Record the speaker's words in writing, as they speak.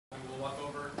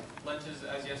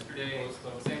yesterday,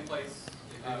 same place.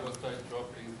 I will start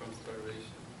dropping from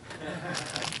starvation.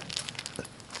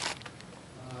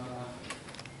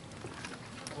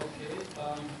 Okay.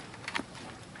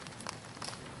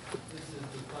 This is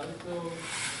the title.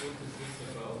 What is this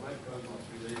about? How is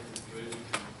it related to everything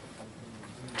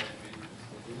you might be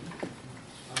interested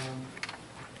in?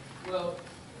 Well,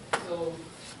 so.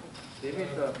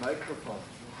 Dimiter, microphone.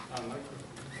 Microphone.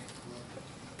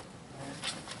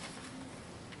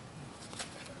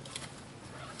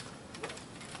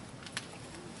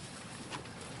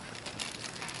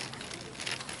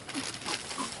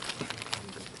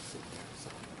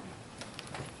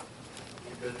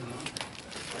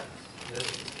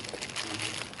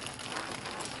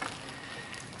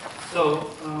 So,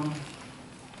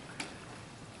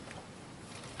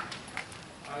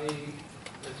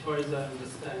 as far as I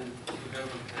understand, you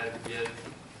haven't had yet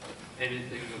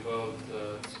anything about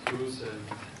screws and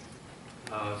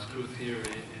screw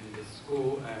theory in the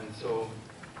school, and so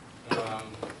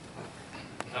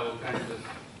I will kind of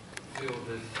fill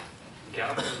this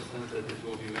gap in the sense that it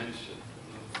will be mentioned,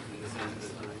 in the sense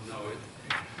that you will know it,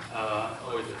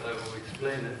 or that I will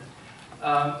explain it.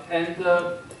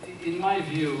 In my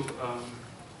view,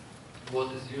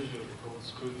 what is usually called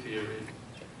screw theory,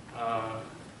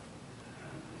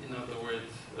 in other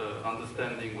words,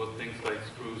 understanding what things like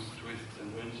screws, twists,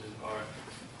 and wrenches are,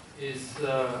 is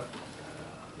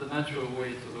the natural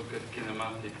way to look at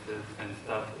kinematics and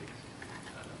statics.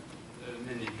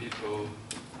 Many people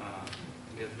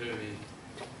get very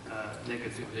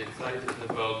negatively excited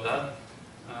about that,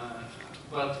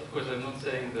 but of course I'm not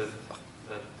saying that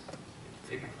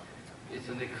it's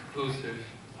an exclusive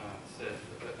set.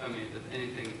 I mean, that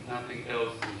nothing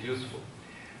else is useful.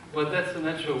 But that's a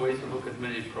natural way to look at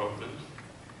many problems.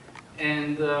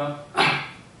 And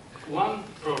one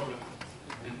problem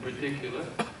in particular,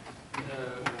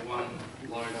 one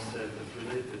large set of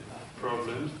related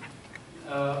problems,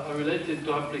 are related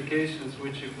to applications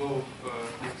which involve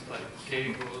things like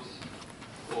cables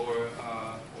or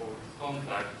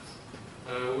contacts,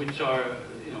 which are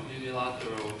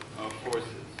unilateral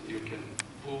forces. You can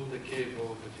pull the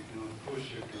cable, but you cannot push.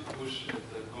 You can push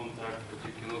the contact, but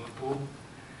you cannot pull.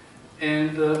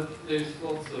 And there's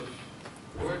lots of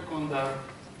work on that.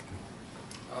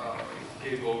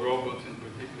 Cable robots in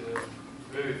particular,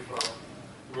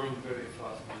 growing very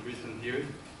fast in recent years.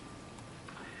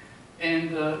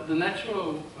 And the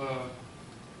natural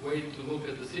way to look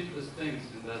at the simplest things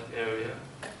in that area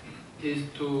is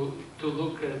to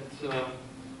look at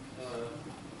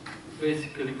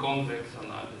basically convex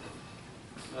analysis.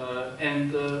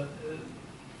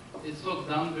 It's not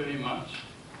done very much,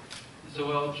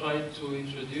 so I'll try to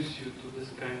introduce you to this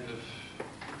kind of,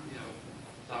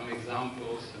 some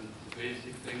examples and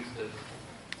basic things that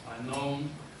are known,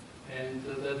 and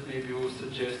that maybe will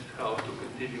suggest how to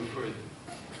continue further.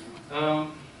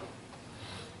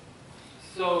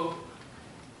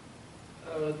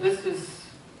 This is,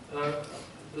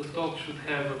 the talk should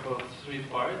have about 3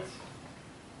 parts.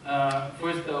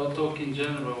 First, I'll talk in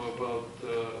general about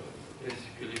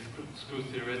basically screw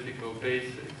theoretical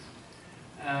basics.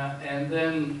 And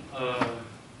then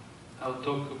I'll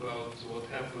talk about what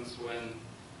happens when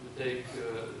we take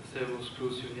several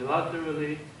screws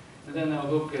unilaterally. And then I'll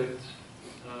look at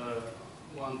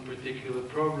one particular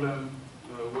problem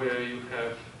where you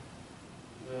have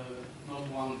not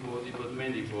one body but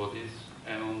many bodies,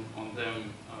 and on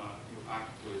them you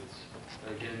act with,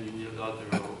 again,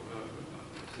 unilateral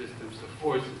systems of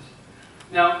forces.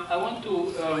 Now, I want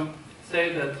to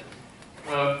say that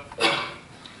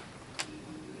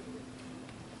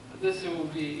this will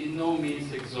be in no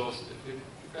means exhaustive.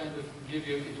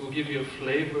 It will give you a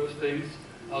flavor of things.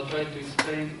 I'll try to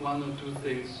explain 1 or 2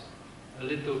 things a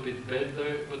little bit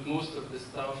better, but most of the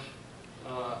stuff,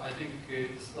 I think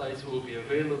the slides will be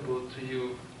available to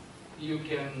you. You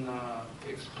can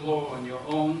explore on your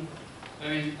own. I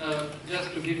mean,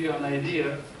 just to give you an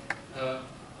idea,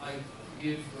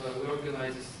 we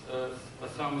organize a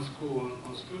summer school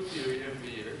on screw theory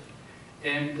every year,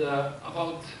 and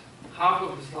about half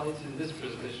of the slides in this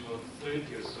presentation, about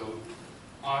 30 or so,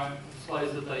 are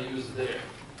slides that I use there.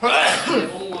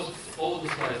 And almost all the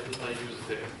slides that I use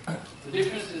there. The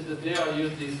difference is that there I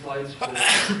use these slides for a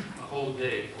whole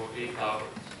day, for 8 hours.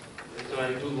 So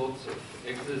I do lots of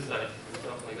exercises and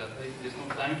stuff like that. There's no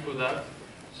time for that,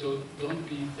 so don't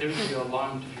be terribly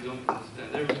alarmed if you don't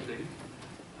understand everything.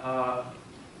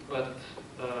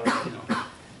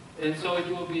 And so it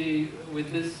will be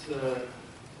with this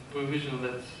provision.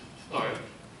 Let's start.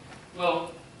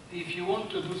 Well, if you want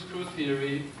to do screw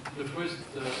theory, the first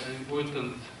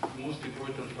most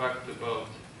important fact about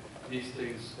these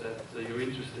things that you're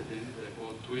interested in,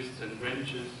 or twists and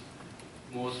wrenches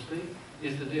mostly,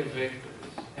 is that they're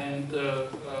vectors. And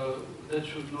that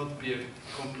should not be a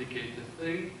complicated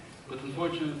thing, but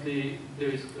unfortunately there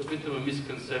is a bit of a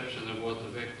misconception of what a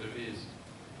vector is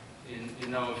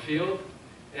in our field.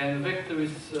 And a vector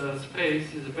is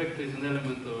space, a vector is an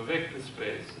element of a vector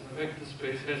space. And a vector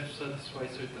space has to satisfy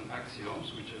certain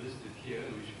axioms, which are listed here,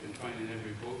 and which you can find in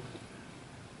every book.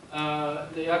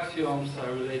 The axioms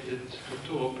are related to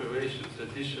two operations,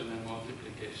 addition and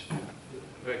multiplication.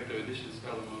 Vector addition,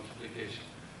 scalar multiplication.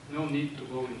 No need to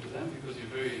go into them because you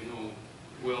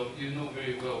know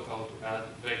very well how to add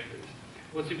vectors.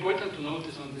 What's important to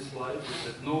notice on this slide is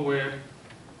that nowhere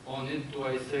on it do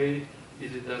I say,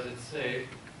 does it say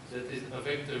that a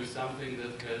vector is something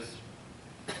that has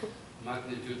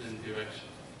magnitude and direction.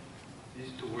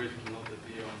 These two words do not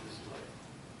appear on this slide.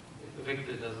 A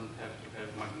vector doesn't have to have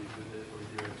magnitude or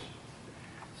direction.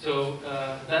 So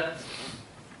that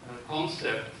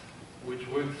concept, which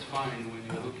works fine when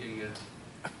you're looking at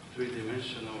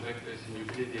three-dimensional vectors in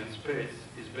Euclidean space,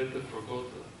 is better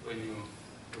forgotten when you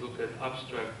look at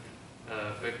abstract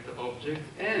vector objects,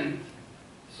 and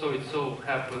so it so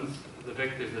happens the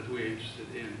vectors that we're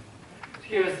interested in.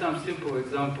 Here are some simple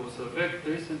examples of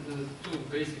vectors, and the two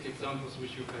basic examples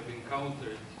which you have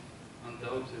encountered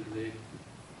undoubtedly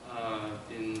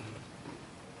in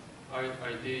are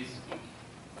these.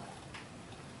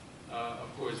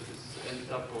 Of course, this is n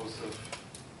tuples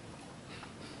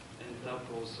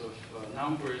of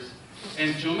numbers,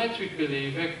 and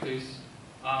geometrically vectors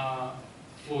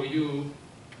for you,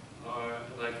 or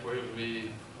like for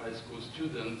every high school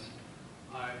student,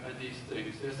 are these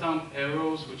things. There are some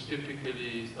arrows which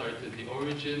typically start at the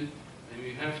origin, and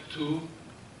we have two.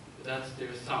 That's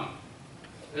their sum.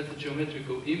 That's the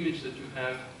geometrical image that you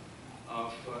have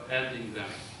of adding them.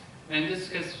 And this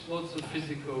has lots of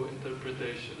physical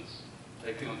interpretations.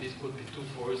 Like, these could be two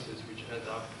forces which add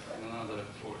up in another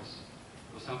force,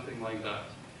 or something like that.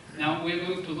 Now, we're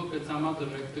going to look at some other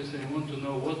vectors, and we want to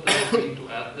know what does it mean to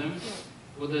add them,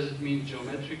 what does it mean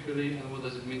geometrically, and what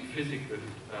does it mean physically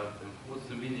to add them. What's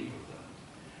the meaning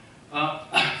of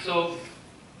that? So,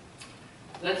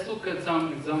 let's look at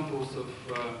some examples of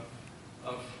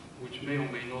which may or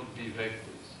may not be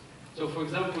vectors. So, for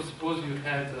example, suppose you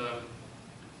had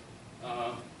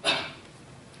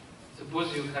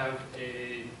suppose you have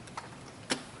a.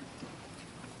 Are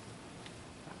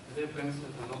there pens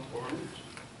that are not orange?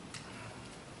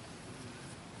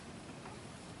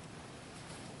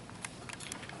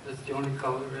 That's the only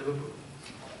color available.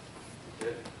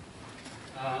 Okay.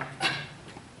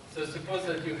 So suppose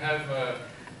that you have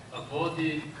a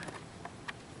body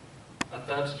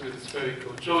attached with a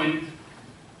spherical joint.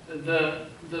 The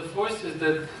forces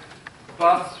that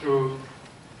pass through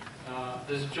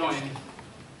this joint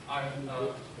are,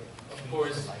 of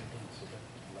course,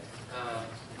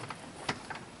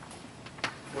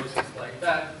 forces like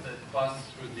that pass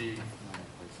through the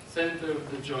center of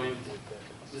the joint.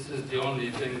 This is the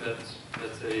only thing that,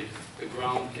 let's say, the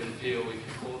ground can feel if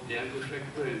you hold the end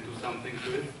effector and do something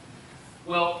to it.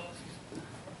 Well,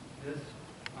 yes?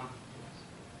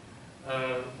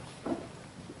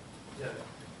 Yeah.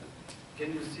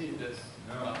 Can you see this?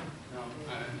 No. No.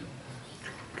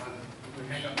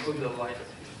 Hang on. Put the light.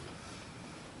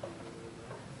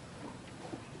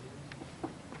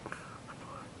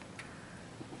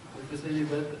 Is this any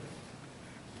better?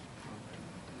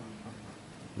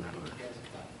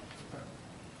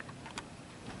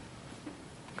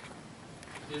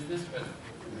 Is this better?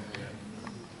 Yeah.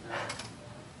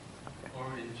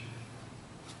 Orange.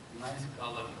 Nice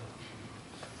color.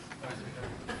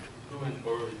 Blue and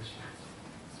orange.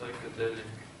 Psychedelic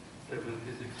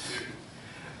 70s experience.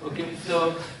 Okay,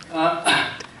 so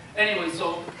anyway,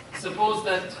 so suppose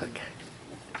that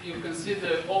you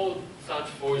consider all such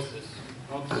forces,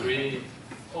 not three,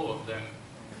 all of them.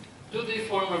 Do they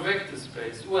form a vector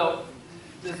space? Well,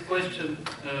 this question,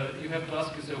 you have to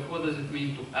ask yourself, what does it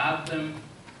mean to add them?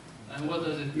 And what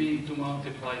does it mean to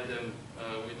multiply them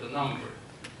with a number?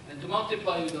 And to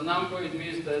multiply with a number, it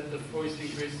means that the force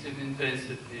increases in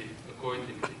intensity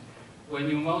accordingly. When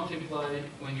you multiply,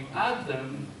 when you add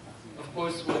them, of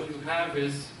course, what you have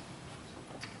is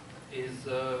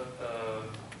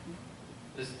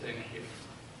this thing here.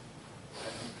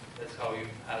 That's how you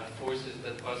add forces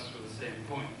that pass through the same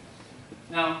point.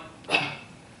 Now,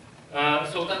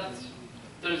 so that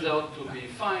turns out to be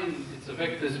fine. It's a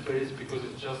vector space because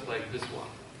it's just like this one.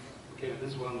 Okay,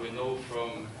 this one we know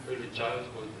from early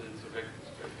childhood that it's a vector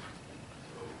space.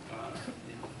 So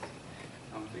it's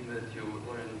something that you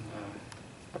learn,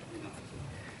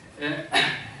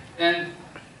 And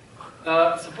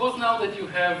Suppose now that you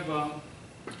have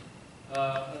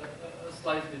a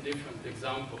slightly different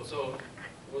example. So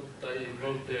what I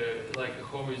wrote there, like a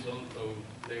horizontal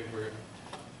lever.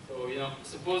 So, you know,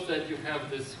 suppose that you have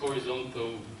this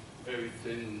horizontal, very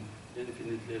thin,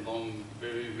 infinitely long,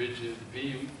 very rigid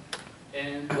beam,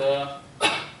 and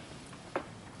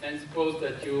suppose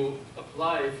that you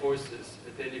apply forces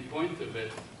at any point of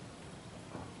it,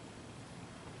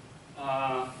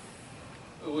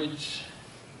 which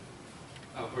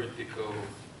are vertical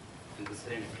in the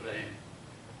same plane.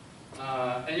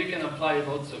 And you can apply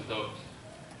lots of those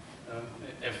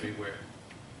everywhere,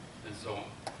 and so on.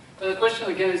 But the question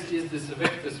again is this a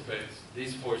vector space,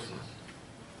 these forces?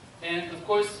 And of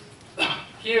course,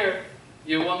 here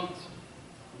you want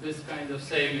this kind of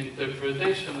same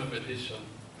interpretation of addition,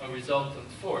 a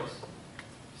resultant force.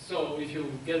 So if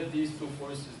you get these two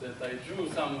forces that I drew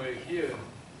somewhere here,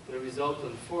 the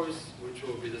resultant force, which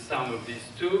will be the sum of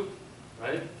these two,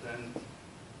 right? And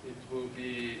it will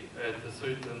be at a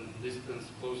certain distance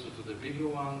closer to the bigger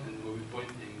one, and will be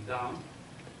pointing down.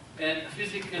 And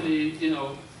physically, you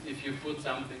know, if you put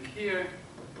something here,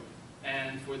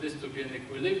 and for this to be in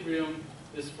equilibrium,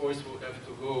 this force will have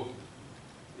to go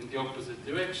in the opposite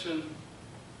direction,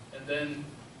 and then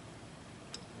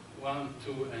 1,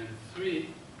 2, and 3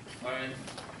 are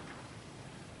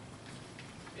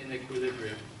in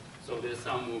equilibrium. So their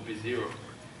sum will be 0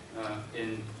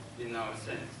 in our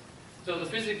sense. So the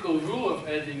physical rule of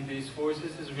adding these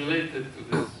forces is related to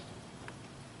this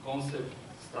concept,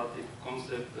 static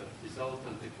concept of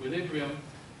resultant equilibrium.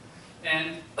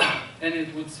 And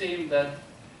it would seem that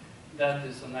that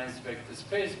is a nice vector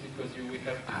space, because we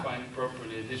have to find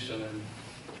properly addition and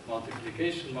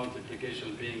multiplication.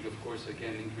 Multiplication being, of course,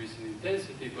 again, increasing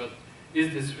intensity. But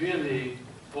is this really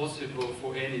possible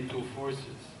for any two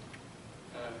forces?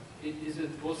 Is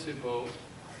it possible,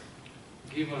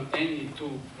 given any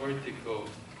two vertical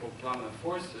coplanar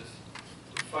forces,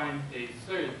 to find a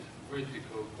third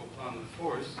vertical coplanar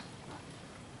force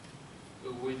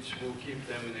which will keep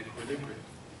them in equilibrium?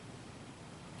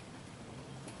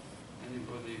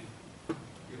 Anybody?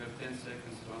 You have 10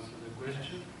 seconds to answer the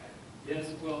question. Yes,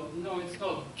 well, no, it's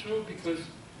not true, because,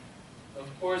 of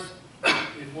course,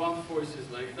 if one force is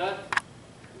like that,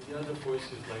 the other force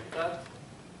is like that,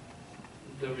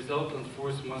 the resultant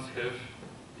force must have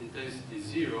intensity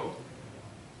 0,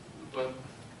 but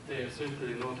they are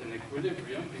certainly not in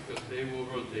equilibrium, because they will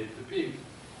rotate the beam.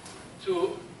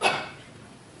 So,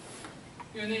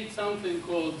 you need something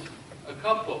called a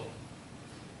couple,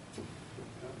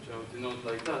 which I'll denote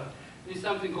like that. You need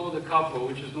something called a couple,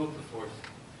 which is not the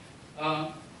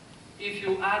force. If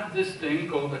you add this thing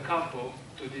called a couple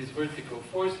to these vertical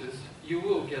forces, you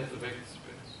will get the vector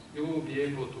space. You will be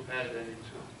able to add any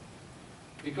two.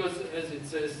 Because, as it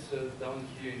says down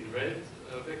here in red,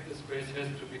 a vector space has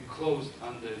to be closed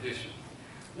under addition.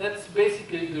 That's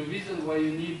basically the reason why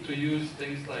you need to use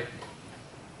things like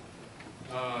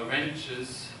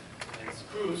wrenches and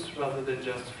screws rather than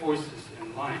just forces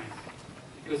and lines.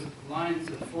 Because lines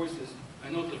and forces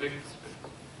are not a vector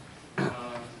space.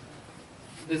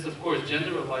 This, of course,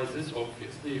 generalizes,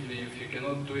 obviously. If you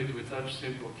cannot do it with such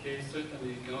simple case, certainly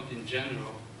you cannot, in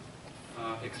general,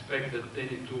 expect that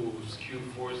any two skew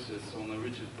forces on a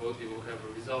rigid body will have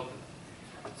a resultant.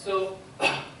 So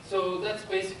that's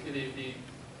basically the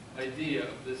idea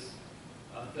of this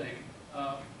thing.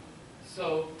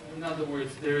 So, in other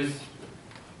words,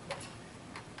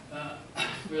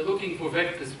 we're looking for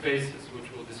vector spaces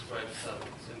which will describe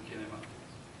statics and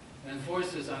kinematics. And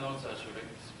forces are not such a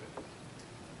vector space.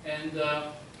 And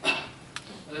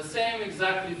the same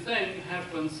exactly thing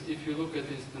happens if you look at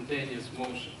instantaneous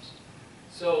motions.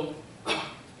 So,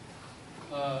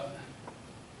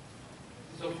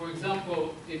 for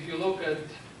example, if you look at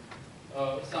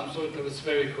some sort of a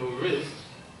spherical wrist,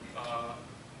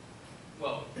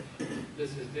 well,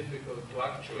 this is difficult to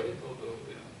actuate, although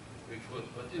we could,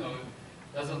 but it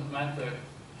doesn't matter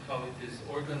how it is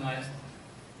organized.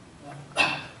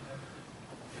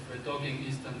 If we're talking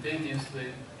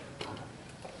instantaneously,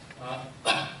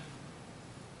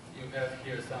 you have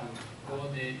here some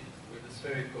body with a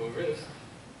spherical wrist,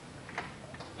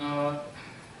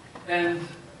 and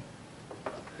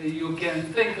you can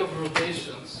think of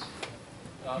rotations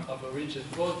of a rigid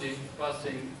body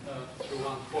passing through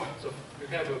one point. So you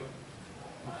have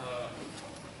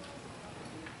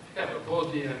a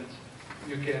body, and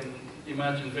you can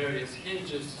imagine various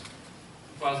hinges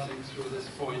passing through this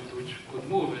point which could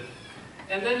move it.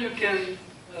 And then you can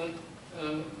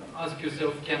ask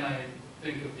yourself, can I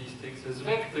think of these things as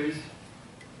vectors?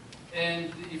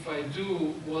 And if I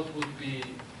do, what would be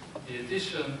the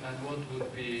addition and what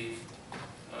would be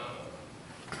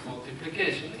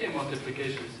multiplication. Again,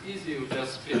 multiplication is easy, you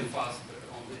just spin faster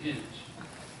on the hinge.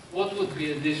 What would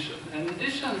be addition? And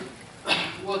addition,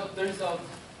 what turns out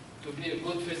to be a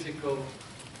good physical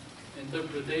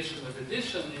interpretation of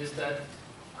addition is that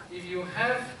if you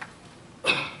have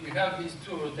these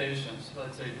two rotations,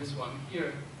 let's say this one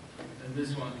here and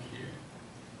this one here.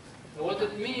 So what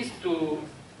it means to,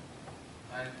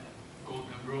 I call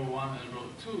them row 1 and row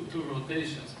 2, two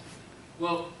rotations.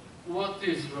 Well, what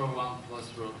is row 1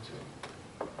 plus row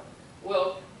 2?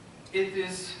 Well, it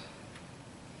is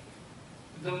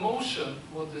the motion,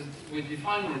 we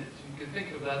define it, you can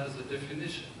think of that as a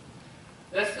definition.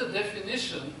 That's the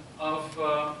definition of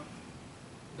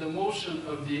the motion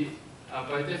of the,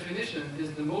 by definition, it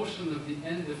is the motion of the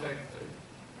end effector,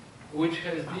 which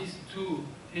has these two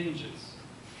hinges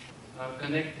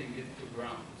connecting it to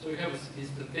ground. So you have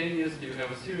instantaneous, you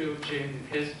have a serial chain,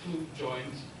 it has two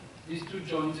joints. These two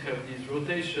joints have these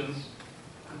rotations.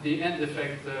 The end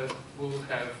effector will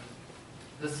have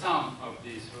the sum of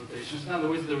these rotations. In other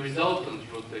words, the resultant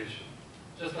rotation,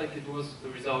 just like it was the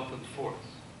resultant force.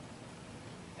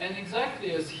 And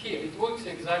exactly as here, it works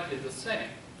exactly the same.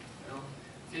 You know,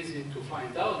 it's easy to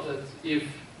find out that if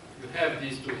you have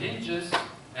these two hinges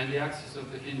and the axis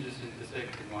of the hinges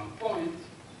intersect in one point,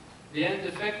 the end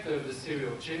effector of the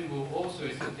serial chain will also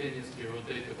instantaneously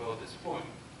rotate about this point.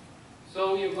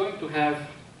 So you're going to have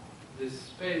this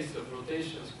space of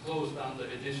rotations closed under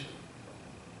addition.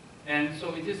 And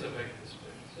so it is a vector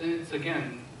space. And it's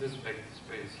again this vector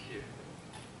space here.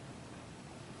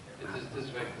 It is this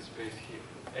vector space here.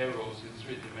 Arrows in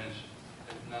 3 dimensions.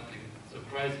 And nothing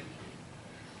surprising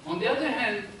here. On the other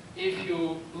hand, if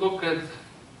you look at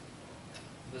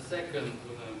the second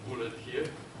bullet here,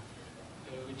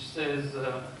 which says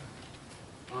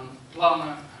on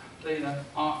planar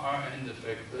RR end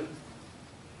effector,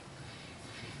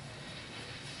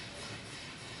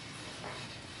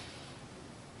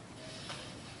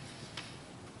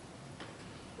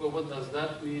 well, what does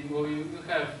that mean? Well, you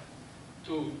have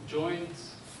two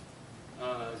joints.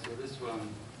 So this one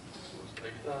goes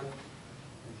like that,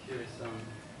 and here is some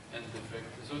end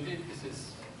effector. So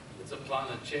it's a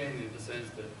planar chain in the sense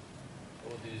that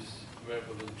all these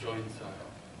variable joints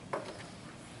are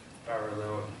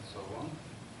parallel and so on.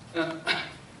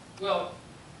 Well,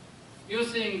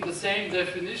 using the same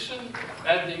definition,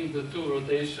 adding the two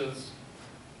rotations,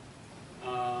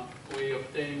 we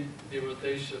obtain the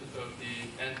rotation of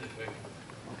the end effector.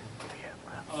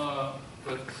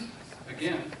 But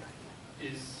again,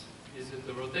 is it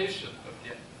the rotation of the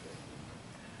end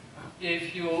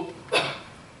effector?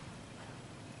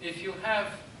 If you have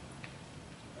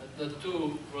the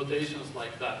two rotations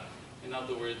like that, in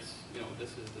other words, this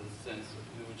is the sense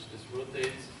in which this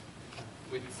rotates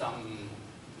with some,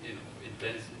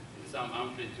 intensity, some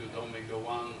amplitude omega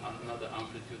 1, another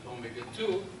amplitude omega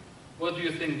 2. What do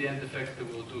you think the end effector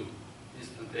will do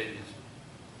instantaneously?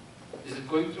 Is it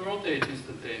going to rotate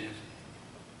instantaneously?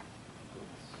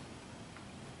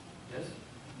 Yes?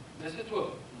 Yes, it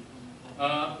will.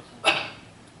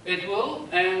 It will,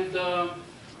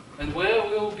 and where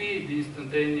will be the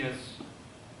instantaneous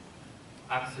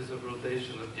axis of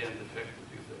rotation of the end effector,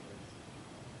 do you think?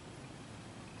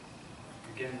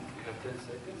 Again, you have 10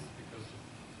 seconds because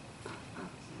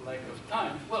lack of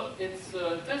time. Well, it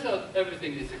turns out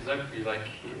everything is exactly like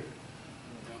here.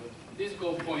 These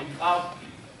go point up.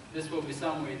 This will be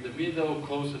somewhere in the middle,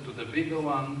 closer to the bigger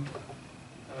one.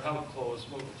 How close?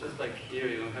 Well, just like here,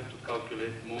 you don't have to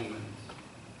calculate moments.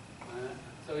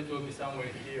 So it will be somewhere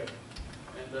here.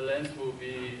 And the length will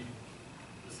be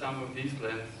the sum of these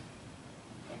lengths,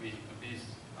 of these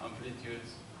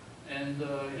amplitudes. And,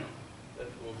 that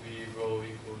will be rho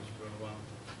equals rho 1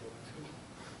 rho 2.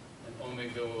 And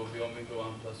omega will be omega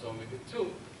 1 plus omega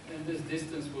 2. And this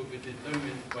distance will be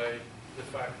determined by the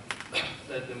fact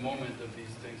that the moment of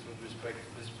these things with respect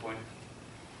to this point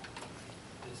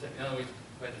is, in other words,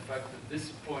 by the fact that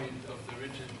this point of the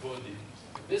rigid body,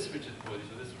 so this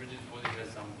rigid body has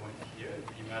some point here,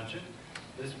 imagine,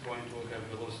 this point will have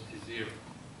velocity 0.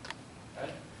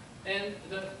 Right? And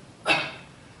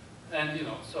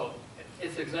so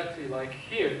it's exactly like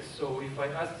here. So if I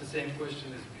ask the same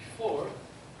question as before,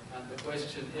 and the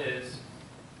question is,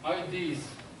 are these,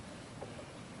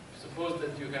 suppose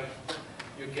that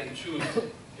you can choose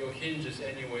your hinges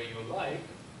any way you like,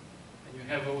 and you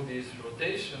have all these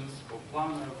rotations for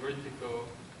planar, vertical,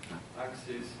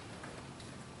 axis,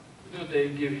 do they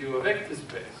give you a vector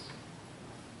space?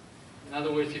 In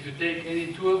other words, if you take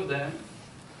any two of them,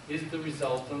 is the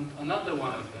resultant another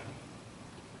one of them?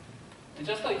 And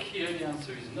just like here, the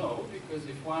answer is no, because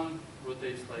if one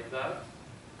rotates like that,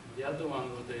 the other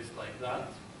one rotates like that,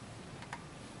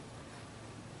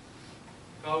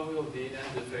 how will the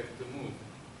end effector move?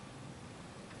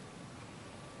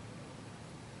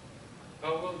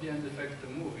 How will the end effector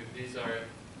move if these are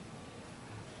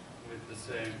with the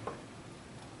same?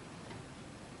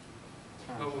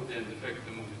 How will the end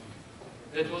effector move?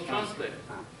 It will translate.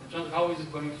 How is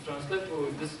it going to translate? Well,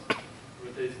 if this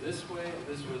rotates this way,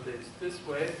 this rotates this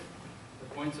way, the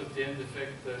points of the end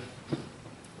effector,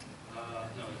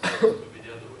 no, it's supposed to be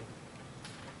the other way.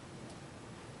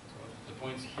 So the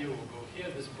points here will go here,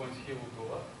 this points here will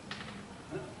go up.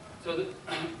 Huh? So,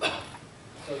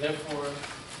 so therefore,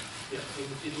 yeah, so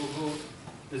it will go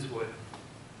this way.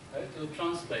 Right? It will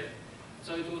translate.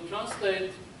 So it will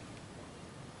translate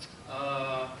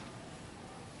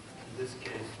in this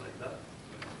case like that.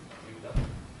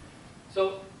 So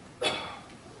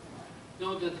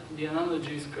note that the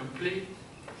analogy is complete.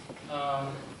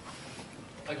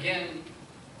 Again,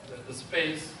 the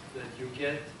space that you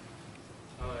get,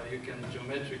 you can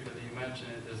geometrically imagine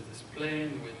it as this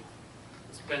plane with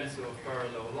this pencil of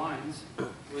parallel lines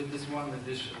with this one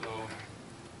additional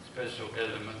special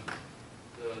element,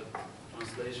 the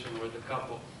translation or the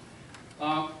couple.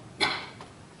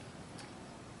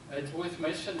 It's worth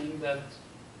mentioning that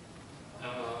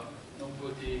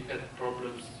nobody had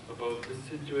problems about this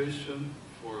situation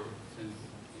since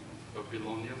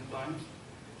Babylonian times.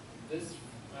 This,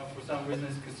 for some reason,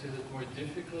 is considered more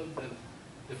difficult than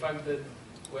the fact that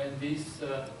when these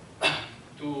that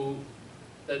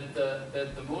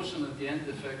the motion at the end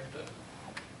effector,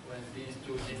 when these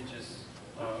two hinges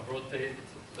rotate,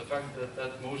 the fact that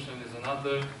that motion is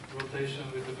another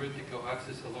rotation with the vertical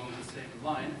axis along the same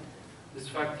line, this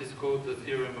fact is called the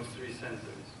theorem of three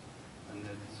centers, and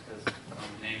it has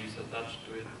some names attached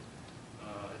to it. I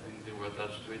think they were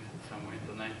attached to it somewhere in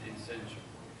the 19th century.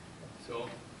 So,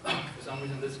 for some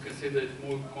reason, this is considered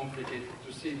more complicated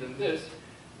to see than this,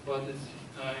 but it's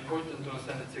important to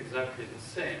understand it's exactly the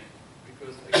same,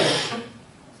 because again,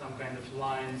 some kind of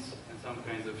lines and some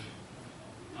kind of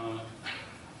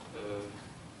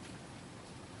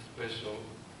special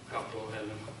couple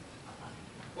element.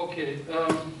 Okay,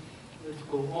 let's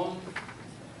go on.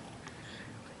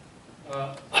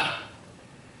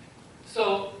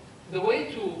 So the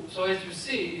way to, so as you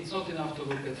see, it's not enough to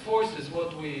look at forces.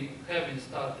 What we have in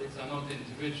statics are not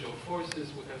individual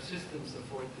forces. We have systems of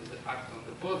forces that act on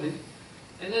the body.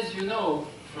 And as you know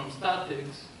from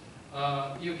statics,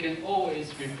 you can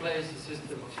always replace a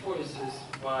system of forces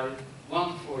by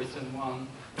one force and one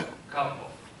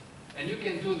couple. And you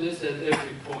can do this at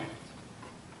every point.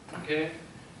 Okay?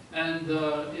 And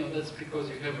that's because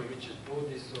you have a rigid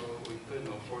body, so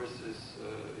internal forces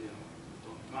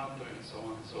don't matter, and so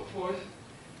on and so forth.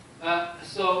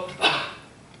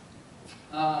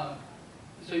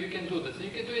 So you can do this.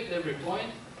 You can do it at every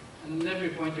point, and at every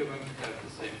point you're going to have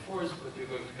the same force, but you're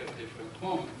going to have different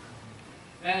moments.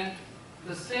 And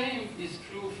the same is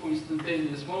true for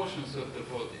instantaneous motions of the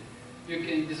body. You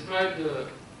can describe the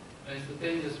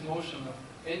instantaneous motion of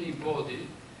any body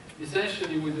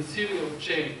essentially with a serial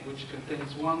chain which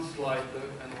contains one slider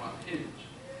and one hinge.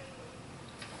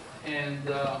 And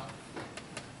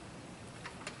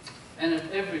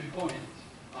at every point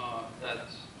that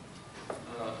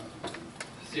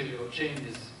serial chain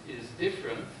is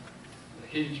different, the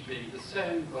hinge being the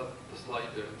same, but the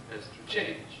slider has to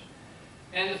change.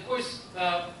 And of course,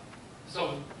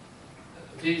 so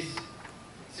these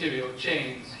serial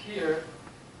chains here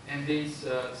and these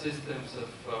systems of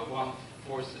one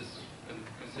forces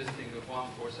consisting of one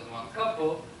force and one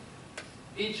couple,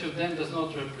 each of them does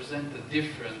not represent a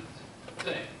different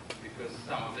thing because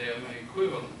some of them are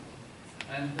equivalent.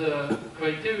 And the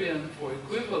criterion for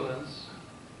equivalence,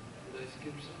 did I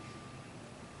skip some?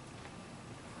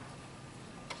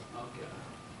 Okay. I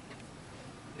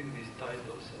think these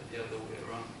titles are the other way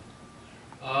around.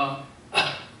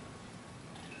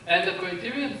 And the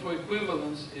criterion for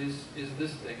equivalence is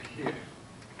this thing here.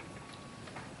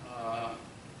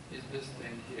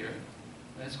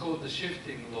 And it's called the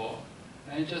shifting law.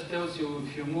 And it just tells you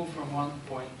if you move from one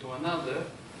point to another,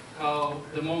 how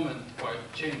the moment part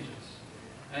changes.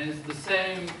 And it's the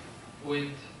same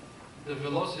with the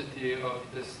velocity of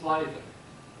the slider.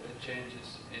 It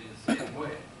changes in the same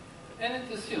way. And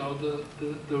it is, the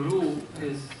rule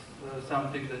is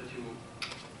something that you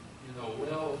know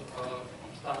well from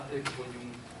statics.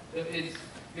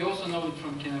 You also know it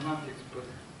from kinematics, but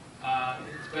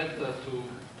it's better to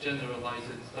generalize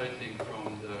it starting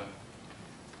from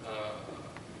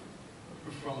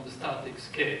the statics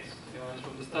case.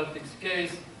 From the statics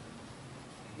case,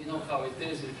 you know how it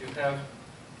is. If you have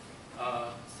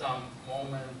some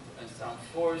moment and some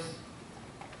force,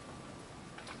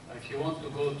 if you want to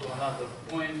go to another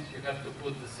point, you have to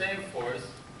put the same force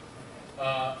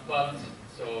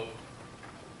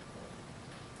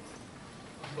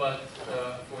But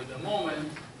for the moment,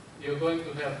 you're going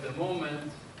to have the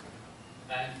moment,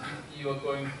 and the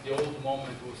old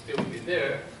moment will still be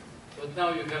there, but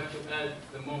now you have to add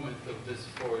the moment of this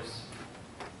force.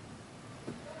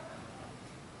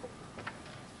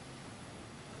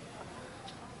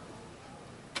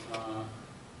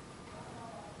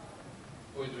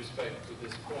 With respect to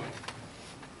this point.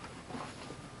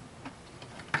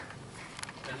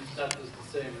 And that is the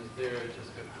same as there, I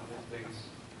just have to move things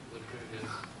the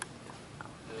previous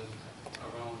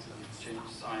around and change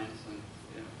signs and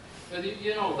But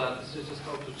you know that, it's just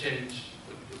how to change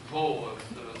the flow of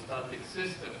the static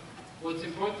system. What's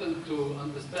important to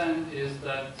understand is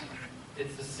that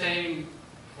it's the same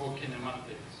for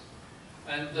kinematics.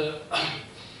 And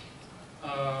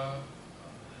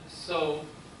so,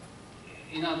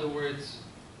 in other words,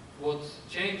 what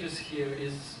changes here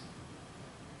is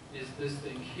this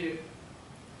thing here,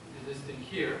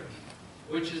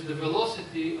 which is the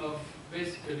velocity of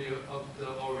basically of the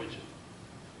origin,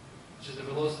 which is the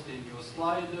velocity in your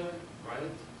slider,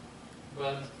 right?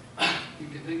 But you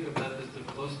can think of that as the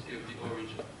velocity of the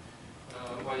origin.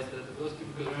 Why is that the velocity?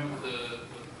 Because remember the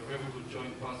revolute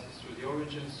joint passes through the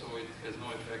origin, so it has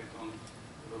no effect on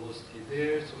the velocity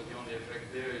there, so the only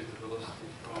effect there is the velocity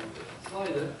from the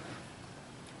slider.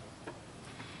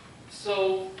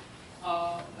 So,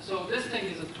 so this thing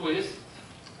is a twist,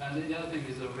 and the other thing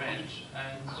is a wrench.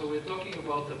 And so we're talking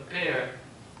about a pair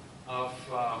of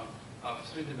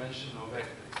three-dimensional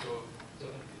vectors. So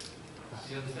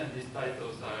you understand these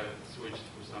titles are switched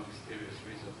for some mysterious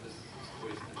reason. This is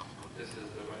twisted. This is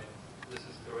the right. This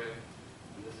is correct,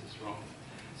 and this is wrong.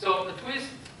 So a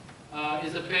twist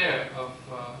is a pair of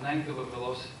an angular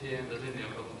velocity and a linear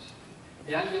velocity.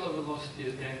 The angular velocity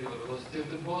is the angular velocity of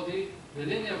the body. The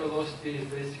linear velocity is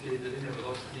basically the linear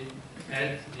velocity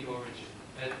at the origin,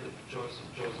 at the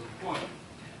chosen point.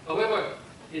 However,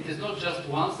 it is not just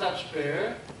one such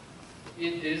pair.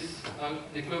 It is an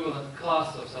equivalent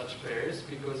class of such pairs,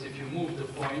 because if you move the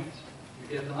point, you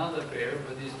get another pair,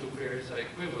 but these two pairs are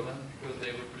equivalent because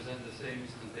they represent the same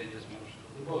instantaneous motion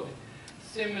of the body.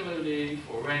 Similarly,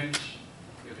 for wrench,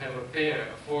 you have a pair,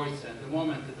 a force and a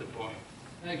moment at the point.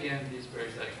 And again, these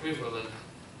pairs are equivalent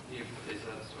if they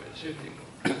satisfy the shifting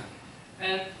law.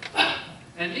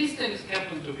 And these things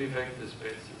happen to be vector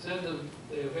spaces. And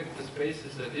the vector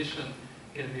spaces addition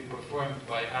can be performed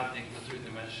by adding the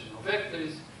three-dimensional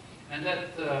vectors. And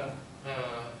that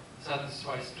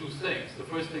satisfies two things. The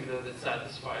first thing that it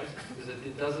satisfies is that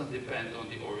it doesn't depend on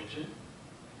the origin,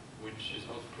 which is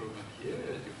not proven here,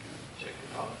 as you can check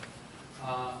it out.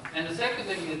 And the second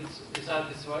thing it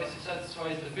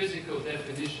satisfies the physical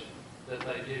definition that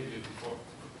I gave you before.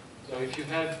 So if you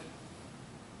have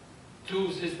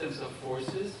two systems of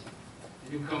forces,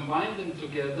 you combine them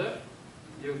together,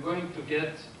 you're going to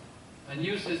get a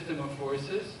new system of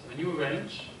forces, a new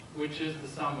wrench, which is the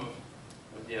sum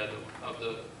of the other one,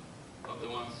 of the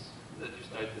ones that you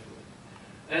started with.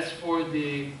 As for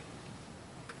the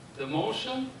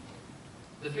motion,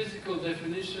 the physical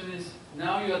definition is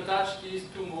now you attach these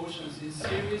two motions in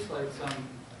series, like some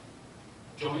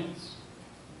joints,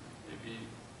 maybe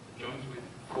a joint with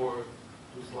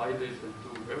two sliders and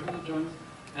two revolute joints,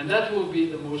 and that will be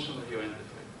the motion of your end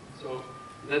effect. So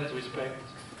in that respect,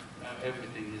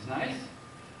 everything is nice.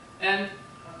 And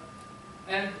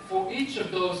for each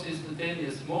of those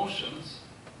instantaneous motions,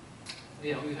 we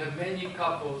have many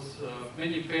couples,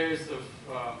 many pairs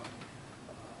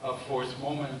of force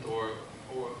moment or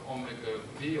omega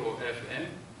v or fm,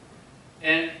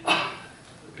 and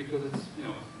because it's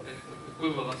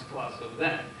equivalence class of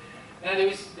that. And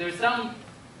there's some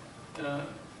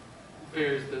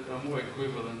pairs that are more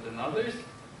equivalent than others,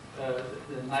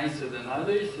 they're nicer than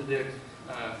others. So they're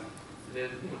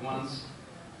the ones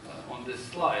on this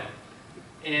slide,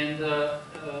 and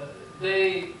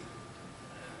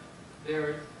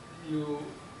you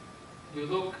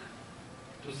look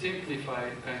to simplify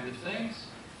kind of things.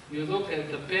 You look at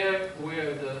the pair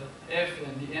where the f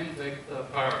and the m vector are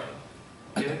parallel,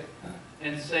 okay?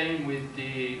 And same with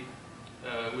the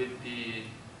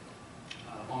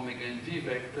omega and v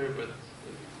vector, but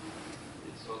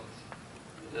it's not.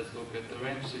 Let's look at the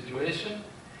wrench situation.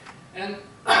 And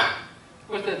of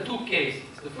course, there are two cases.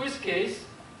 The first case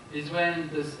is when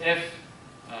this f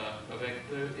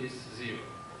vector is 0.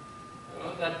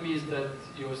 That means that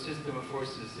your system of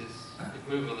forces is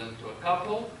equivalent to a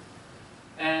couple,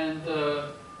 and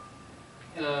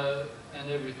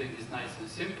everything is nice and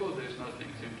simple. There's nothing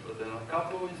simpler than a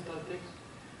couple in statics.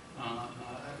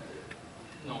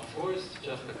 no force,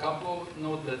 just a couple.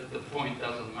 Note that the point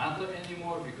doesn't matter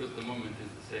anymore because the moment is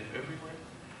the same everywhere.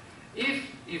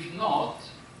 If not,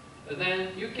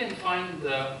 then you can find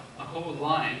a whole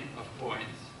line of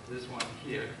points, this one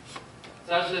here,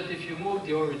 such that if you move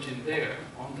the origin there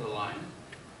on the line,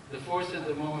 the force and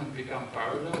the moment become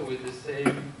parallel with the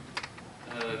same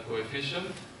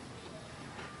coefficient.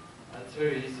 That's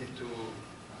very easy to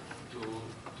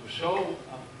show.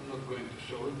 I'm not going to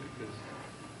show it because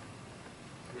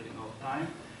really no time.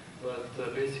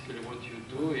 But basically, what you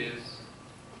do is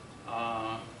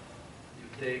you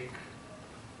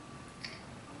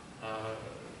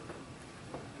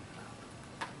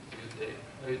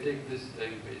take this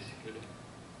thing basically,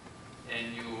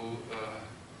 and you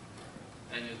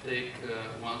take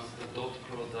once the dot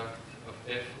product of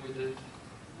f with it,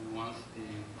 and once the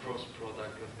cross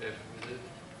product of f with it,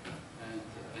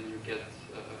 and you get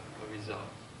a result.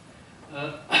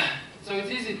 So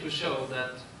it's easy to show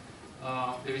that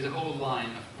there is a whole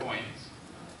line of points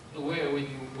where when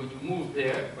you move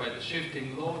there by the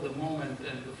shifting law, the moment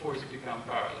and the force become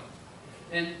parallel.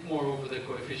 And moreover, the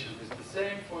coefficient is the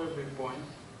same for every point.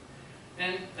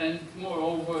 And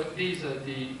moreover, these are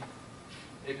the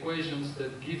equations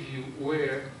that give you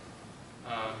where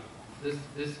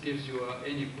this gives you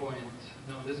any point.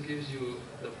 No, this gives you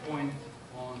the point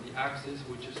on the axis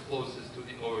which is closest to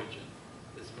the origin,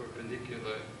 this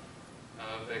perpendicular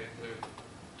vector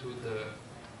to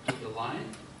the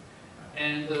line.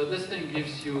 And this thing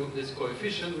gives you this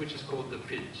coefficient which is called the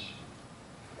pitch.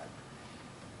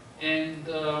 And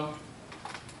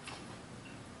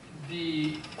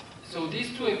so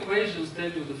these two equations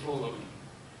tell you the following.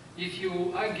 If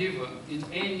you are given in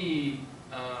any,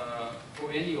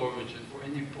 for any origin, for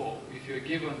any pole, if you're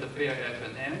given the pair F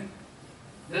and M,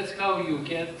 that's how you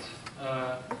get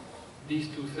these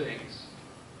two things,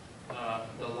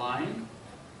 the line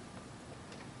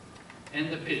and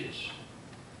the pitch.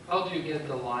 How do you get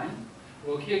the line?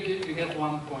 Well, here you get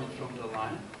 1 point from the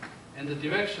line, and the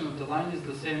direction of the line is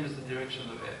the same as the direction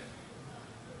of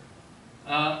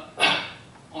F.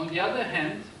 On the other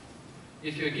hand,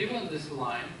 if you're given this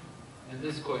line and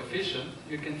this coefficient,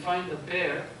 you can find a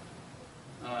pair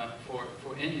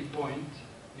for any point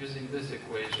using this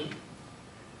equation,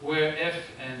 where F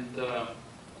and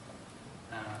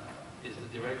is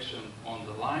the direction on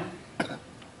the line,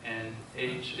 and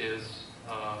H is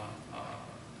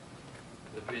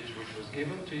the pitch which was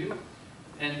given to you.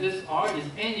 And this R is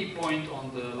any point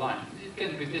on the line. It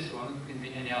can be this one, it can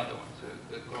be any other one. So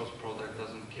the cross product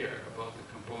doesn't care about the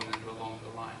component along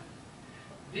the line.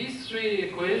 These three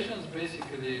equations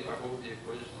basically are all the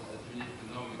equations that we need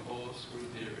to know in all screw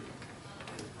theory.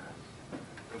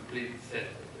 A complete set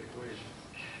of equations,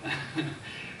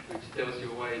 which tells you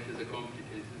why it is a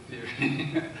complicated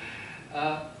theory.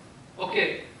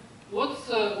 Okay,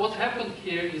 what's happened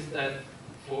here is that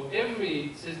for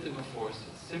every system of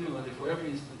forces, similarly for every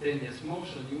instantaneous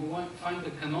motion, you find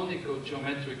the canonical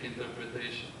geometric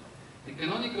interpretation. The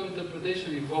canonical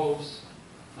interpretation involves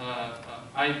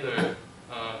either,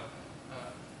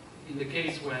 in the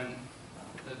case when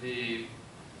the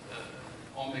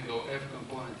omega F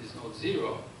component is not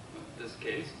zero, in this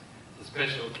case, the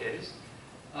special case.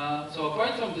 So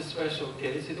apart from the special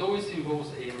case, it always involves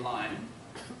a line,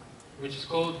 which is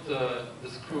called the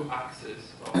screw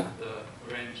axis of the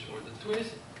wrench or the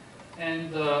twist,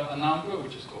 and a number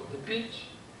which is called the pitch,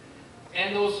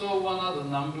 and also one other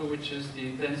number which is the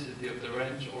intensity of the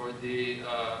wrench or the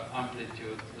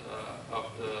amplitude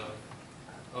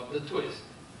of the twist.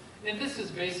 And this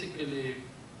is basically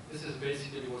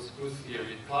what screw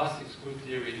theory, classic screw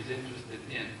theory, is interested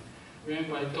in.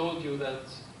 Remember, I told you that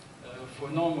for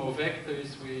normal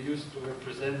vectors, we used to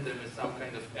represent them as some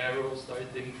kind of arrow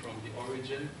starting from the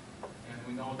origin. And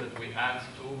we know that we add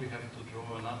 2, we have to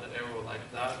draw another arrow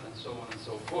like that, and so on and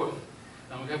so forth.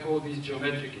 And we have all these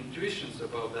geometric intuitions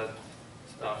about that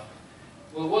stuff.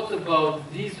 Well, what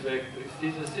about these vectors?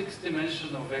 These are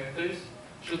 6-dimensional vectors.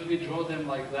 Should we draw them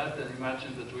like that and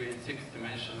imagine that we're in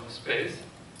 6-dimensional space?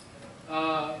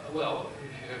 Well,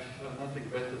 if you have nothing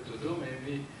better to do,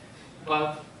 maybe.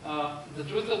 But the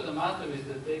truth of the matter is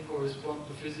that they correspond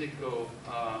to physical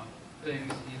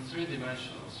things in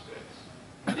 3-dimensional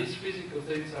space. These physical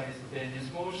things are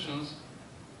instantaneous motions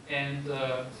and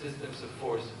systems of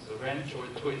forces, a wrench or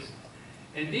a twist.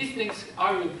 And these things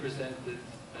are represented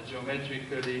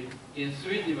geometrically in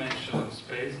 3-dimensional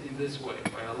space in this way,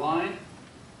 by a line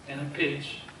and a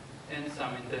pitch and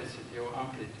some intensity or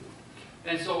amplitude.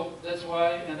 And so that's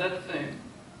why, and that thing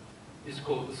is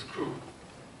called the screw.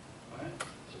 Right?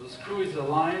 So the screw is a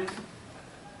line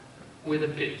with a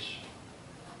pitch.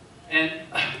 And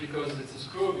because it's a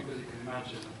screw, because you can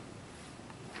imagine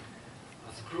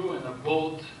screw and a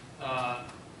bolt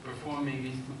performing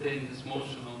instantaneous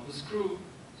motion on the screw.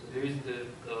 So there is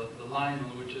the line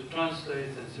on which it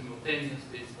translates, and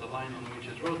simultaneously it's the line on which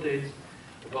it rotates,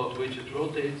 about which it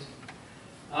rotates.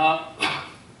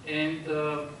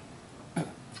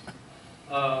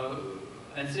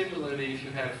 And similarly, if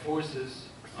you have forces,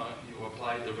 you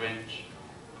apply the wrench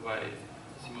by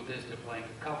simultaneously applying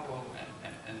a couple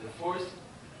and the force.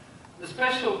 The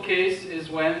special case is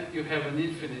when you have an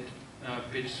infinite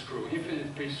pitch screw.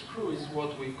 Infinite pitch screw is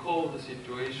what we call the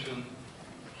situation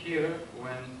here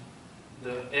when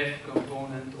the F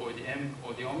component or the M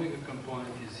or the omega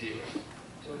component is zero.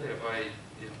 So thereby,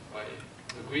 by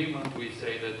agreement, we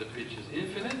say that the pitch is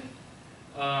infinite.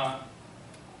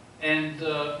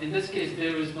 In this case,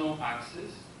 there is no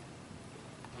axis.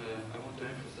 I want to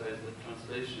emphasize that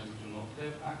translations do not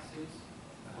have axes,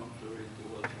 contrary to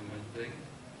what you might think.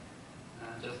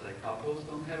 Just like couples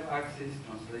don't have axes,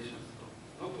 translations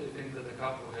don't. Nobody thinks that a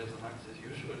couple has an axis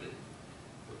usually,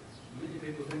 but many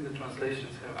people think that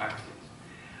translations have axes.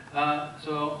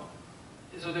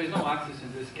 So there is no axis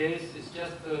in this case, it's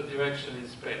just a direction in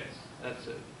space, that's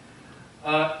it.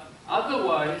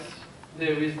 Otherwise,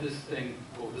 there is this thing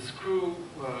called the screw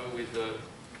with the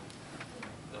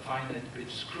finite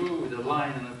pitch screw with a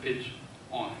line and a pitch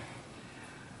on it.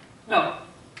 Now,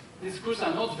 these screws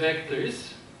are not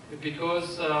vectors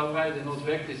because, why they're not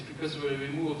vectors? Because we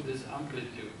remove this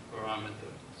amplitude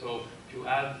parameter. So if you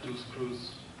add two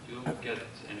screws, you don't get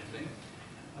anything.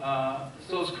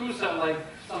 So screws are like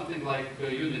something like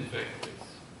unit vectors.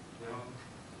 You know,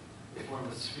 they form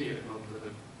a sphere, not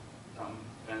some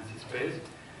fancy space,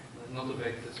 not a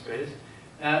vector space.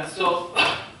 So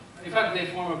in fact, they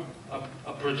form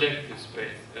a projective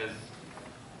space, as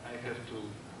I have to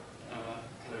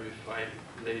clarify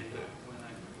later when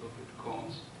I look at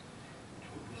cones, which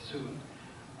will be soon.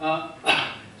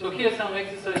 So here are some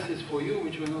exercises for you,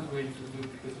 which we're not going to do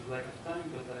because of lack of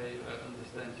time, but I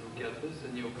understand you'll get this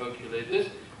and you'll calculate this.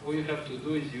 All you have to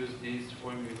do is use these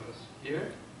formulas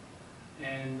here.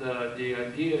 And the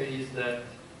idea is that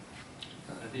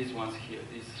these ones here,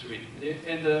 these three.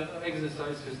 And the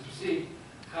exercise is to see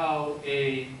how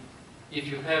if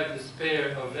you have this pair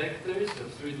of vectors,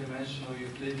 of three-dimensional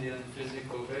Euclidean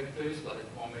physical vectors like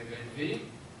omega and v,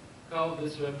 how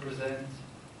this represents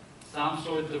some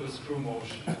sort of a screw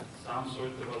motion, some sort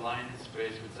of a line in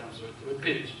space with some sort of a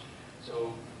pitch.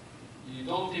 So you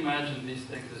don't imagine these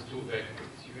things as two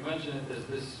vectors. You imagine it as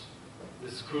this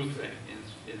screw thing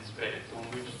in space on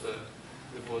which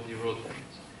the body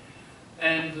rotates.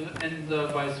 And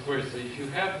vice versa. If you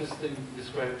have this thing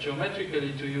described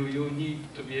geometrically to you, you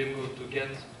need to be able to get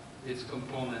its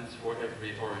components for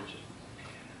every origin.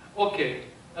 Okay,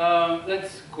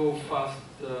 let's go fast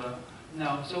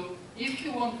now. So if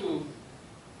you want to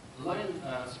learn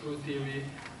screw theory,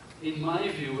 in my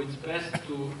view, it's best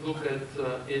to look at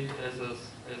it as a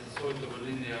sort of a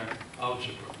linear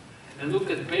algebra and look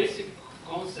at basic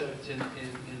concepts in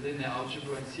linear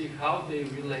algebra and see how they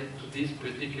relate to these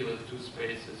particular two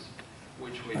spaces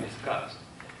which we discussed.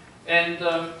 And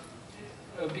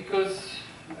because,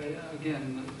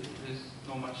 again, there's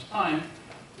not much time,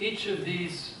 each of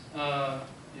these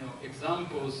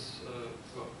examples,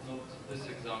 well, not this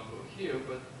example here,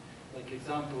 but like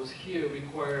examples here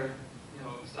require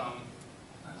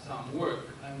some work.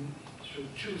 I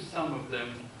should choose some of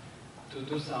them to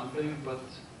do something, but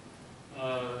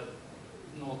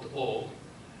not all.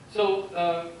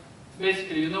 So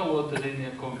basically, you know what the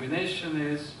linear combination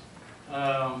is.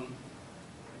 I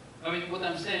mean, what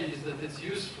I'm saying is that it's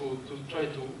useful to try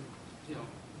to,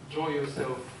 draw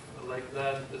yourself like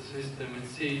that, the system, and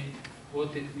see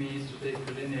what it means to take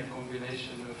a linear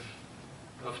combination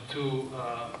of two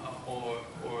or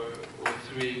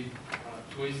three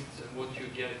twists and what you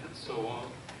get and so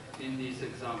on in these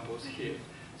examples here.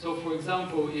 So, for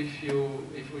example,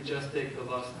 if we just take the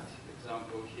last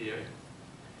example here,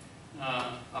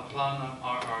 a planar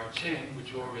RR chain,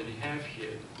 which you already have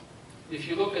here. If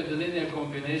you look at the linear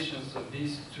combinations of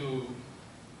these two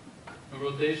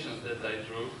rotations that I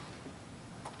drew,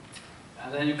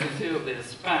 and then you consider their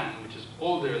span, which is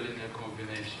all their linear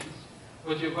combinations,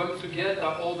 what you're going to get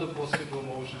are all the possible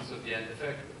motions of the end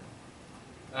effector.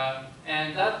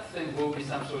 And that thing will be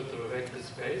some sort of a vector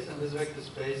space, and this vector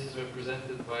space is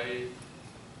represented by,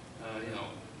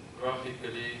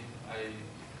 graphically,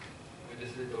 with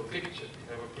this little picture.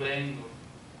 You have a plane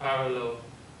of parallel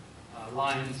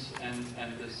lines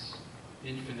and this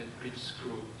infinite pitch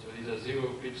screw. So these are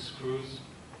zero pitch screws,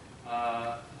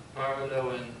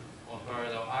 parallel and on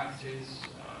parallel axes,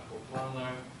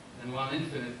 coplanar, and one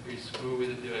infinite pitch screw with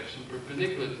a direction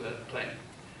perpendicular to that plane.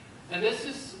 And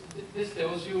this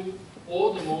tells you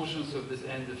all the motions of this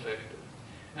end effector.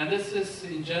 And this is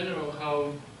in general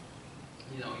how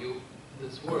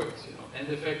this works. End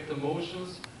effector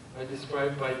motions are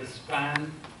described by the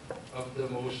span of the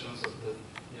motions of the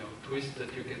twist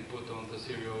that you can put on the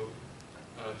serial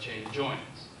chain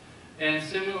joints. And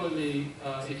similarly,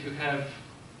 if you have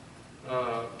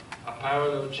a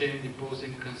parallel chain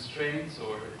imposing constraints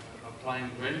or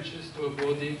applying wrenches to a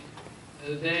body,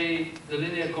 the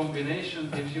linear combination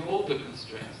gives you all the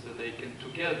constraints that they can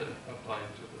together apply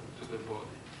to the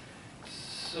body.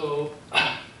 So,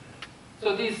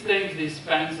 so these things, these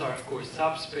spans are of course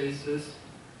subspaces.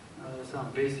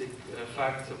 Some basic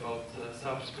facts about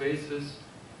subspaces.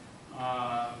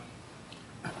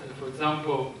 For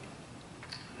example,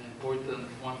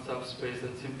 one subspace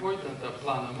that's important are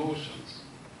planar motions.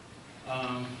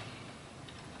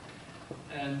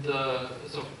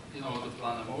 So, the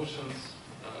planar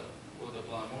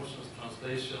motions,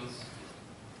 translations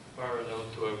parallel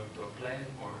to a plane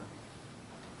or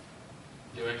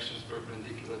directions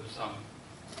perpendicular to some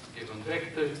given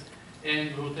vector,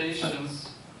 and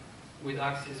rotations with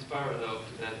axes parallel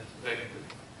to that vector.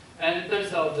 And it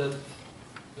turns out that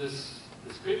this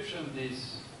description,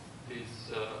 these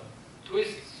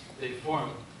twists, they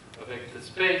form a vector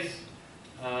space,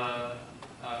 because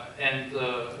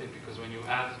when you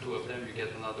add two of them, you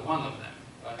get another one of them.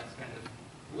 It's kind of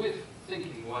with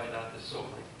thinking why that is so.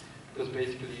 Because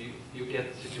basically you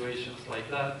get situations like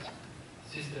that,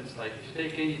 systems like, if you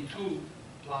take any two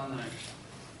planar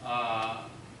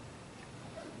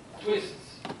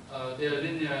twists, their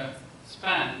linear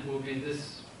span will be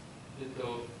this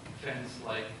little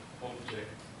fence-like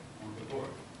object on the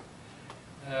board.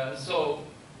 So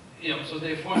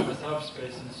they form a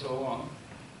subspace and so on.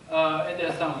 And there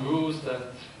are some rules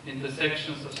that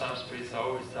intersections of subspace are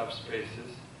always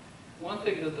subspaces. One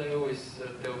thing that I always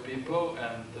tell people,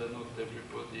 and not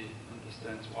everybody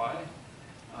understands why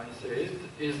I say it,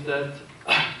 is that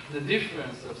the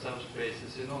difference of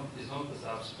subspaces is not a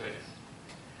subspace.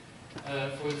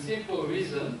 For the simple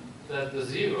reason that the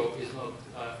zero is not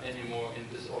anymore in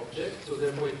this object, so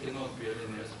therefore it cannot be a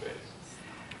linear space.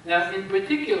 Now, in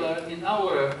particular, in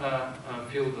our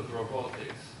field of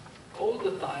robotics, all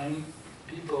the time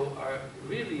people are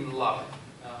really in love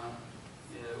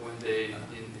when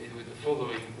with the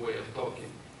following way of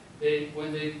talking.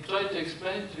 When they try to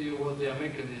explain to you what their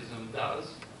mechanism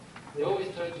does, they always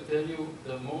try to tell you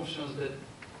the motions that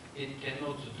it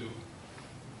cannot do.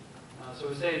 So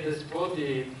we say this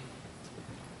body,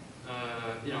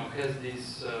 has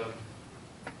these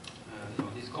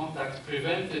contacts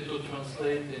prevented to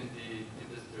translate in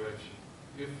this direction.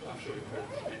 I'm sure you've heard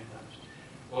this many times.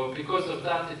 Or because of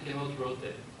that, it cannot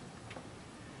rotate.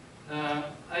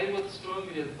 I would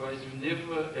strongly advise you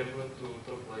never ever to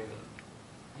talk like that.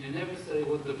 You never say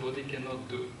what the body cannot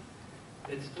do.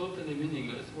 It's totally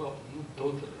meaningless. Well, not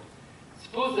totally.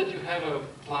 Suppose that you have a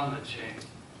planar chain,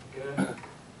 okay?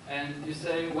 And you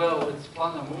say, well, it's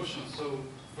planar motion, so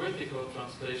vertical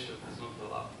translation is not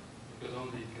allowed, because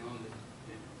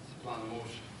it's planar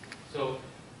motion. So,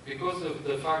 because of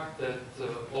the fact that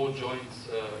all joints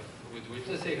with which,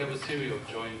 let's say, have a series of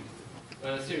chains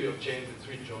with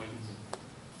 3 joints,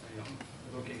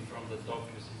 looking from the top,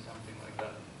 you see something like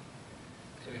that.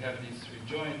 So you have these 3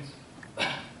 joints,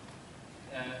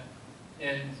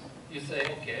 and you say,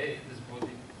 okay, this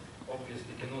body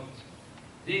obviously cannot.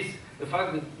 The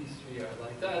fact that these 3 are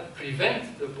like that prevents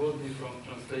the body from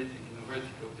translating in a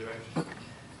vertical direction.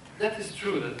 That is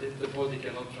true that the body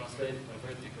cannot translate in a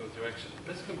vertical direction.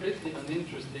 That's completely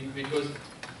uninteresting because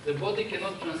the body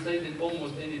cannot translate in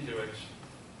almost any direction.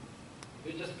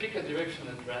 You just pick a direction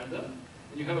at random,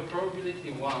 and you have a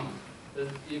probability 1 that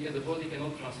the body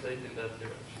cannot translate in that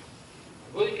direction.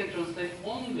 The body can translate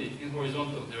only in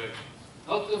horizontal directions.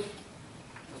 Out of a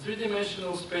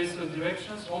 3-dimensional space of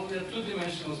directions, only a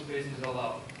 2-dimensional space is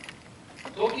allowed.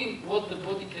 Talking what the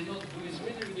body cannot do is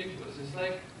really ridiculous. It's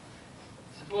like,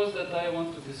 suppose that I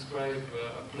want to describe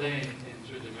a plane in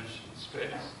 3-dimensional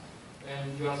space.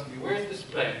 And you ask me, where is this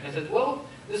plane? I said, well,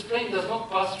 this plane does not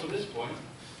pass through this point.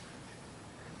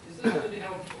 Is this really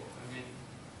helpful? I mean,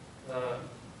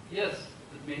 yes,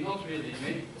 it may not really.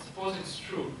 Suppose it's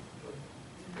true, but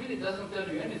it really doesn't tell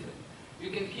you anything.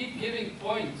 You can keep giving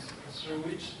points through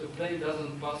which the plane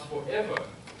doesn't pass forever,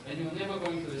 and you're never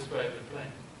going to describe the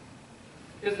plane.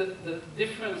 Because the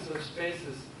difference of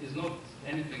spaces is not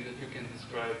anything that you can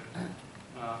describe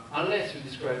unless you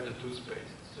describe the 2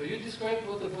 spaces. So you describe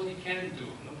what the body can do,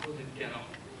 not what it cannot.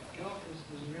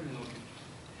 There's really no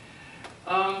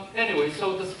difference. Anyway,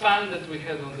 so the span that we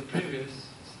had on the previous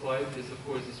slide is, of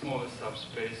course, the smallest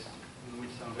subspace in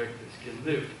which some vectors can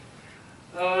live.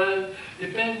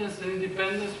 Dependence and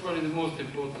independence are probably the most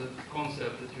important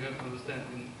concept that you have to understand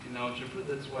in algebra.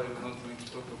 That's why we're not going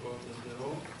to talk about that at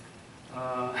all.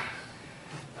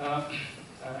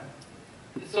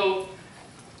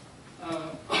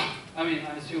 I mean,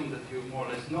 I assume that you more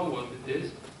or less know what it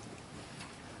is.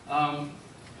 An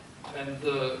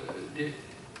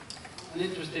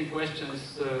interesting question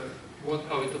is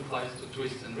how it applies to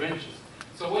twists and wrenches.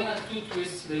 So when are two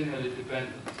twists linearly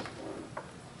dependent?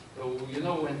 So you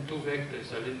know when two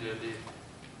vectors are linearly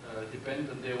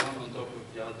dependent, they're one on top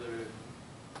of the other.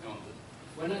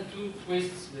 When are two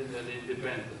twists linearly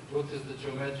independent? What is the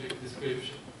geometric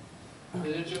description?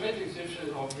 The geometric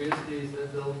description obviously is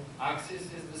that the axis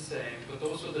is the same, but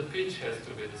also the pitch has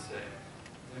to be the same.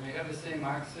 You may have the same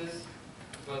axis,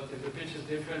 but if the pitch is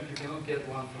different, you cannot get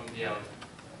one from the other.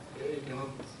 Okay? You cannot.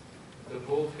 The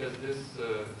bolt has this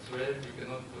thread, you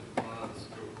cannot put another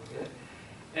screw. Okay?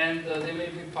 And they may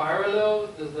be parallel.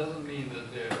 This doesn't mean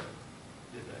that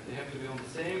they have to be on the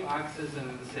same axis and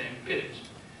in the same pitch.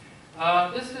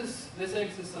 This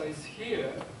exercise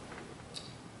here.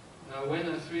 When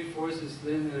are three forces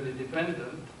linearly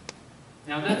dependent?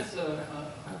 Now that's a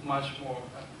much more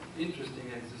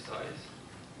interesting exercise,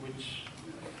 which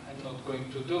I'm not going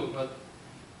to do, but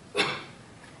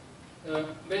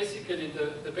basically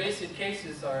the basic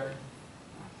cases are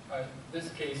this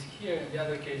case here and the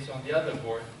other case on the other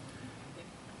board.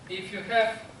 If you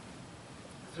have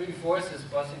three forces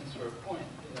passing through a point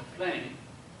in a plane,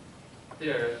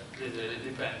 they're linearly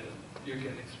dependent. You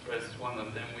can express one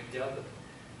of them with the other.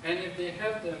 And if they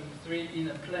have them three in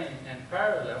a plane and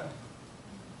parallel,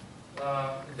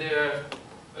 they're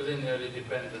linearly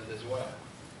dependent as well.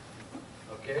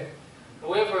 Okay?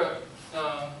 However,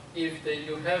 if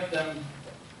you have them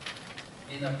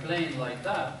in a plane like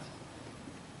that,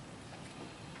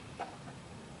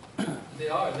 they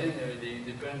are linearly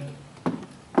independent.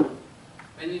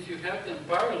 And if you have them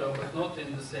parallel but not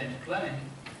in the same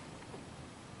plane,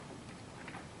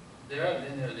 they are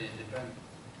linearly independent.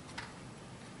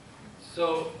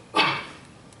 So,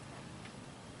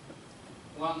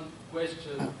 one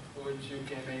question which you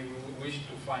can maybe wish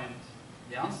to find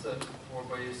the answer for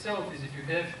by yourself is if you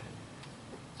have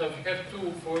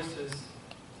two forces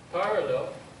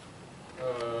parallel,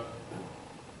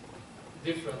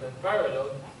 different and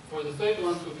parallel, for the third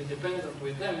one to be dependent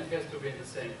with them, it has to be in the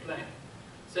same plane.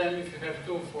 Same if you have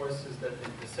two forces that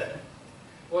intersect.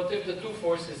 What if the two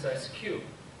forces are skew?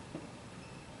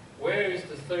 Where is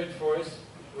the third force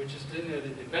which is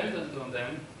linearly dependent on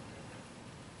them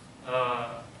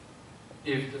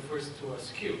if the first two are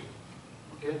skew?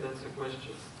 Okay, that's a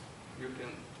question. You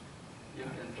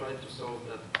can try to solve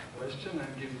that question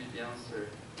and give me the answer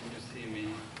when you see me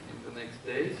in the next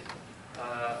days.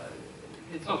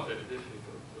 It's not very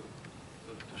difficult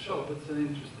to show, but it's an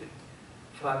interesting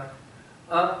fact.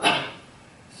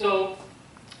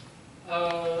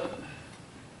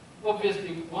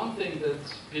 Obviously, one thing that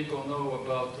people know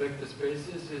about vector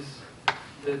spaces is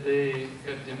that they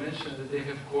have dimension, that they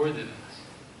have coordinates.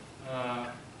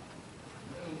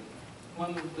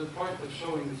 One of the part of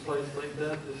showing the slides like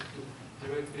that is to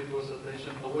direct people's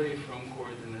attention away from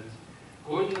coordinates.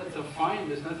 Coordinates are fine.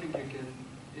 There's nothing you can,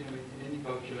 any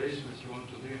calculations you want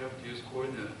to do, you have to use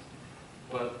coordinates.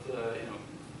 But you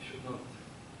should not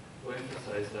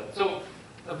emphasize that. So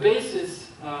a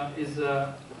basis is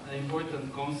an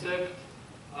important concept,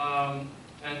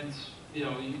 and there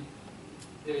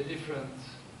are different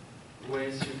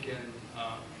ways you can.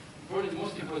 Probably the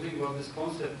most important thing about this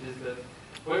concept is that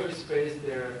for every space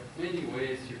there are many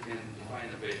ways you can define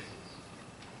a basis.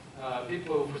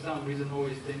 People, for some reason,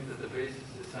 always think that the basis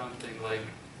is something like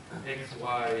x,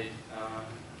 y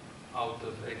out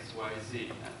of x, y, z,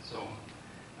 and so on.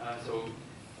 So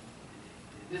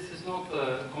this is not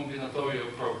a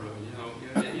combinatorial problem.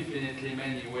 There are infinitely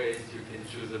many ways you can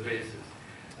choose a basis.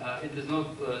 It is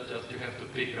not just you have to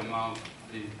pick among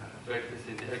the vectors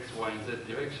in the x, y, and z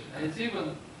direction. And it's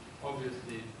even,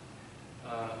 obviously,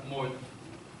 more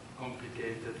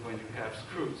complicated when you have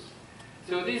screws.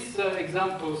 So these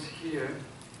examples here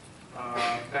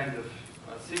are kind of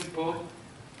simple.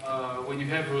 When you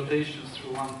have rotations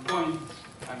through one point,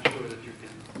 I'm sure that you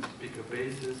can pick a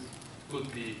basis.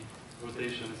 Could be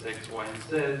rotations x, y, and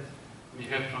z. When you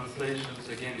have translations,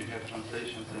 again, you have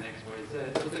translations in x, y, z.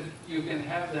 So that you can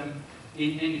have them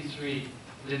in any three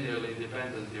linearly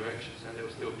independent directions, and there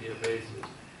will still be a basis.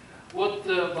 What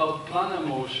about planar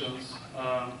motions?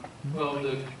 Well,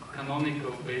 the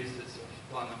canonical basis of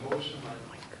planar motion are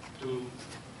two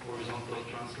horizontal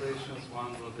translations,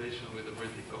 one rotation with a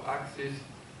vertical axis.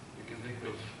 You can think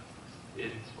of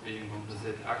it being on the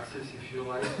z-axis if you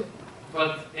like.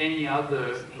 but any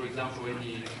other, for example,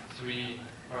 any 3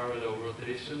 parallel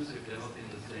rotations, if they're not in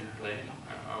the same plane,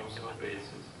 are also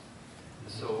bases, and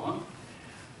so on.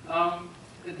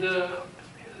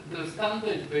 The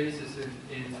standard basis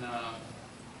in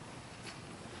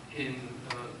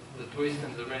the twist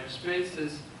and the wrench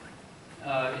spaces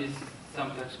is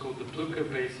sometimes called the Plucker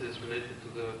basis, related to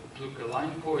the Plucker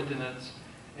line coordinates.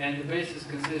 And the basis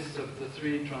consists of the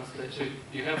 3 translations. So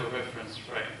you have a reference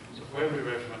frame. So for every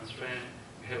reference frame,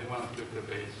 you have 1 Plucker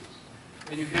basis.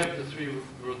 And you have the 3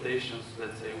 rotations,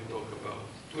 let's say we talk about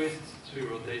twists, 3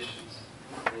 rotations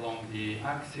along the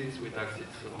axis, with axis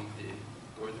along the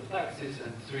coordinate axis,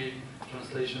 and 3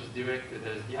 translations directed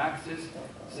as the axis.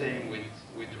 Same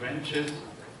with wrenches.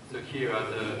 So here are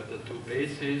the 2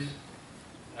 bases.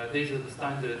 These are the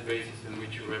standard bases in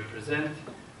which you represent.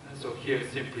 So here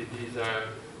simply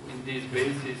in these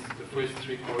bases, the first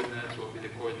 3 coordinates will be the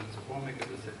coordinates of omega,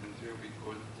 the second 3 will be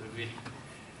coordinates of v.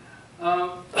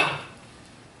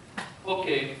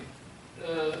 Okay,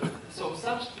 so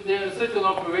there are certain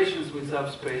operations with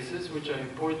subspaces which are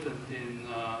important in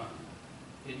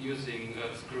using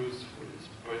screws,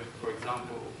 for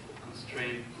example, for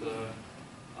constraint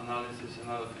analysis and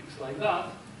other things like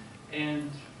that.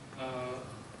 And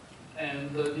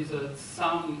these are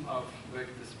sum of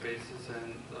vector spaces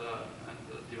and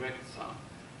the direct sum.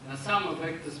 And the sum of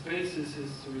vector spaces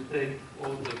is we take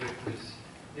all the vectors,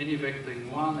 any vector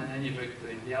in one and any vector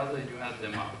in the other, and you add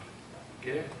them up.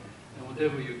 Okay? And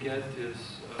whatever you get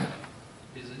is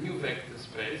a new vector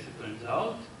space, it turns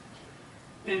out.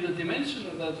 And the dimension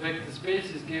of that vector space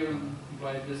is given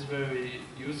by this very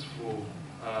useful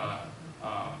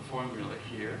formula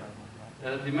here.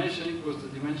 Dimension equals the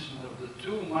dimension of the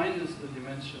 2 minus the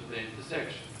dimension of the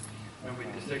intersection. Remember,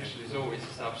 intersection is always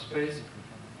a subspace,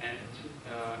 and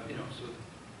so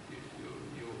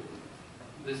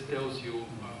this tells you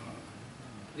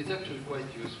it's actually quite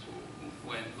useful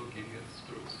when looking at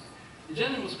screws. The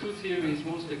general screw theory is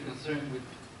mostly concerned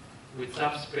with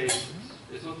subspaces.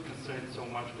 It's not concerned so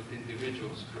much with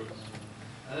individual screws.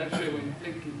 And actually, when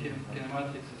thinking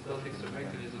kinematics and statics of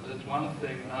mechanisms, that's one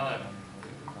thing.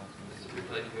 It's a bit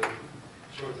like a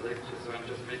short lecture, so I'm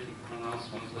just making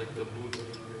pronouncements like the Buddha,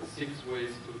 6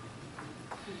 ways to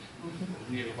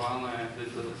nirvana, and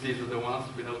these are the ones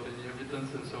without any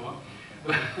evidence, and so on.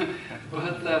 But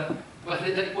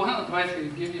one advice I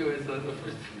can give you is that the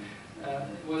first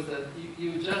was that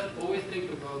you just always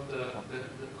think about the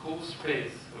whole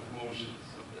space of motions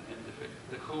of the end effect,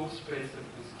 the whole space of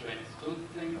constraints. Don't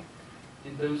think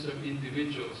in terms of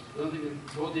individuals. Don't think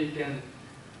a body can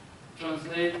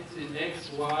translate in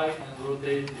x, y, and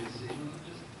rotate this.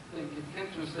 Just think it can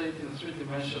translate in a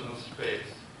 3-dimensional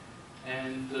space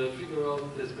and figure out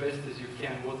as best as you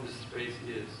can what the space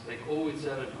is, like all its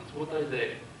elements. What are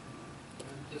they?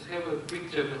 Just have a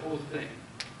picture of the whole thing.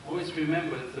 Always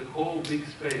remember it's a whole big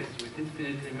space with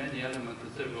infinitely many elements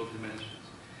in several dimensions.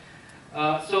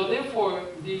 So therefore,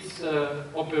 these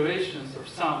operations of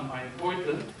sum are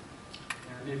important.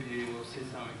 Maybe we'll see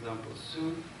some examples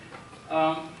soon.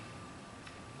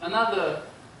 Another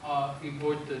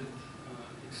important,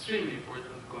 extremely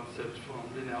important concept from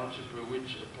linear algebra,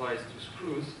 which applies to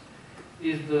screws,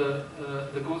 is the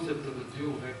concept of the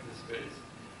dual vector space.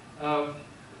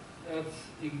 That's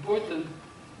important.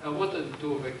 What are the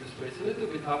dual vector space? A little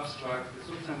bit abstract. It's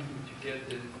not something that you get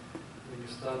when you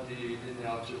study linear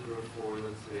algebra for,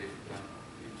 let's say,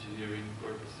 engineering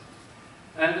purposes.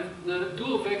 And the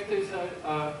dual vectors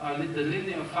are the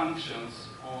linear functions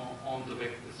on the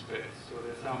vector space. So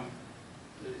there's some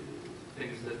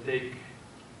things that take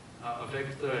a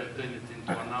vector and turn it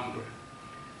into a number.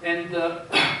 And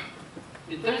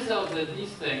it turns out that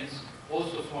these things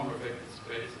also form a vector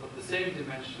space of the same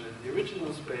dimension as the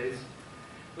original space,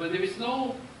 but there is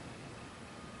no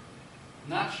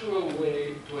natural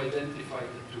way to identify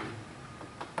the two.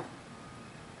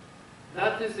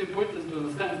 That is important to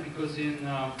understand because in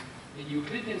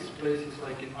Euclidean spaces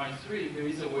like in I3, there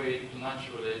is a way to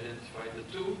naturally identify the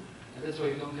two, and that's why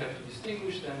you don't have to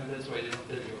distinguish them, and that's why they don't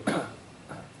tell you about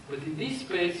it. But in these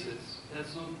spaces,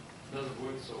 doesn't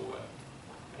work so well.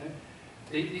 Okay?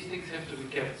 These things have to be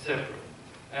kept separate.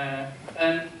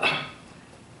 And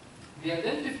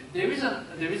there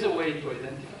is a way to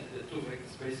identify the two vector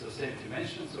spaces of the same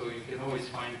dimension, so you can always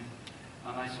find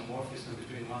an isomorphism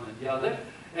between one and the other.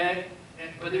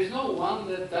 But there is no one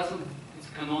that it's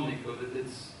canonical, that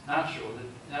it's natural,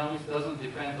 that now it doesn't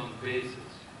depend on bases.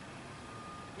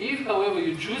 If, however,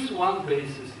 you choose one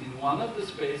basis in one of the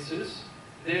spaces,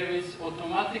 there is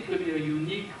automatically a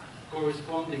unique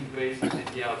corresponding basis in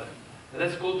the other. And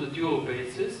that's called the dual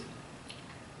basis.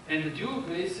 And the dual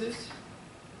basis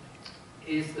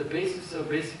is the basis of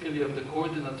basically of the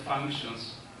coordinate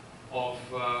functions of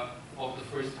the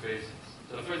first basis.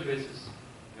 So the first basis,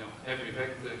 every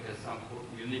vector has some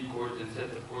unique coordinate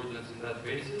set of coordinates in that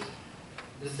basis.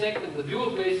 The second, the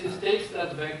dual basis takes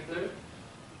that vector,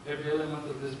 every element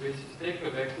of this basis, take a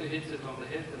vector, hits it on the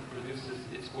head, and produces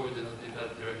its coordinate in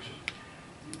that direction.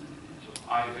 So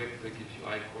I vector gives you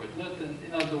I coordinate, and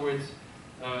in other words,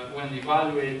 when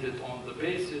evaluated on the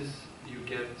basis, you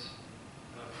get,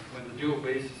 when the dual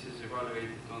basis is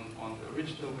evaluated on the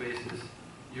original basis,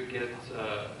 you get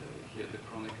here the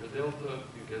conical delta,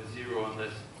 you get 0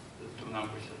 unless the two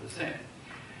numbers are the same.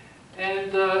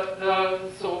 And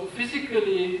so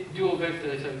physically, dual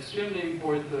vectors are extremely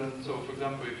important. So for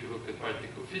example, if you look at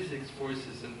particle physics,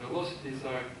 forces and velocities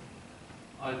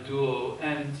are dual.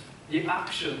 And the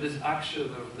action, this action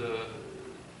of the,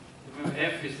 remember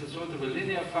F is a sort of a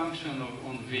linear function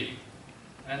on V.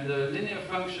 And the linear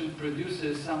function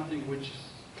produces something which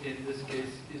in this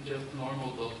case is just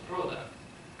normal dot product.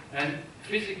 And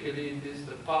physically, it is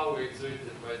the power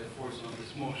exerted by the force on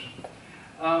this motion.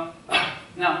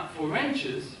 Now, for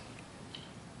wrenches,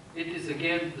 it is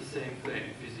again the same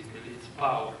thing physically, it's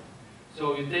power.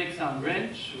 So you take some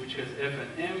wrench, which has F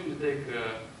and M, you take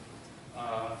a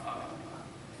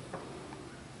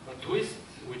twist,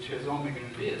 which has omega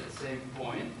and V at the same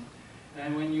point,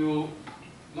 and when you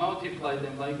multiply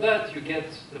them like that, you get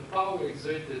the power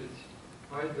exerted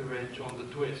by the wrench on the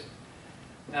twist.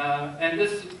 And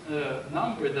this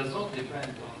number does not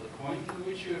depend on the point in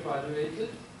which you evaluate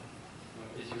it,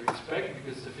 as you expect,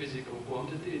 because it's a physical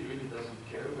quantity, it really doesn't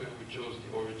care where we chose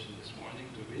the origin this morning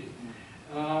to be.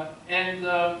 And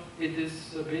it is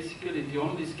basically the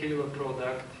only scalar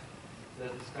product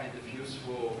that's kind of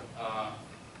useful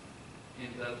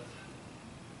in that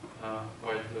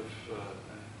part of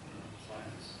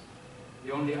science.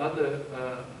 The only other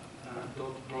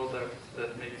dot product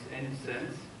that makes any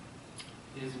sense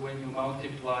is when you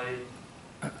multiply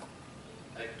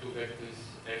like two vectors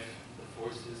F, the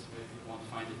forces, maybe you won't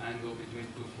find the angle between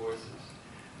two forces.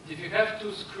 If you have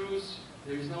two screws,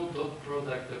 there is no dot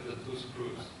product of the two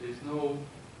screws. There is no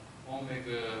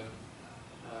omega,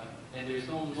 and there is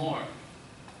no norm,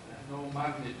 no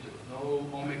magnitude, no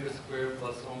omega squared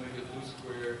plus omega 2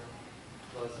 squared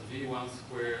plus V1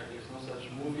 squared. There is no such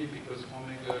movie because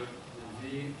omega and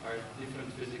V are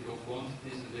different physical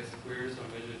quantities and their squares are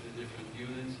measured in different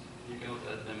units. You cannot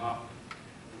add them up.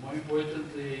 And more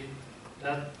importantly,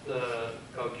 that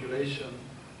calculation,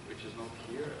 which is not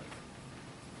here,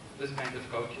 this kind of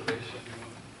calculation,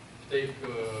 take,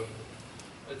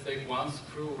 let's take one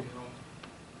screw,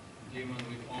 given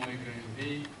with omega and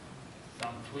V,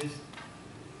 some twist.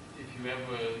 If you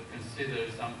ever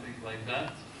consider something like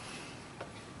that,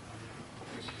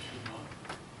 which you should not,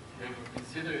 if you ever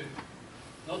consider it,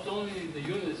 not only the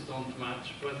units don't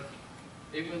match, but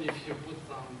even if you put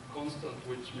some constant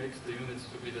which makes the units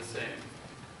to be the same,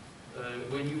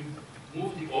 when you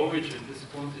move the origin, this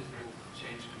quantity will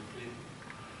change completely.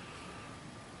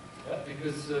 Yeah,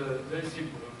 because very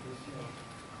simple.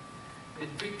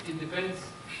 Because, it depends.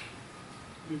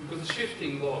 Because the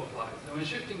shifting law applies. And when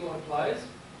shifting law applies,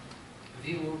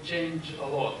 V will change a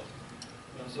lot.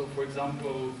 So, for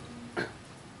example,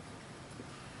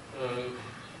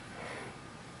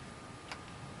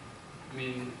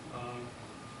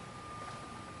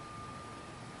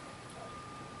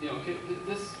 okay,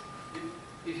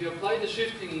 if you apply the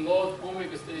shifting law,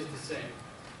 omega stays the same,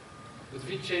 but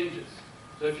V changes.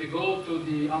 So if you go to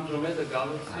the Andromeda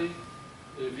galaxy,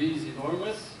 V is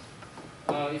enormous.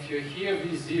 If you're here,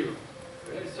 V is 0.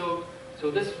 Okay?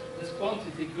 So this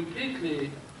quantity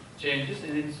completely changes,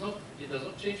 and it does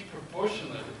not change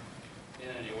proportionally in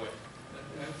any way.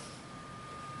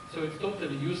 So it's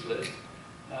totally useless.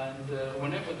 And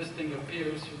whenever this thing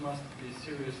appears, you must be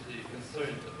seriously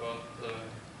concerned about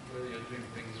whether you're doing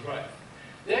things right.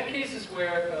 There are cases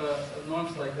where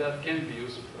norms like that can be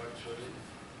useful, actually.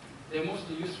 They're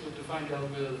mostly useful to find out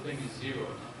whether the thing is 0 or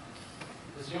not.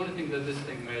 It's the only thing that this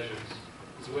thing measures,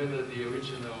 is whether the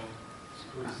original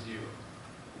screw is 0.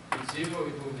 If it's 0,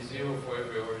 it will be 0 for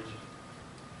every origin.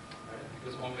 Right?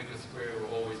 Because omega squared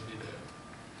will always be there.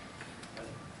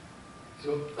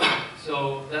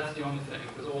 So that's the only thing,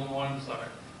 because all norms are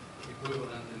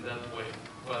equivalent in that way.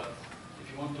 But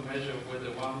if you want to measure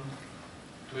whether one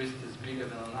twist is bigger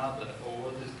than another,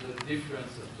 or what is the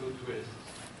difference of two twists,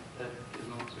 that is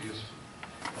not so useful.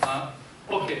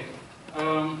 Okay,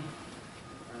 I'm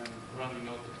running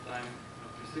out of time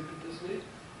precipitously.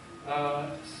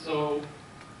 So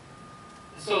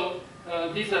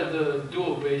these are the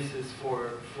dual bases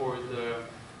for the.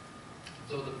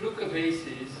 So the Brucker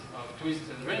bases of twists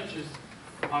and wrenches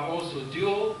are also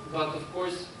dual, but of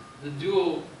course the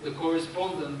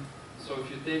correspondent, so if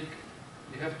you take,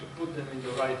 you have to put them in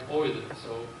the right order.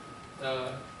 So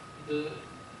the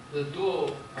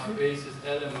dual basis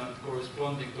element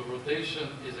corresponding to rotation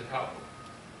is a couple.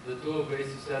 The dual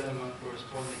basis element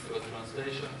corresponding to a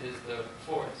translation is the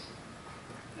force,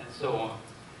 and so on.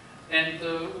 And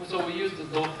so we use the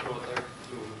dot product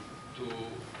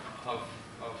of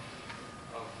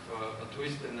a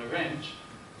twist and a wrench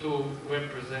to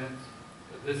represent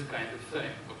this kind of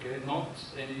thing, okay? Not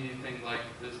anything like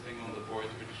this thing on the board,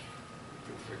 which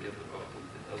you forget about it.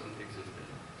 It doesn't exist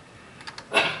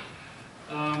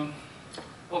anymore.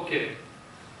 Okay.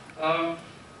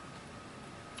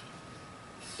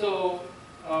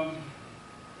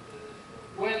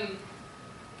 When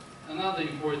another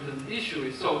important issue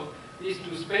is, so these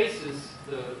two spaces,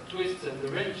 the twists and the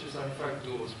wrenches, are in fact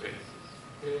dual spaces.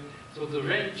 Okay? So the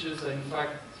wrenches are in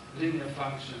fact linear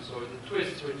functions, or the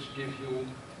twists which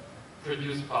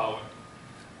produce power.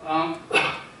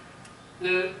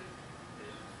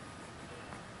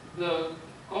 The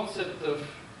concept of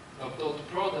dot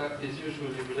product is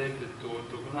usually related to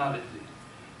orthogonality.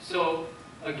 So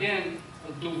again,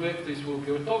 two vectors will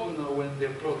be orthogonal when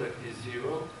their product is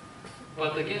 0.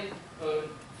 But again,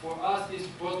 for us, these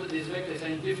vectors are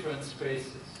in different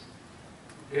spaces.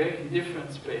 Okay, in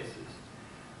different spaces.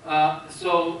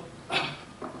 So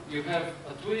you have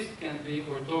a twist can be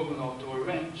orthogonal to a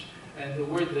wrench, and the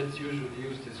word that's usually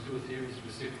used in screw theory is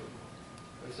reciprocal.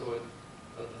 Okay, so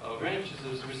a wrench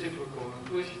is reciprocal on a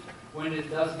twist when it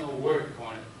does no work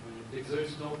on it, when it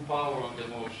exerts no power on the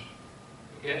motion.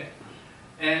 Okay,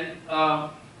 and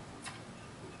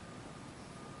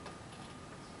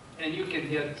you can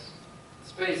get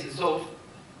spaces. So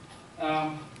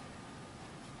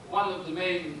one of the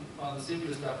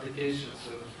simplest applications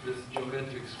of this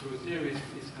geometric screw theory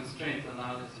is constraint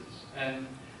analysis. And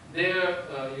there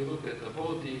you look at a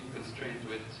body constrained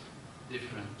with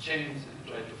different chains and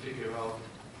try to figure out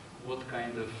what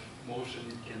kind of motion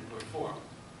it can perform.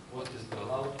 What is the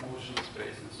allowed motion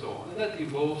space and so on. And that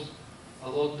involves a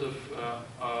lot of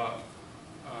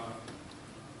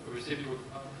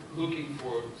looking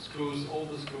for screws, all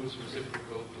the screws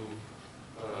reciprocal to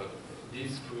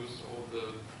these screws, all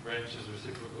the wrenches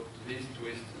reciprocal to these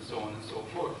twists, and so on and so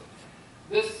forth.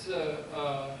 This,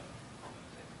 to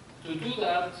do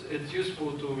that, it's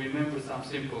useful to remember some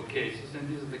simple cases, and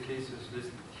these are the cases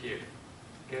listed here.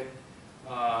 Okay,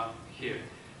 here.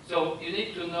 So you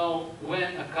need to know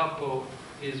when a couple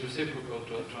is reciprocal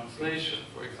to a translation,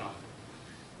 for example.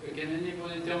 Can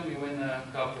anybody tell me when a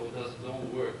couple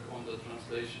don't work on the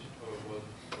translation, or what?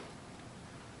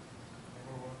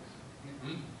 Never works.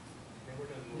 Hmm? Never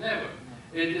does work. Never.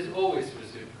 It is always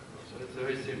reciprocal, so it's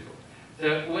very simple.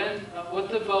 So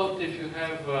what about if you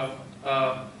have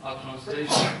a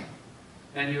translation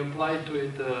and you apply to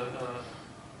it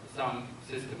some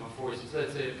system of forces,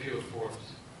 let's say a pure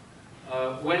force?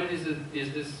 When is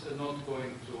this not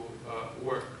going to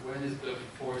work? When is the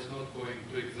force not going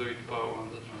to exert power on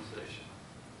the translation?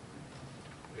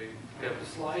 Okay. You have the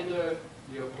slider,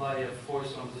 you apply a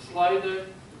force on the slider,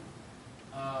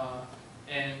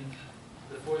 and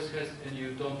the force and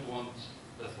you don't want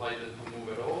the slider to move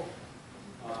at all.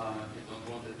 You don't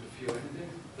want it to feel anything.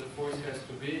 The force has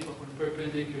to be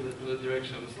perpendicular to the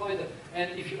direction of the slider.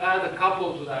 And if you add a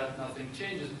couple to that, nothing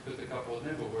changes because the couple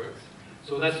never works.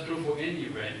 So that's true for any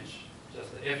wrench,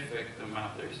 just the F vector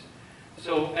matters.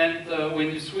 So, and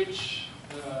when you switch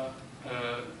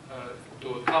to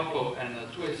a couple and a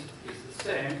twist, it's the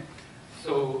same.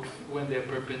 So when they're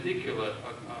perpendicular,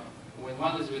 when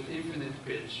one is with infinite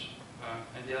pitch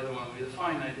and the other one with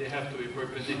finite, they have to be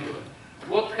perpendicular.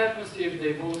 What happens if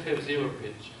they both have 0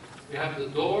 pitch? You have the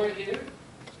door here,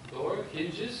 door,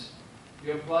 hinges.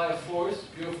 You apply a force,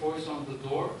 pure force on the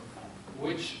door.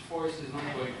 Which force is not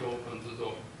going to open the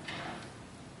door?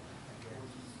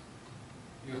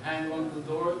 You hang on the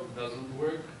door, doesn't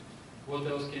work. What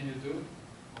else can you do?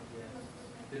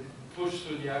 It push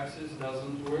through the axis,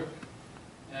 doesn't work.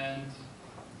 And,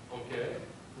 okay,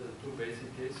 the two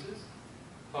basic cases.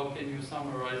 How can you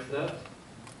summarize that?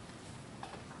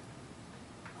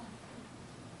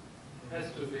 It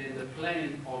has to be in the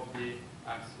plane of the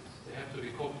axis. They have to be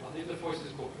coplanar. If the force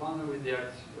is coplanar with the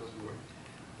axis, it doesn't work.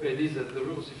 Okay, these are the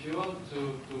rules. If you want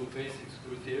to do basic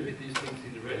screw theory, these things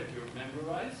in red you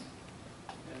memorize.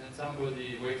 And then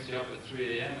somebody wakes you up at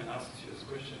 3 a.m. and asks you this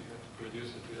question, you have to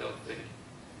produce it without thinking.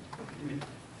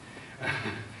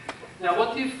 Now,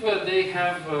 what if they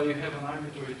have, you have an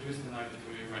arbitrary twist and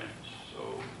arbitrary wrench,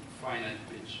 so finite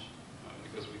pitch,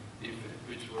 because with infinite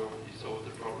pitch we already solved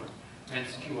the problem, and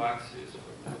skew axis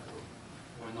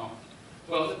or not.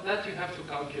 Well, that you have to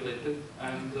calculate it,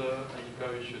 and I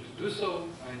encourage you to do so,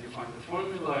 and you find the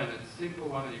formula, and it's a simple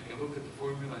one, and you can look at the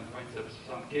formula and find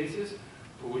some cases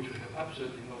for which we have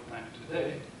absolutely no time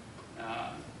today,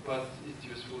 but it's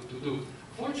useful to do.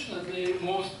 Fortunately,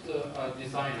 most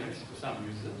designers, for some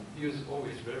reason, use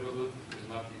always revolute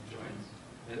prismatic joints,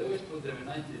 and they always put them in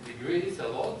 90 degrees a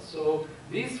lot, so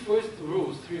these first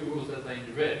rules, 3 rules that are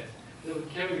in red, they will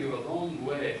carry you a long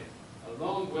way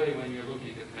when you're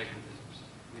looking at mechanisms,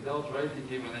 without writing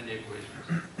even any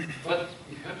equations. But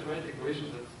if you have to write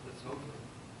equations, that's not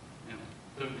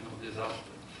a terminal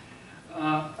disaster.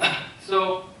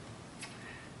 So,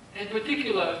 in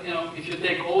particular, if you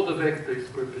take all the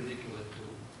vectors perpendicular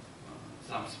to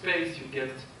some space, you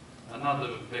get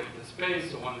another vector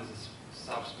space. So one is a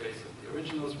subspace of the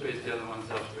original space, the other one is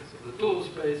subspace of the total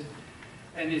space.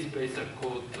 And these spaces are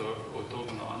called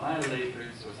orthogonal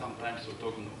annihilators, or sometimes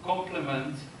orthogonal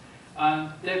complements.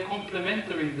 And they're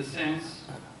complementary in the sense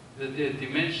that their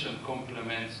dimension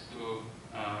complements to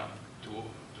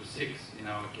 6 in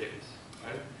our case.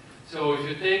 Right? So if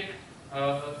you take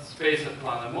a space of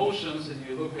planar motions and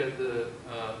you look at the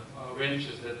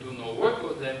wrenches that do no work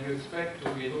with them, you expect to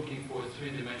be looking for a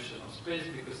 3-dimensional space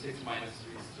because 6 minus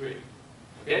 3 is 3.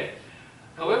 Okay?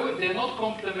 However, they're not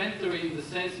complementary in the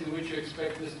sense in which you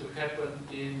expect this to happen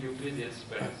in Euclidean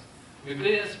space.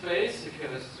 Euclidean space, if you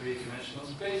have a 3-dimensional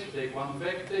space, you take one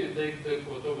vector, you take the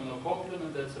orthogonal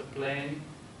complement, that's a plane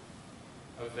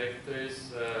of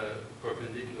vectors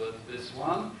perpendicular to this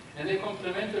one, and they're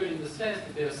complementary in the sense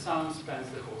that their sum spans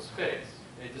the whole space.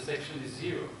 The intersection is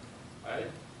 0,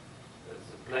 right? That's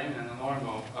a plane and a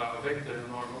normal, a vector and a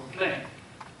normal plane.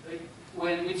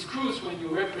 With screws, when you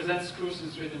represent screws in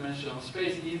 3-dimensional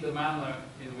space in the manner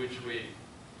in which we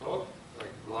talk,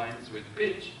 like lines with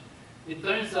pitch, it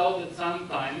turns out that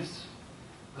sometimes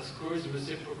a screw is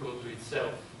reciprocal to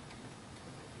itself.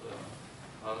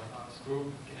 A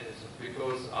screw is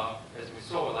because, as we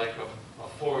saw, like a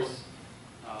force,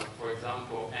 for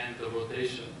example, and the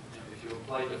rotation. If you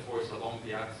apply the force along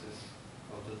the axis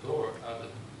of the door,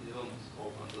 you don't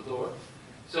open the door.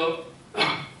 So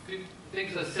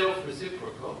things are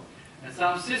self-reciprocal, and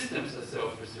some systems are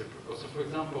self-reciprocal. So, for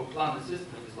example, a planar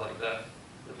system is like that.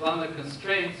 The planar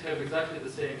constraints have exactly the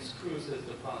same screws as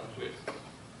the planar twists.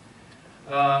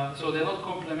 So they're not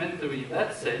complementary in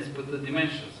that sense, but the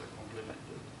dimensions are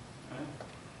complementary. Right?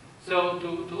 So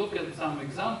to look at some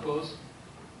examples,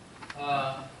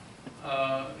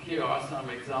 here are some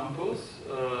examples.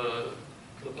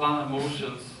 The planar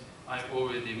motions I've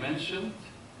already mentioned.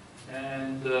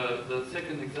 And the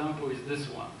second example is this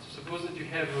one. So suppose that you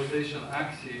have rotation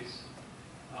axes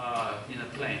in a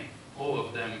plane, all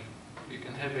of them. You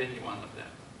can have any one of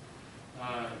them.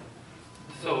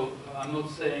 So I'm not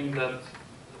saying that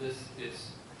this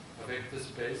is a vector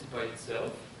space by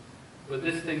itself, but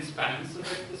this thing spans a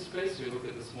vector space. So you look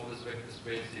at the smallest vector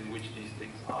space in which these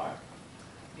things are,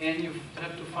 and you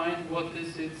have to find what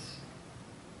is its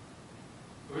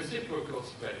reciprocal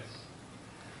space.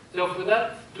 So for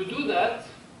that, to do that,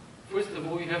 first of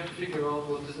all, you have to figure out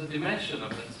what is the dimension of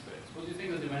that space. What do you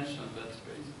think the dimension of that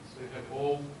space is? So you have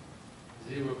all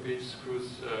zero-pitch screws,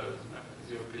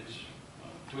 zero-pitch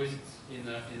twists in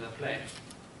a plane.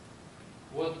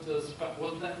 What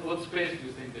space do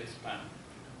you think they span?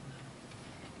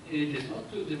 It is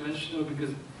not two-dimensional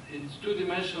because it's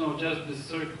two-dimensional just this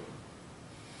circle.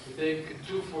 You take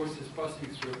two forces passing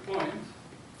through a point,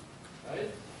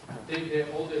 right? Take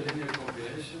all their linear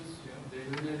combinations, they're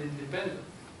linearly independent.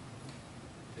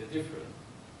 They're different,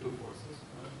 two forces.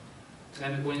 Right?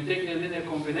 And when you take their linear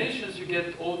combinations, you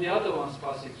get all the other ones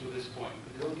passing through this point,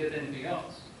 but you don't get anything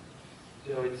else.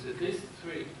 So it's at least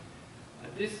 3.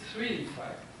 At least 3, in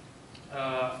fact.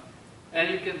 And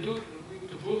you can do,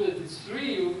 to prove that it's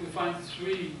 3, you find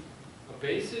 3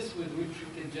 bases with which you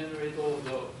can generate all of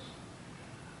those.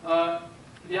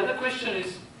 The other question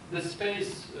is the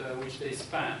space which they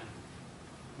span.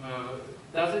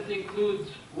 Does it include,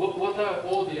 what are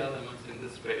all the elements in the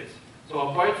space? So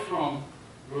apart from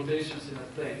rotations in a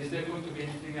plane, is there going to be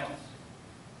anything else?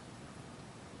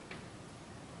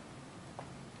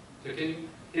 So can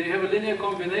you have a linear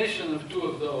combination of 2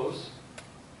 of those,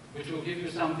 which will give you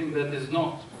something that is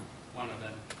not one of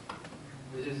them?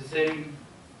 Which is the same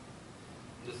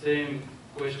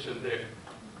question there.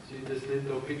 See this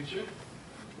little picture?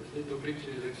 This little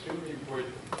picture is extremely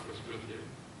important for screw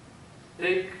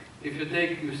theory.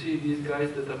 You see these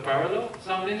guys that are parallel,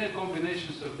 some linear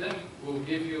combinations of them will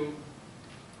give you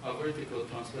a vertical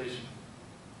translation.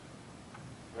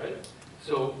 Right?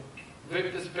 So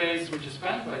vector space which is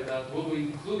spanned by that will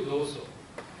include also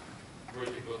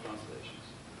vertical translations.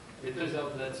 It turns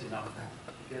out that's enough.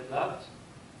 You get that?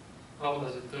 How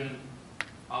does it turn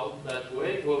out that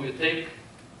way? Well, you take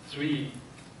 3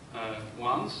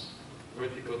 ones,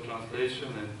 vertical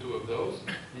translation and 2 of those,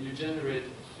 and you generate,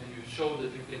 and you show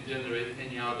that you can generate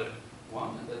any other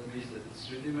one, and that means that it's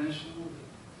 3-dimensional,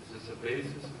 this is a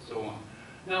basis, and so on.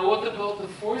 Now, what about the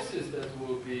forces that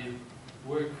will be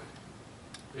work?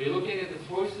 Are you looking at the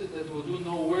forces that will do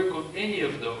no work on any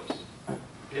of those?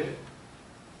 Okay?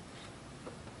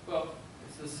 Well,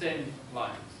 it's the same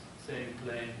lines, same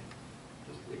plane,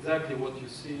 just exactly what you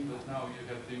see, but now you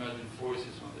have to imagine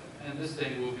forces on them. And this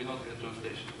thing will be not a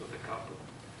translation, but a couple.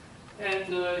 And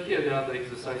here the other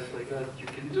exercise like that you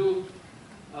can do.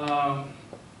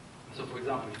 So for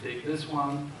example, you take this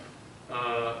one, it's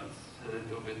a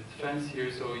little bit fancier,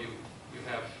 so you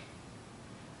have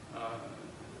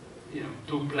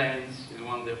 2 planes, in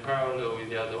one they're parallel, in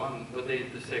the other one, but they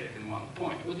intersect in one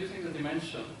point. What do you think the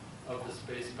dimension of the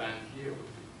space band here would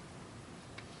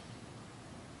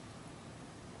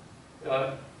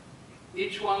be?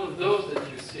 Each one of those that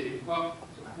you see, well,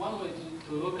 one way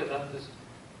to look at that is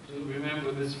to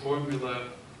remember this formula.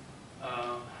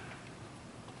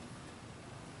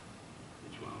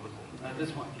 Which one was it?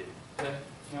 This one here. Okay.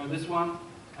 This one,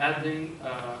 adding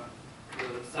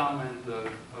the sum and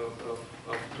of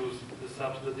two,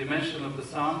 the dimension of the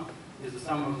sum is the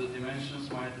sum of the dimensions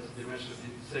minus the dimension of the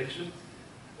intersection.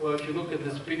 Well, if you look at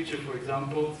this picture, for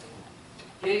example,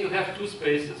 here you have 2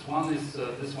 spaces. One is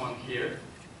this one here.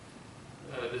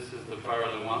 This is the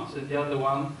parallel ones, and the other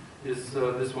one is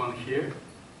this one here.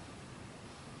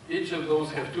 Each of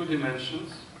those have 2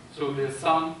 dimensions, so their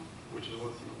sum, which is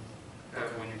what you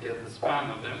have when you get the span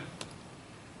of them,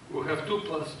 will have 2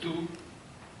 plus 2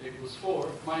 equals 4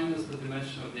 minus the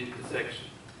dimension of the intersection.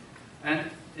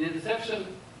 And the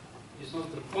intersection is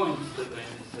not the points that are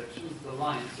intersections, it's the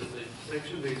lines at the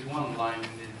intersection. There is one line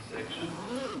in the intersection.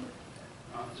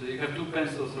 So you have 2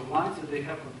 pencils of lines and they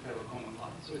happen to have a common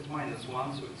line. So it's minus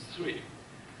 1, so it's 3.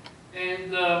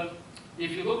 And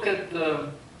if you look at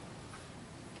the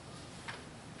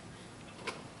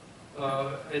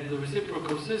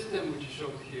reciprocal system, which is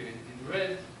shown here in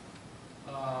red,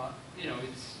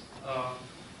 it's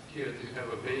here you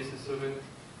have a basis of it.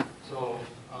 So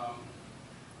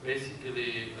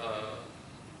basically,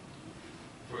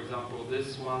 for example,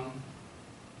 this one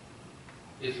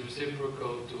is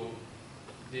reciprocal to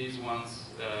these ones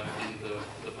in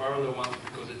the parallel ones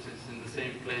because it's in the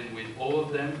same plane with all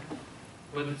of them,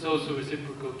 but it's also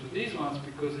reciprocal to these ones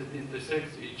because it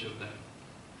intersects each of them.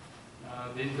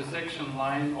 The intersection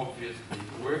line obviously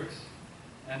works,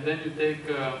 and then you take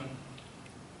an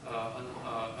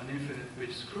infinite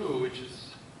pitch screw which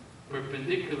is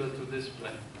perpendicular to this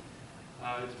plane.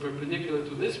 It's perpendicular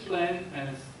to this plane and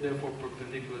it's therefore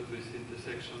perpendicular to this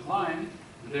intersection line,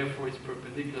 and therefore it's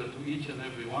perpendicular to each and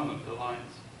every one of the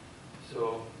lines.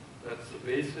 So that's the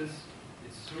basis.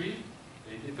 It's 3,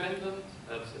 independent,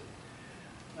 that's it.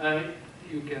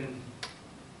 You can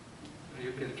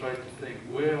try to think,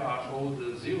 where are all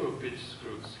the 0 pitch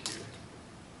screws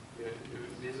here?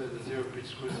 These are the 0 pitch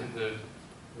screws in the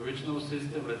original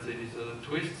system. Let's say these are the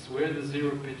twists. Where are the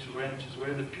 0 pitch wrenches?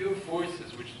 Where are the pure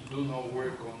forces which do not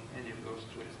work on any of those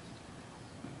twists?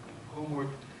 Homework.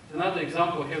 Another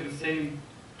example, I have the same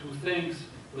 2 things,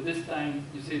 but this time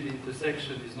you see the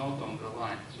intersection is not on the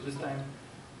line. So this time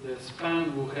the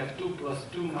span will have 2 plus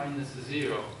 2 minus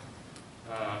 0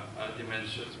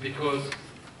 dimensions because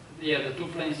the 2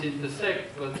 planes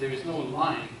intersect, but there is no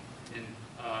line in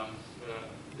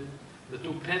the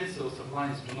 2 pencils of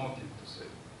lines do not intersect.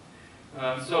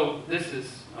 So this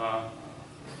is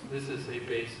a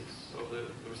basis. So the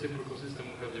reciprocal system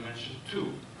will have dimension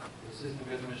 2. The system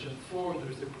has dimension 4. The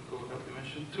reciprocal will have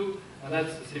dimension 2, and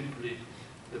that's simply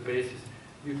the basis.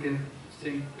 You can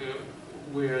think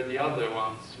where the other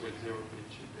ones with 0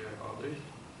 pitch, there are others,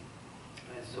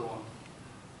 and so on.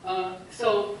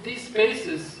 So these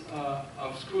spaces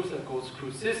of screws are called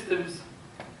screw systems,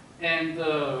 and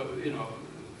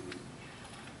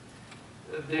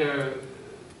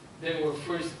they were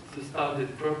first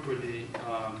studied properly.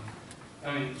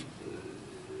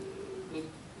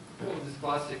 All this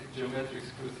classic geometric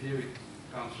screw theory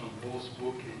comes from Bohl's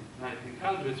book in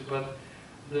 1900s, but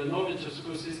the knowledge of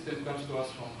screw system comes to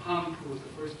us from Hump, who was the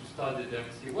first to study them,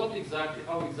 see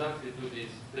how exactly do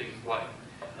these things like.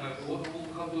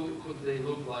 How could they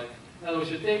look like? In other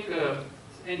words, you take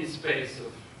any space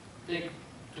take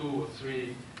 2 or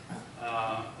 3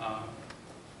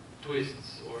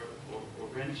 twists or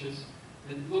wrenches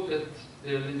and look at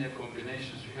their linear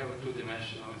combinations. You have a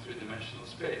 2-dimensional and 3-dimensional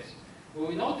space. Well,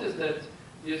 we notice that,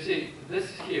 you see,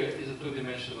 this here is a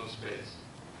 2-dimensional space.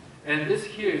 And this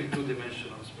here is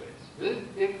two-dimensional space.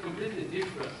 They're completely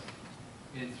different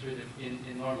in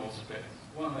normal space.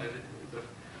 One is a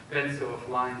pencil of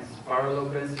lines,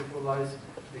 parallel pencil for lines.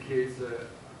 Here is a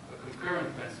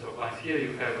concurrent pencil of lines. Here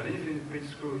you have an infinite pitch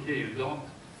screw, here you don't.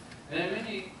 And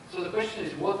so the question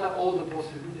is, what are all the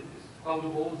possibilities? How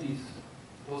do all these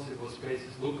possible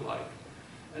spaces look like?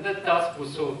 And that task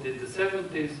was solved in the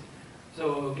 70s.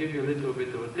 So I'll give you a little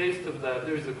bit of a taste of that.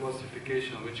 There is a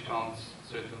classification which counts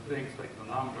certain things like the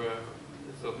number.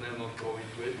 So I'm not going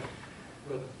into it.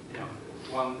 But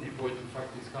one important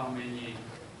fact is how many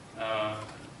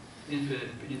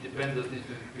independent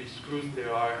infinite pitch screws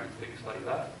there are and things like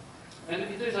that.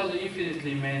 And there's also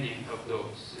infinitely many of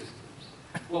those systems.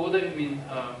 Well, what do you mean?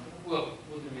 What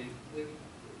do you mean?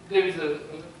 There is a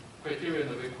criterion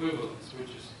of equivalence,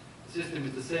 which is the system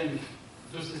is the same.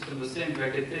 Two systems the same, I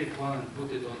can take one and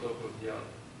put it on top of the other.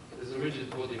 There's a rigid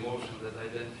body motion that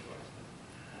identifies them.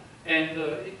 And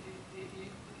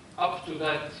up to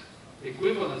that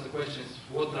equivalence, the question is,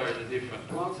 what are the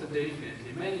different ones? And they're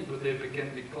infinitely many, but they can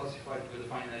be classified with a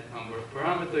finite number of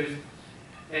parameters.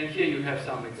 And here you have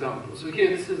some examples. So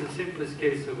here, this is the simplest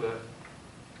case of a,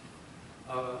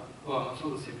 well, it's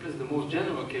not the simplest, the most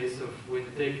general case of when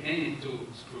you take any two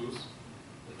screws,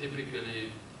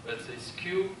 typically, let's say,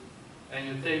 skew, and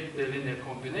you take the linear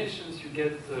combinations, you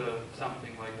get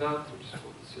something like that, which is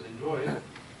called the cylindroid.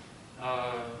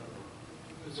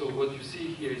 So what you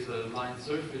see here is a line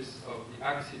surface of the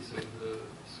axis of the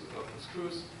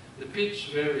screws. The pitch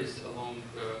varies along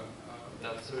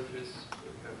that surface.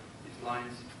 You have these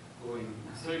lines going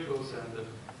in circles, and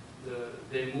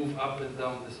they move up and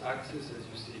down this axis, as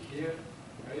you see here,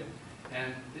 right?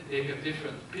 And they have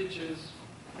different pitches.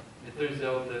 It turns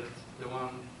out that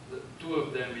two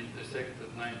of them intersect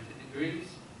at 90 degrees,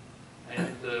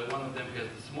 and one of them has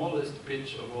the smallest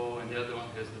pitch of all, and the other one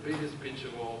has the biggest pitch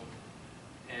of all.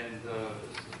 And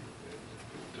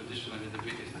traditionally, the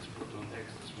biggest is put on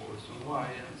X, the smallest on Y,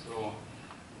 and so on.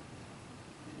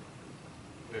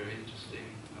 Very interesting.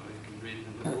 You can read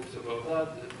in the books about that.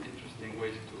 Interesting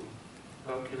ways to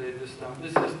calculate this stuff.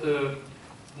 This is the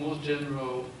most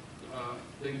general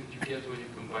thing that you get when you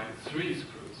combine three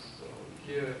screws. So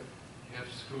here you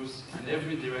have screws in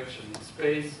every direction in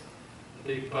space.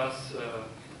 They pass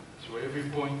through every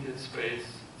point in space,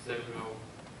 several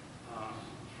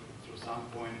through some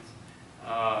points.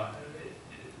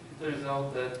 It turns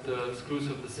out that screws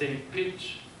of the same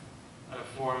pitch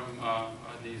form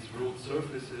these ruled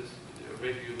surfaces,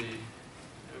 reguli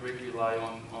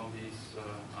on these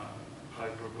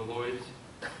hyperboloids.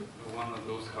 One of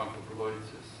those hyperboloids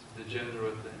is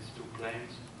degenerate and it's two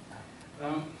planes.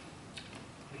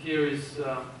 Here is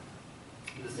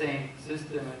the same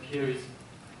system, and here is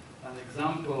an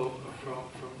example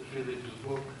from the Phillips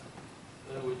book,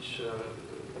 which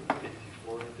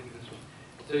 84, I think this one.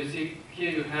 So you see,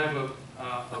 here you have a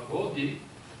body,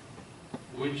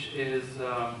 which is,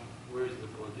 where is the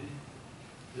body?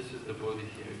 This is the body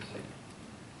here, you see.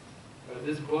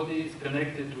 This body is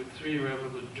connected with three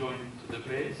revolute joints to the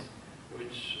base,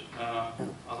 which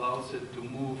allows it to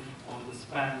move on the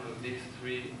span of these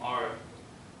three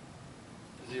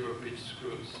zero pitch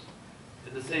screws.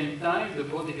 At the same time, the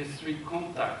body has three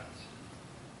contacts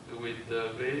with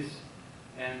the base,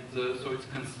 and so it's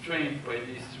constrained by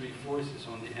these three forces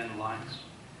on the end lines.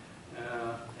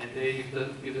 And if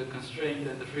the constraint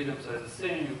and the freedoms are the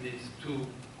same, these two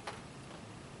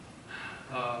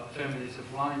families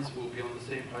of lines will be on the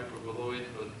same hyperboloid,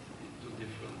 but two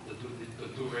different, the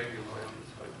two reguli on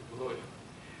this hyperboloid.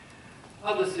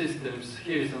 Other systems,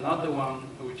 here is another one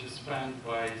which is spanned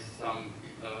by some,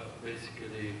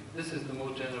 basically, this is the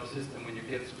most general system when you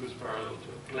get screws parallel to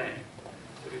a plane.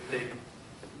 So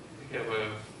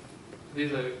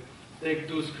take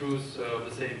two screws of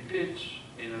the same pitch,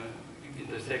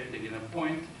 intersecting in a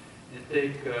point, and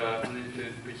take an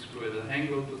infinite pitch screw at an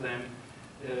angle to them.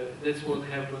 That's what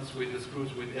happens with the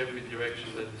screws with every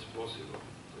direction that is possible.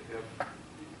 So you have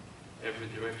every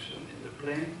direction in the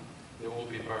plane. They will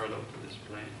be parallel to this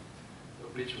plane. The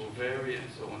pitch will vary and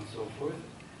so on and so forth.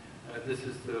 This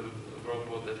is the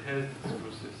robot that has the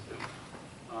screw system.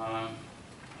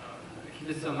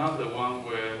 This is another one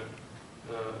where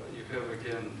you have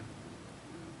again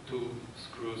two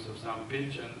screws of some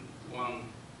pitch and one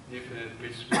infinite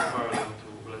pitch screw parallel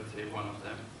to, let's say, one of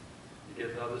them. You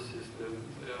get other system,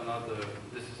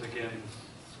 this is again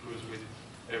screws with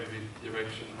every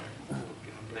direction in a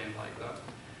plane like that.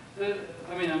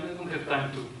 I mean, I don't have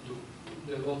time to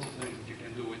there are lots of things that you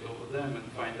can do with all of them and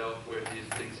find out where these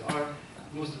things are.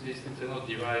 Most of these things are not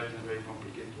derived in a very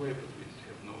complicated way, but we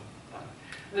have no time.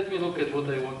 Let me look at what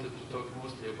I wanted to talk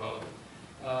mostly about.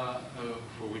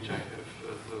 for which I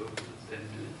have to stand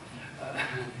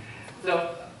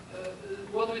to.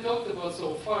 What we talked about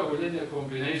so far were linear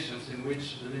combinations in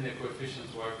which the linear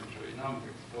coefficients were arbitrary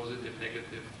numbers, positive,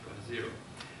 negative, 0.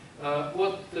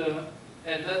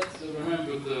 And that's,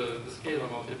 remember, the scalar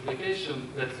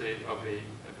multiplication, let's say, of a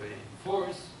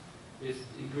force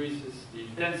increases the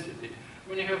intensity.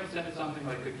 When you have something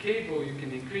like a cable, you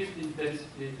can increase the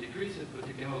intensity, decrease it, but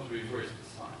you cannot reverse the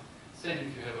sign. Same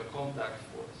if you have a contact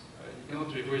force. Right? You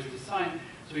cannot reverse the sign,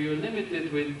 so you're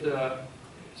limited with.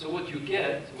 So what you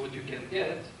can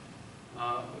get,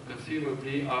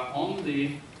 conceivably, are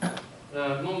only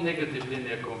non-negative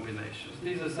linear combinations.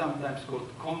 These are sometimes called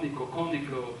conical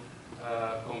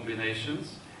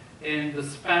combinations, and the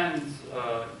spans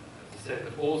set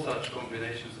of all such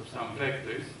combinations of some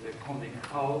vectors, they're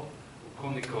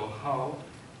conical hull,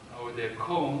 or their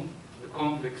cone, the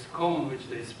convex cone which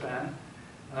they span,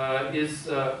 is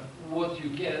what you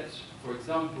get, for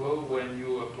example, when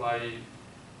you apply,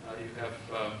 you have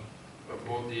a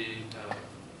body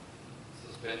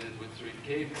suspended with 3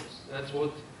 cables. That's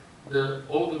what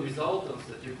all the resultants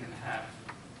that you can have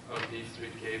of these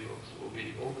 3 cables will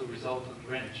be, all the resultant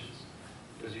wrenches,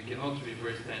 because you cannot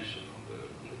reverse tension on the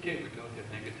cable, you cannot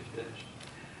have negative tension.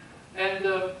 And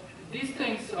these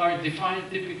things are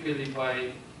defined typically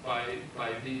by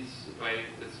this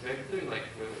vector, like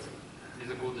these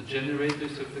are called the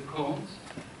generators of the cones.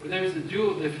 But there is a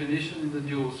dual definition in the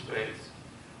dual space.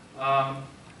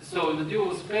 So in the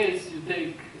dual space, you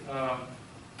take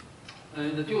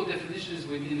the dual definition is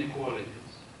with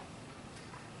inequalities.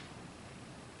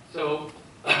 So,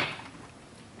 I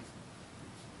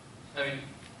mean,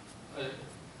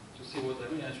 to see what I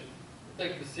mean, I should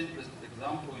take the simplest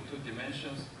example in 2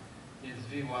 dimensions. Is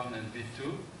V1 and V2.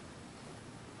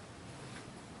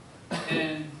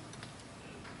 And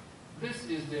this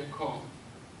is their cone.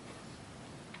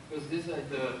 Because these are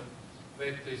the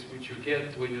vectors which you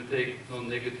get when you take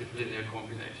non-negative linear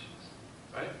combinations,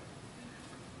 right?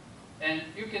 And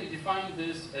you can define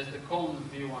this as the cone of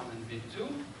V1 and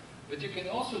V2, but you can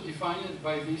also define it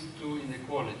by these 2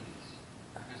 inequalities.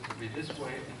 It has to be this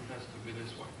way and it has to be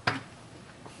this way.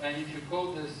 And if you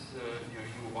call this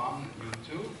U1 and U2,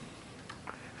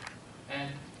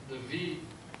 and the V,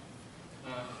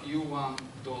 U1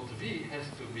 dot V has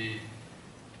to be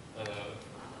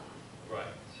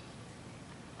right.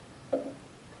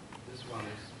 This one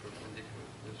is perpendicular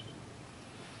to this one.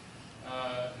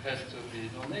 Has to be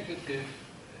non-negative,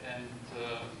 and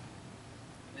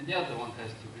the other one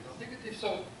has to be non-negative.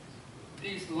 So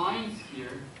these lines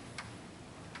here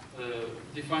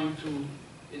define 2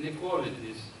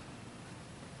 inequalities.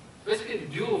 Basically,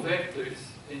 dual vectors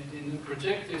in the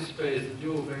projective space, the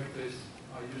dual vectors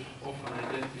are often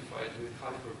identified with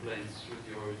hyperplanes through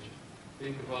the origin.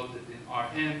 Think about it in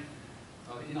Rn.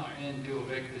 In Rn, dual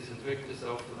vectors and vectors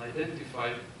are often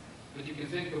identified, but you can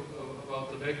think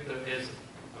about the vector as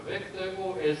a vector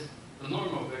or as the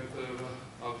normal vector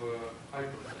of a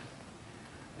hyperplane.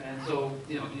 And so,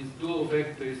 these dual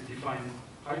vectors define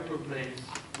hyperplanes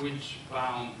which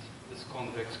bound this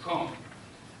convex cone.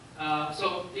 So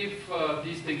if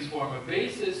these things form a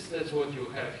basis, that's what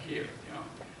you have here.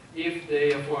 If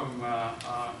they form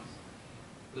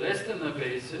less than a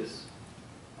basis,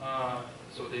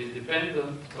 so they're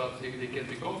independent, but they can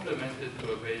be complemented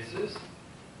to a basis,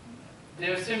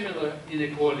 there are similar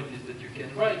inequalities that you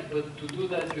can write, but to do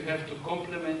that you have to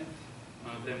complement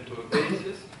them to a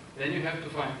basis, then you have to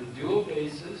find the dual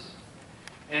basis,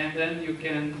 and then you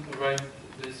can write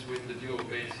this with the dual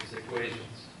basis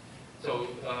equations. So,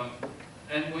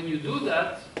 and when you do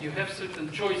that, you have certain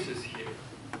choices here,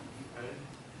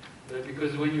 right?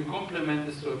 Because when you complement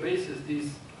this to a basis,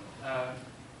 these n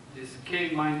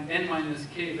minus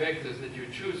k vectors that you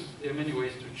choose, there are many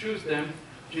ways to choose them.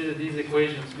 These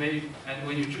equations may, and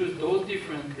when you choose those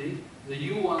differently, the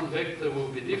u1 vector will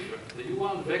be different. The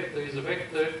u1 vector is a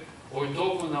vector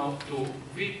orthogonal to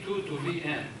v2 to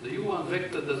vn. The u1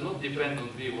 vector does not depend on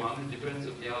v1, it depends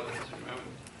on the others, remember?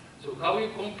 So how you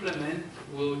complement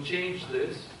will change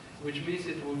this, which means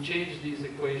it will change these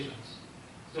equations.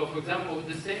 So for example, with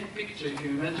the same picture, if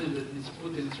you imagine that it's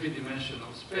put in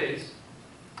 3-dimensional space,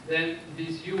 then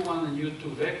these u1 and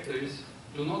u2 vectors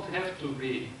do not have to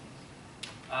be,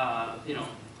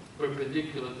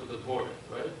 perpendicular to the board,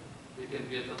 right? They can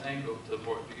be at an angle to the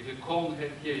board. If the cone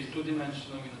here is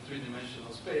 2-dimensional in a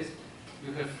 3-dimensional space,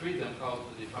 you have freedom how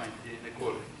to define the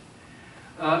inequality.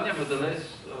 Nevertheless,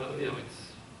 it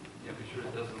sure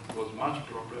doesn't cause much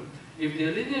problem. If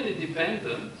they're linearly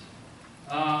dependent,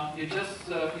 you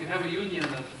have a union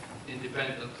of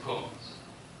independent cones.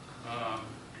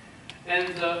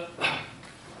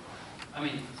 I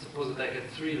mean, suppose that I had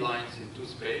 3 lines in 2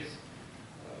 space.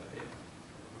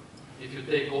 If you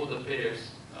take all the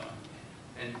pairs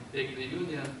and take the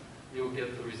union, you'll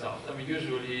get the result. I mean,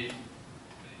 usually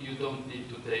you don't need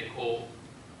to take all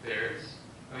pairs.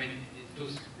 I mean, in 2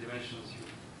 dimensions,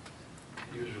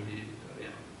 you usually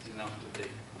it's enough to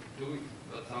take 2,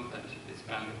 but sometimes if they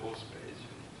span the whole space, you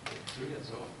need to take 3 and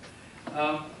so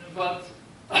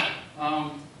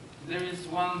on. There is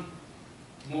one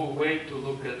more way to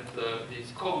look at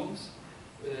these cones,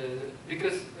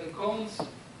 because cones,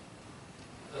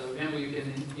 when you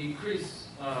can increase,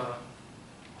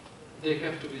 they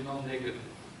have to be non-negative.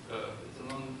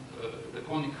 The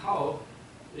conical,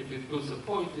 if it puts a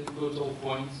point, it puts all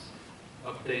points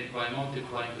obtained by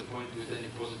multiplying the point with any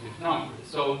positive number.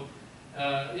 So,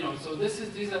 so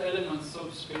these are elements, so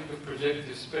to speak, of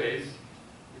projective space,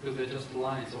 because they're just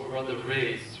lines, or rather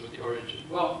rays through the origin.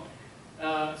 Well,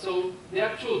 so the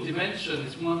actual dimension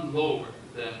is 1 lower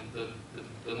than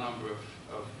the number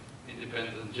of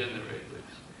independent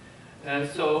generators. And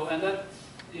that's,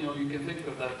 you can think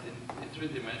of that in 3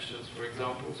 dimensions, for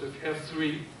example. So if you have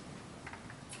 3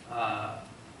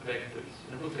 vectors,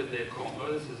 and look at their cone.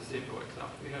 Well, this is a simple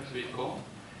example. We have 3 cones.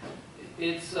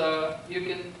 It's, you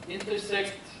can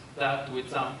intersect that with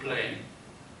some plane,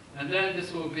 and then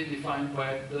this will be defined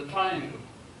by the triangle.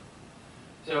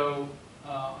 So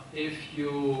if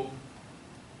you,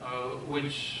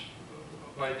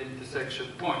 by the intersection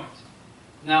point.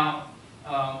 Now,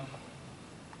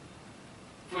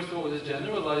 first of all, this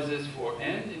generalizes for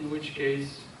n, in which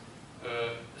case,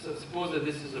 so suppose that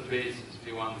this is a basis,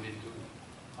 V1, V2,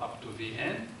 up to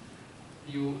Vn.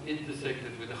 You intersect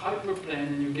it with a hyperplane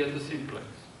and you get a simplex,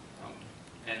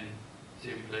 n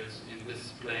simplex in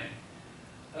this plane.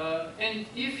 And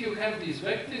if you have these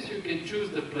vectors, you can choose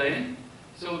the plane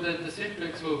so that the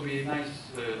simplex will be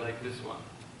nice like this one.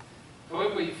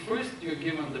 However, first you're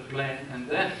given the plane and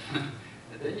then,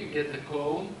 and then you get the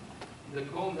cone. The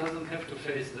cone doesn't have to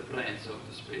face the plane, so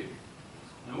to speak.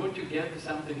 And what you get is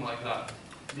something like that.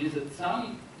 It means that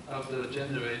some of the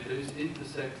generators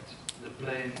intersect the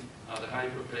plane, the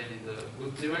hyperplane in the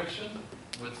good direction,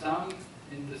 but some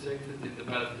intersect it in the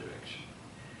bad direction.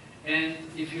 And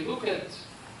if you look at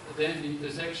then the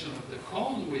intersection of the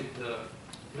cone with the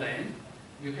plane,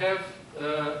 you have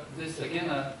this, again,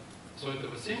 a sort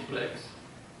of a simplex,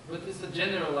 but it's a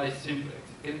generalized simplex.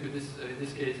 It can be this, in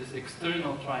this case, this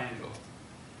external triangle.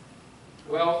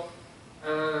 Well,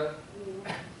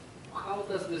 how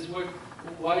does this work?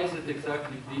 Why is it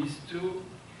exactly these 2?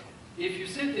 If you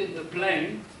sit in the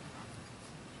plane,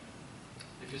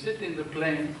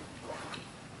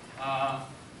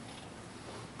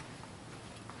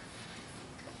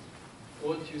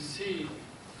 what you see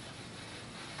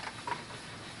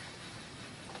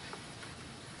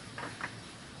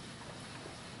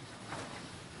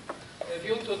if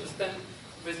you want to understand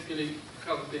basically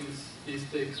how these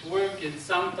things work, it's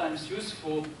sometimes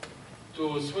useful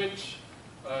to switch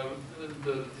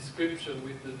the description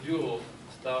with the dual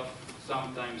stuff.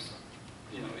 Sometimes,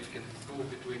 you can go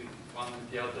between one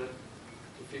and the other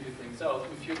to figure things out.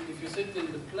 If you sit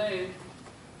in the plane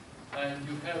and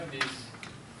you have these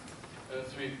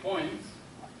 3 points,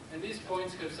 and these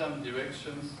points have some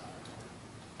directions,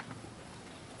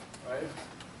 right?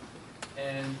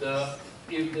 And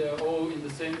if they're all in the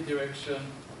same direction,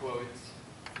 well, it's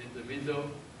in the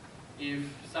middle. If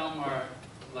some are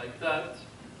like that,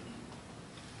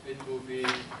 it will be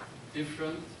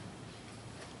different.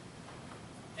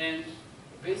 And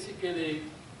basically,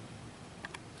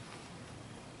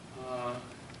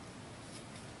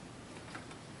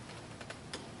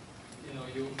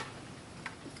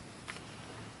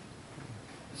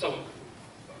 so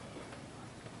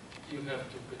you have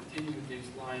to continue these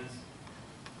lines.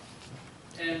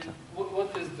 And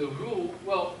what is the rule?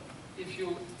 Well, if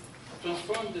you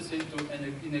transform this into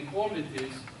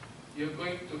inequalities, you're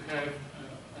going to have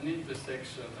an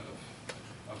intersection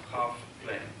of half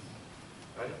planes,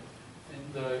 right?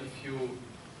 And if you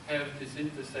have this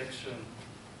intersection,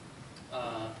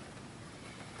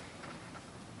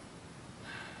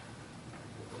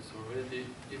 already,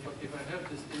 if I have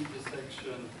this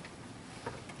intersection,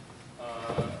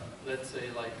 let's say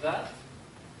like that,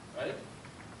 right?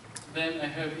 Then I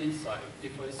have inside.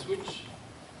 If I switch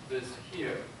this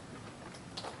here,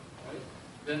 right?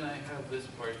 Then I have this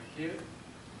part here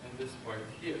and this part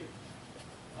here.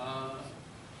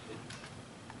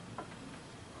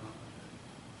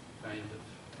 Kind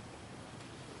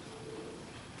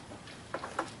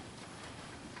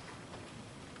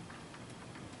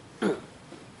of.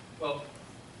 Well,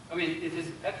 I mean, it is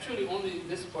actually only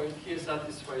this part here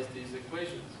satisfies these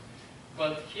equations.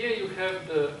 But here you have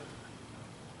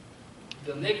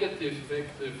the negative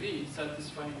vector v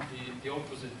satisfying the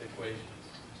opposite equations,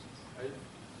 right?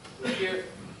 So here,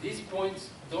 these points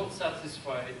don't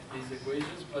satisfy these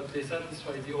equations, but they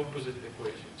satisfy the opposite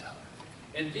equations.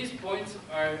 And these points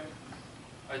are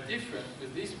different,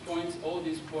 because these points, all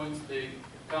these points, they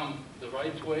come the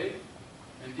right way,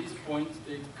 and these points,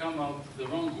 they come out the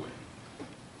wrong way.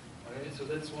 Okay? So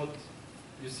that's what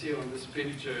you see on this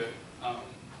picture,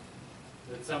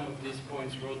 that some of these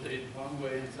points rotate one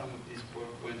way, and some of these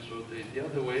points rotate the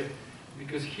other way,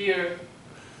 because here,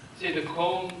 say the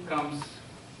cone comes,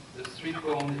 the street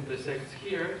cone intersects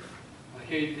here,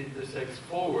 here it intersects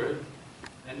forward,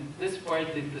 and this part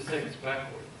intersects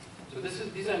backward. So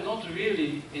these are not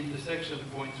really intersection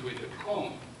points with the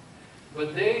cone,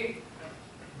 but they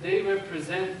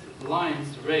represent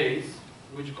lines, rays,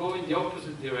 which go in the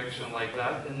opposite direction like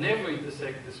that and never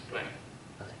intersect this plane.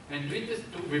 And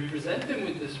to represent them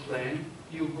with this plane,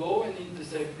 you go and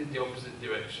intersect in the opposite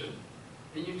direction,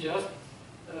 and you just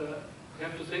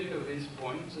have to think of these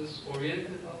points as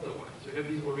oriented otherwise. You have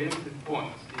these oriented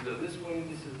points, either this way and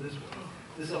this way.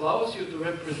 This allows you to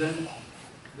represent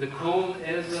the cone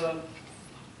as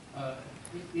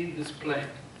in this plane.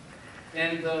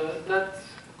 And that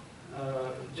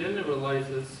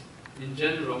generalizes in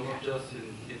general, not just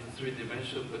in 3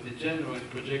 dimensions, but in general in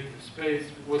projective space.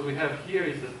 What we have here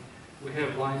is that we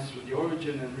have lines through the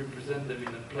origin and represent them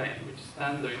in a plane, which is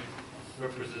standard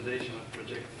representation of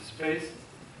projective space.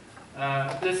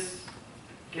 This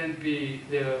can be,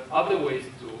 there are other ways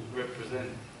to represent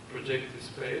projective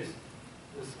space.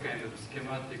 This kind of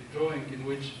schematic drawing in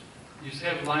which you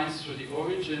have lines through the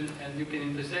origin, and you can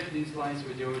intersect these lines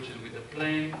with the origin with a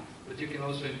plane, but you can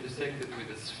also intersect it with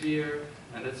a sphere,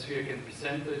 and that sphere can be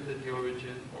centered at the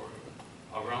origin or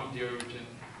around the origin,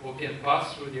 or can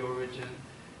pass through the origin.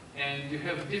 And you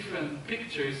have different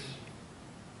pictures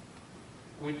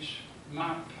which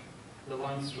map the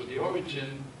lines through the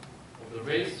origin, or the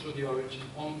rays through the origin,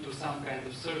 onto some kind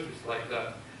of surface like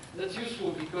that. That's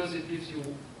useful because it gives you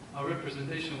a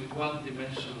representation with 1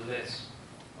 dimension less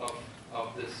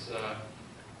of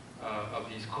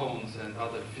these cones and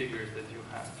other figures that you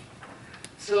have.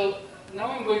 So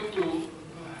now I'm going to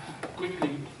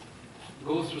quickly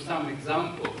go through some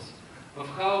examples of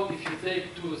how, if you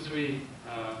take 2 or 3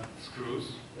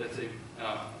 screws, let's say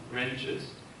wrenches,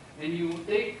 and you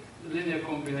take linear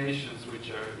combinations which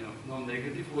are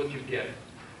non-negative, what you get.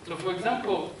 So for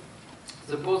example,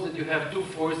 suppose that you have 2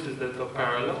 forces that are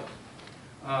parallel,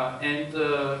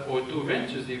 or 2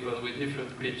 wrenches even with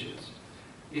different pitches.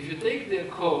 If you take their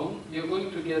cone, you're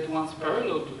going to get ones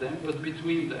parallel to them, but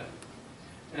between them.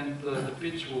 And the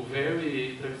pitch will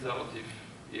vary, it turns out,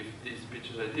 if these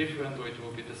pitches are different, or it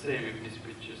will be the same if these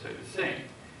pitches are the same.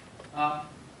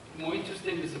 More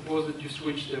interestingly, suppose that you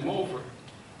switch them over.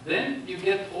 Then you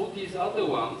get all these other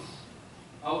ones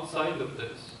outside of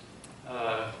this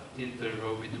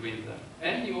interval between them.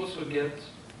 And you also get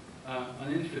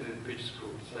an infinite pitch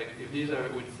screw. It's like if these are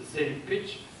with the same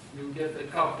pitch, you get a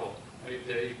couple, if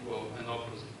they're equal and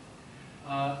opposite.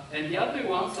 And the other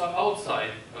ones are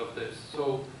outside of this.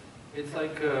 So it's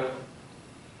like,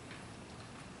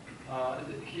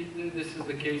 this is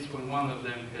the case when one of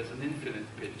them has an infinite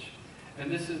pitch.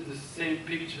 And this is the same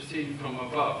picture seen from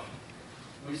above.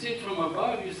 When you see it from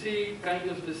above, you see kind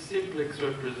of the simplex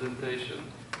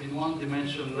representation in 1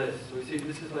 dimension less. So you see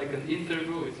this is like an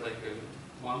interval, it's like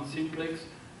one simplex.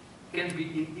 It can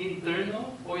be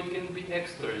internal or it can be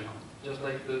external, just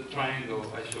like the triangle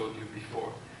I showed you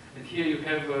before. And here you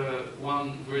have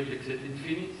one vertex at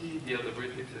infinity, the other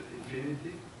vertex at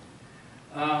infinity.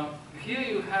 Here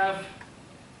you have,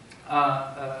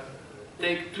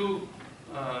 take 2,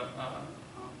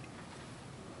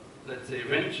 let's say,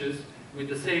 wrenches with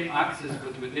the same axis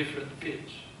but with different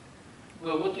pitch.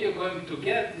 Well, what you're going to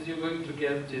get is you're going to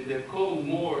get in their cone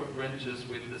more wrenches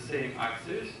with the same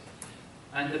axis,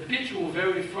 and the pitch will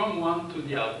vary from one to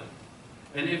the other.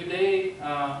 And if they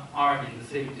are in the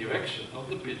same direction, not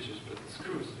the pitches, but the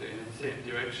screws, they're in the same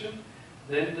direction,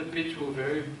 then the pitch will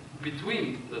vary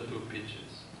between the 2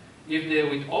 pitches. If they're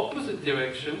with opposite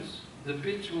directions, the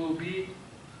pitch will be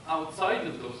outside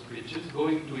of those pitches,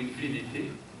 going to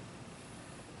infinity.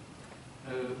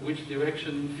 Which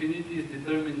direction infinity is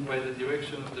determined by the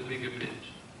direction of the bigger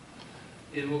pitch.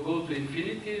 It will go to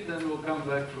infinity, then will come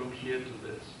back from here to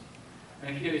this.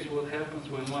 And here is what happens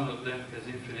when one of them has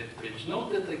infinite pitch.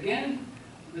 Note that again,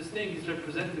 this thing is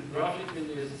represented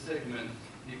graphically as a segment,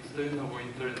 the external or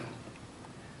internal.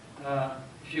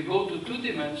 If you go to 2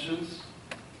 dimensions,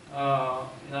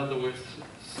 in other words,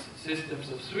 systems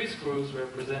of 3 screws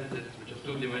represented, which are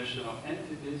 2-dimensional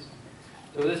entities,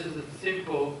 So this is a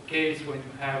simple case when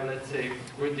you have, let's say,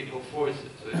 vertical forces.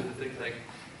 So it's things like,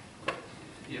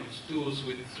 stools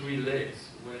with 3 legs.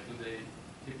 Where do they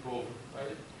tip over,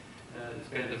 right? It's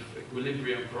kind of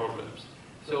equilibrium problems.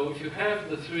 So if you have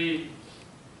the 3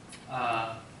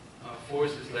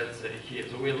 forces, let's say, here,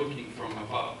 so we're looking from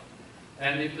above.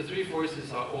 And if the 3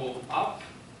 forces are all up,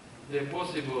 the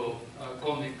possible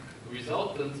conic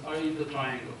resultants are in the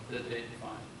triangle that they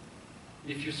define.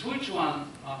 If you switch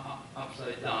one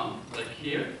upside down, like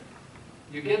here,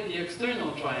 you get the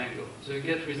external triangle. So you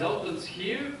get resultants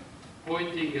here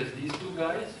pointing as these 2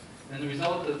 guys, and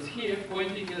resultants here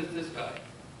pointing as this guy.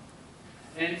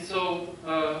 And so,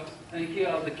 and here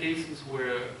are the cases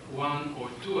where 1 or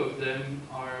 2 of them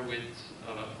are with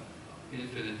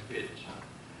infinite pitch.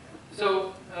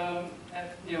 So, I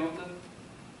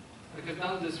have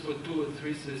done this for 2 or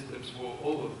 3 systems for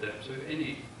all of them. So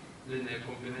any linear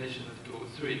combination of 2 or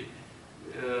 3.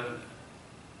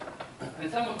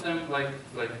 And some of them,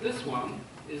 like this one,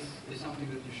 is something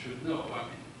that you should know. I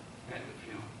mean, kind of,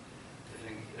 I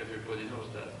think everybody knows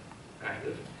that, kind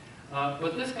of.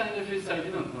 But this kind of is, I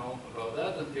didn't know about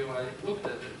that until I looked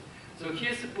at it. So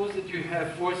here, suppose that you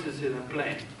have forces in a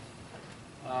plane.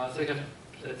 So you have,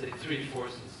 let's say, 3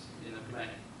 forces in a plane.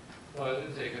 Or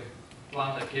let's say a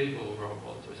planar cable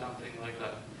robot or something like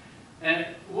that. And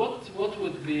what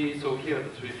would be, so here are the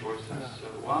 3 forces, so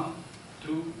 1,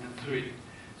 2, and 3.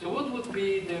 So what would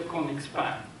be their conic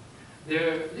span?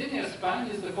 Their linear span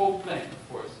is the whole plane of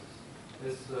forces.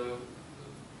 This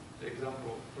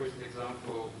first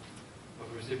example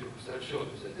of reciprocals I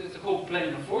showed you. So there's a whole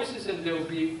plane of forces, and there will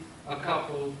be a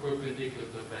couple perpendicular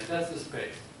to the plane. That's the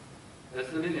space. That's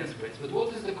the linear space. But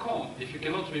what is the cone if you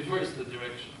cannot reverse the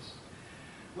directions?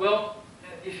 Well,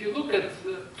 if you look at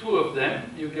 2 of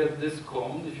them, you get this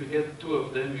cone. If you get 2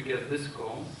 of them, you get this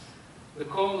cone. The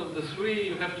cone of the 3,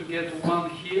 you have to get 1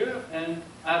 here and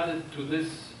add it to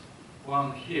this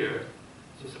one here.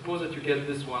 So suppose that you get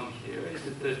this one here.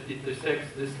 It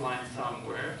intersects this line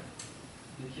somewhere.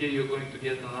 And here you're going to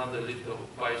get another little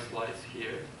pi slice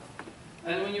here.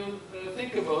 And when you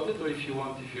think about it, or if you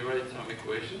write some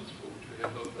equations, for which we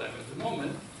have no time at the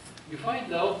moment, you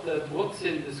find out that what's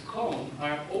in this cone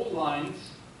are all lines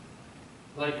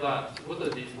like that. What are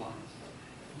these lines?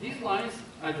 These lines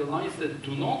are the lines that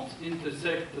do not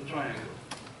intersect the triangle.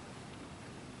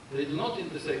 They do not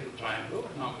intersect the triangle,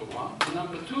 number 1. And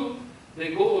number 2,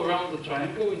 they go around the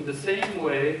triangle in the same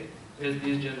way as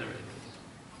these generators.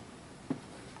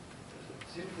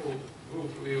 Simple rule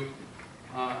for you,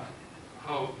 how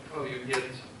you get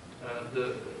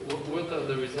what are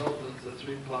the resultants of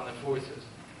 3 planar forces.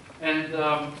 And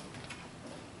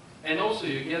also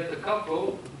you get the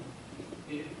couple,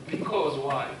 because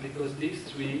why? Because these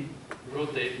 3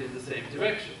 rotate in the same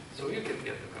direction. So you can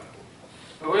get the couple.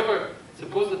 However,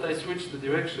 suppose that I switch the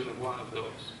direction of one of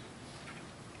those.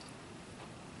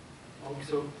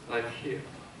 Also, like here.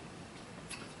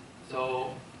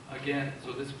 So again,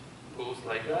 so this goes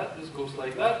like that, this goes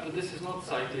like that, but this is not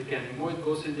cyclic anymore, it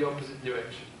goes in the opposite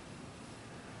direction.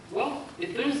 Well,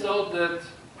 it turns out that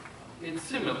it's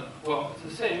similar. Well, it's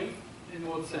the same in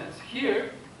what sense?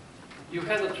 Here, you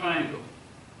had a triangle.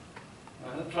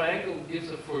 A triangle gives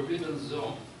a forbidden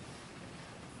zone.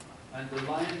 And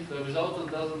the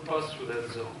resultant doesn't pass through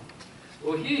that zone.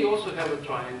 Well, here you also have a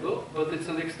triangle, but it's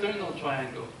an external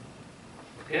triangle.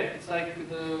 Okay? It's like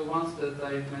the ones that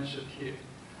I mentioned here.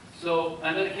 So,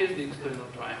 and then here's the external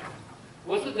triangle.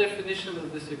 What's the definition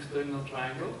of this external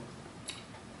triangle?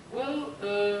 Well,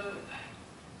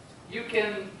 you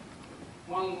can,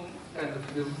 one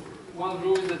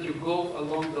rule is that you go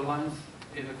along the lines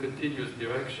in a continuous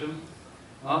direction.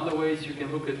 Another way is you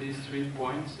can look at these 3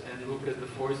 points and look at the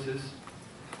forces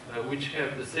which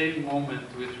have the same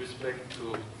moment with respect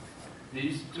to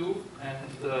these 2 and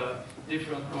the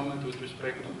different moment with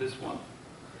respect to this one.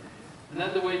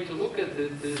 Another way to look at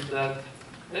it is that,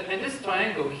 and this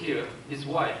triangle here is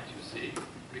white, you see,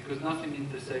 because nothing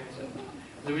intersects it.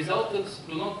 The resultants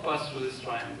do not pass through this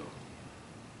triangle.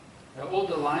 All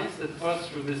the lines that pass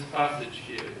through this passage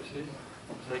here, you see,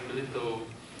 it's like a little,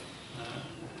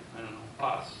 I don't know,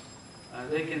 pass.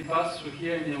 They can pass through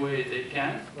here in a way they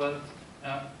can, but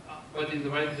in the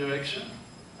right direction,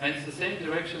 and it's the same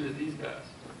direction as these guys.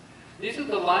 These are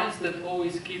the lines that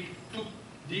always keep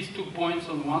these 2 points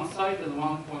on one side and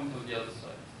 1 point on the other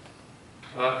side.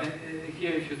 And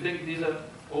here, if you think, these are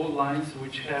all lines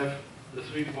which have the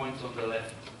 3 points on the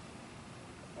left.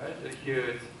 Right? Here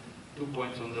it's 2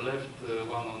 points on the left, 1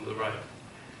 on the right.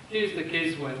 Here's the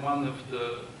case when one of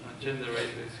the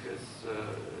generators has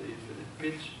infinite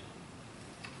pitch.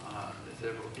 There's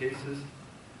several cases.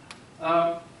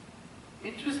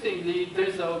 interestingly, it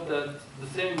turns out that the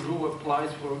same rule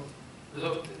applies for,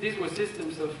 so these were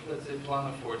systems of, let's say,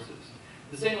 planar forces.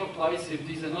 The same applies if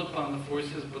these are not planar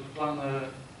forces, but planar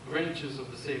wrenches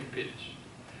of the same pitch.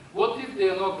 What if they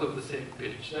are not of the same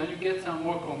pitch? Then you get some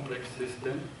more complex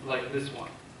system, like this one.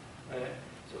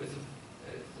 So it's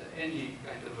any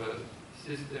kind of a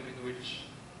system in which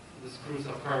the screws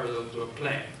are parallel to a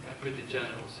plane, a pretty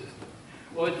general system.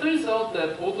 Well, it turns out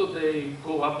that although they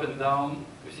go up and down,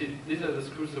 you see, these are the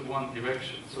screws of one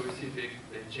direction, so you see they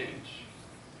change.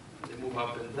 They move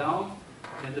up and down,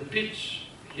 and the pitch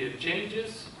here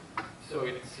changes, so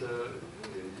it's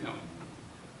you know,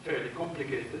 fairly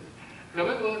complicated.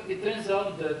 However, it turns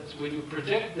out that when you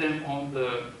project them on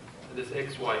this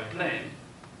XY plane,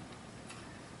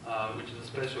 which is a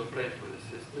special plane for the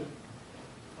system,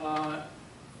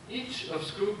 each of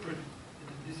screw,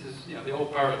 this is, you know, they're all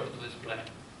parallel to this plane.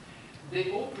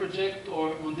 They all project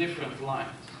on different lines.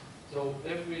 So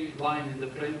every line in the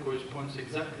plane corresponds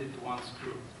exactly to one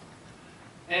screw.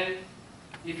 And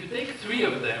if you take three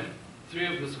of them, three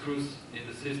of the screws in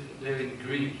the system, they're in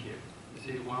green here. You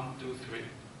see 1, 2, 3.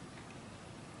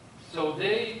 So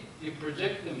you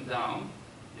project them down,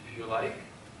 if you like,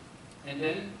 and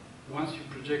then once you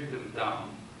project them down,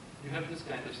 you have this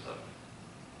kind of stuff.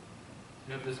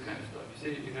 You have this kind of stuff.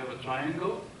 You see, you have a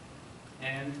triangle,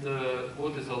 and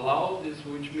what is allowed is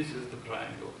which misses the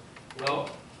triangle. Well,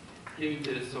 here it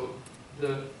is. So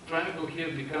the triangle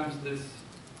here becomes this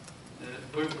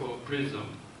purple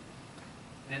prism,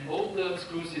 and all the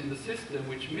screws in the system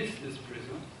which miss this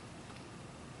prism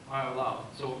are allowed.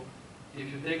 So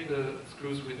if you take the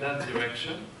screws with that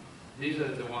direction, these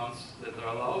are the ones that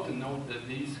are allowed, and note that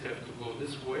these have to go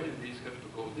this way and these have to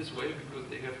go this way because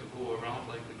they have to go around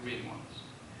like the green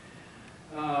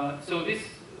ones. So this,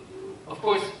 of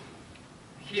course,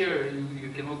 here you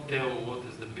cannot tell what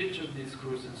is the pitch of these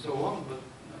screws and so on, but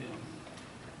you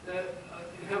know,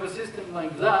 if you have a system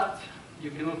like that,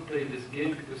 you cannot play this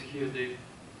game because here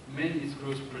many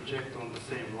screws project on the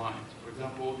same lines. For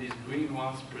example, all these green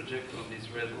ones project on this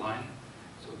red line,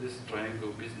 so this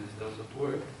triangle business doesn't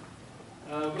work.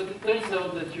 But it turns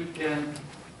out that you can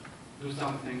do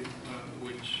something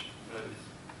which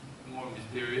is more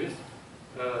mysterious.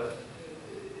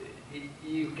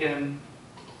 You can,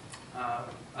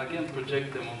 again,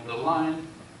 project them on the line,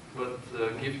 but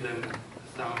give them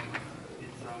some, in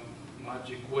some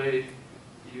magic way,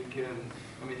 you can,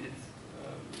 I mean,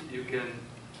 you can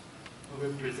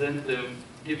represent them,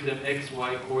 give them x,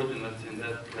 y coordinates in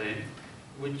that plane,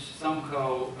 which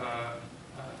somehow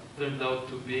turned out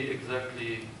to be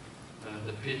exactly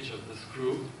the pitch of the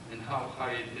screw and how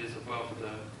high it is above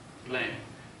the plane.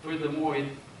 Furthermore, it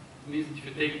means if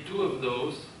you take two of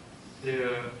those,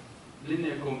 their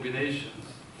linear combinations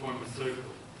form a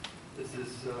circle. This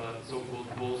is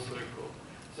so-called ball circle.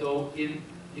 So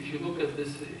if you look at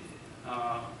this,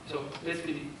 so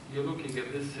basically you're looking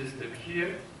at this system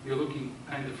here, you're looking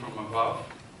kind of from above,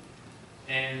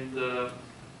 and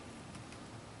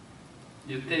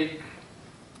you take,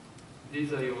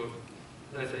 these are your,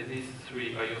 let's say these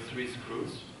three are your three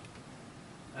screws.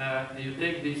 And you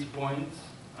take these points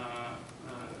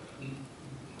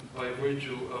by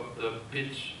virtue of the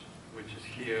pitch, which is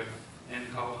here, and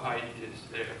how high it is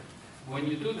there. When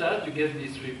you do that, you get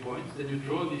these 3 points, then you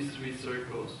draw these 3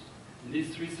 circles, and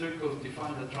these 3 circles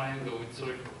define a triangle with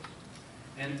circles.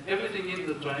 And everything in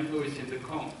the triangle is in the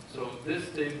cone. So this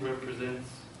thing represents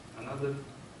another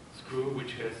screw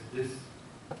which has this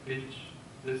pitch,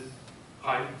 this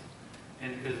height,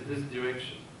 and has this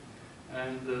direction.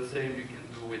 And the same you can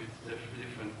do with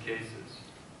different cases.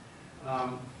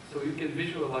 So you can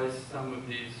visualize some of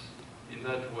these in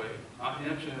that way,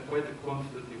 in actually quite a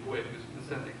quantitative way, because you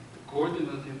understand the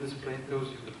coordinate in this plane tells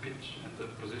you the pitch and the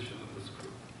position of the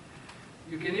screw.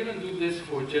 You can even do this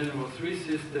for general 3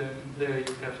 system. There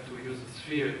you have to use a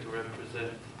sphere to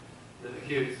represent.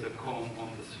 Here is a cone on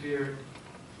the sphere.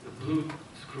 The blue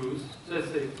screws, so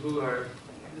let's say blue are,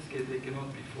 in this case they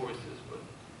cannot be forces, but,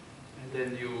 and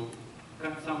then you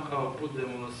can somehow put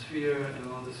them on a sphere,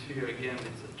 and on the sphere again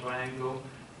it's a triangle,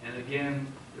 and again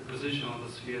the position on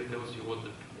the sphere tells you what the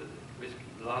basically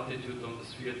latitude on the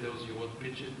sphere tells you what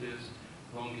pitch it is,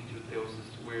 longitude tells us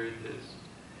where it is.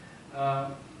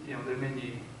 You know, there are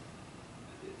many,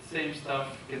 same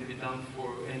stuff can be done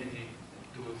for any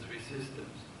 2 or 3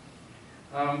 systems.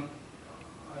 I'm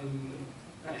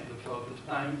kind of out of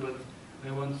time, but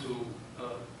I want to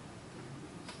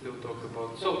still talk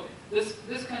about. So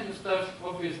this kind of stuff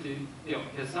obviously, you know,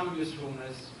 has some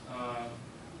usefulness.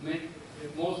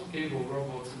 Most cable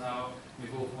robots now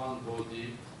involve one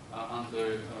body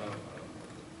under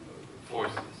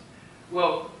forces.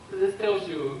 Well, this tells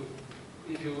you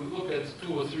if you look at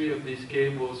 2 or 3 of these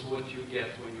cables, what you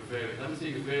get when you vary. Let me say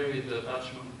you vary the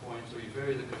attachment points or you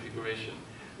vary the configuration.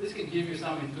 This can give you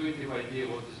some intuitive idea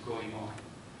what is going on.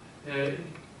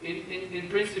 In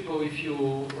principle, if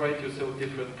you write yourself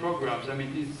different programs, I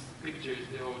mean, these pictures,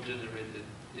 they're all generated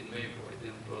in Maple. I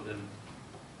didn't draw them.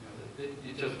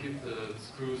 You just give the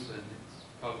screws and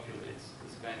it calculates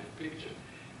this kind of picture.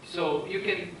 So you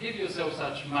can give yourself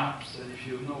such maps, and if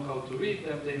you know how to read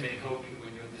them, they may help you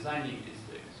when you're designing these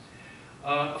things.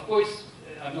 Of course,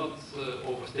 I'm not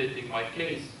overstating my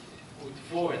case. With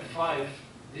 4 and 5,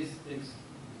 these things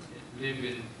live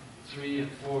in 3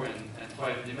 and 4 and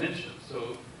 5 dimensions.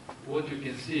 So what you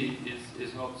can see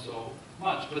is not so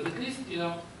much. But at least, you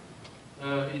know,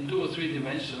 in 2 or 3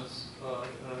 dimensions,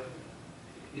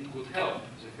 it could help.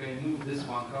 So if I move this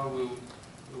one, how will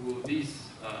these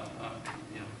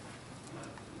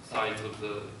sides of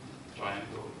the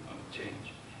triangle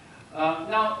change?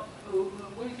 Now,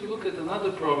 I'm going to look at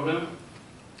another problem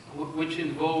which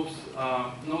involves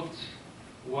not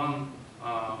one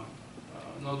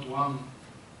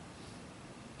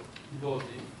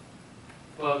body,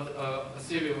 but a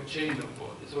serial chain of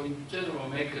bodies. So in general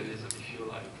mechanism, if you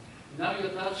like. Now you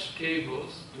attach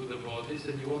cables to the bodies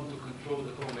and you want to control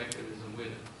the whole mechanism with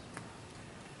it.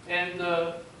 And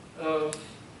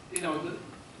you know,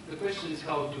 the question is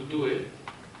how to do it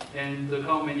and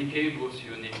how many cables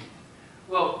you need.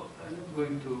 Well, I'm not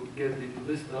going to get into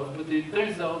this stuff, but it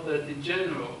turns out that in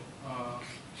general,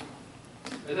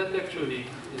 and that actually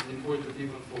is important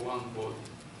even for one body.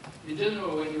 In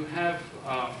general, when you have,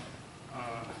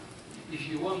 if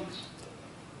you want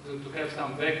to have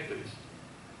some vectors,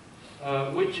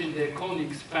 which in their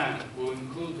conic span will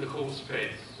include the whole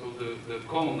space. So the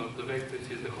cone of the vectors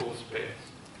is the whole space.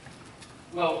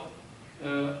 Well,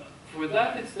 for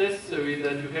that it's necessary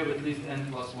that you have at least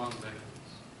n+1 vectors,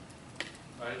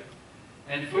 right?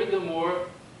 And furthermore,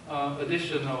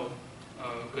 additional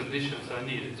conditions are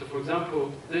needed. So for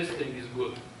example, this thing is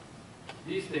good.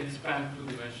 These things span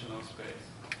 2-dimensional space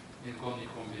in conic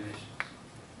combinations.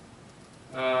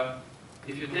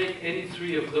 If you take any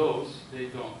 3 of those, they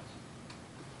don't.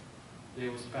 They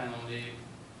will span only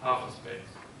half a space.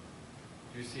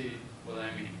 You see what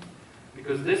I mean?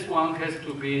 Because this one has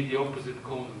to be the opposite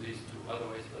cone of these 2,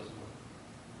 otherwise it doesn't work.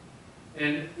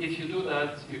 And if you do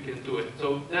that, you can do it.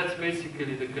 So that's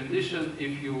basically the condition.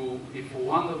 If for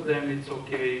one of them it's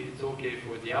okay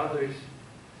for the others.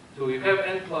 So you have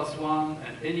n+1,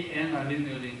 and any n are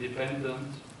linearly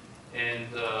independent, and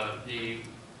the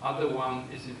other one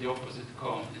is in the opposite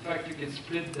cone. In fact, you can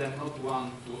split them not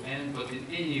 1 to n, but in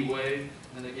any way,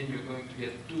 and again you're going to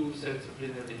get 2 sets of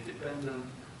linearly independent.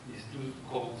 These 2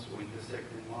 cones will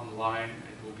intersect in one line, and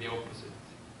it will be opposite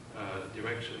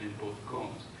direction in both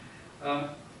cones.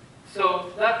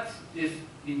 So that is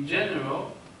in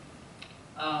general.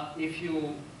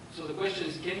 So the question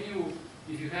is,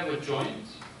 if you have a joint,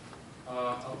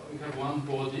 you have one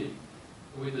body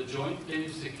with a joint, can you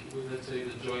secure, let's say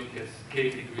the joint has k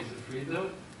degrees of freedom,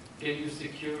 can you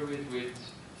secure it with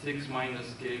 6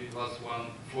 minus k plus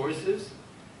 1 forces?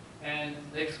 And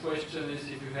next question is,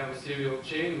 if you have a serial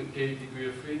chain with k degree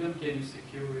of freedom, can you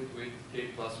secure it with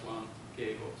k plus 1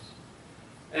 cables?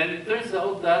 And it turns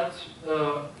out that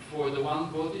for the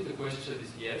one body, the question is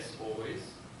yes, always,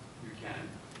 you can.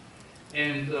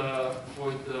 And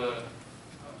for the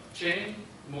chain,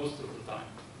 most of the time.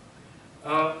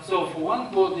 So for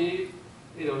one body,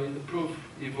 you know, the proof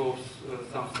involves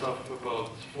some stuff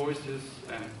about forces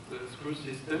and screw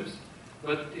systems,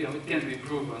 but you know, it can be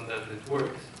proven that it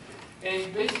works.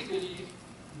 And basically,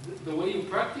 the way you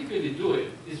practically do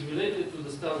it is related to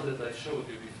the stuff that I showed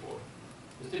you before.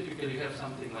 So typically, you have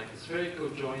something like a spherical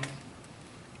joint.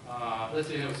 Let's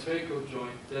say you have a spherical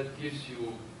joint that gives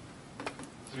you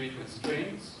 3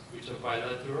 constraints, which are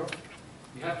bilateral.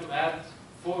 You have to add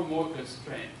 4 more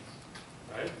constraints,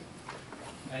 right?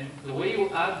 And the way you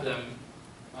add them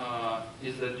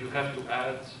is that you have to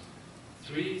add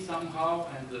 3 somehow,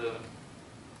 and the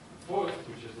 4th,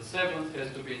 which is the 7th,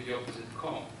 has to be in the opposite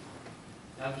cone.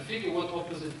 Now, to figure what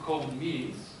opposite cone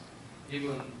means,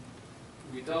 even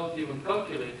without even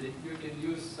calculating, you can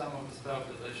use some of the stuff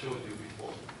that I showed you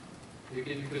before.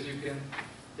 Because you can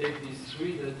take these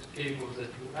 3 cables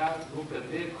that you add, look at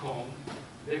their cone.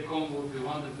 Their cone will be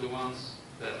one of the ones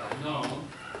that are known,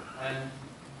 and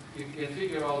you can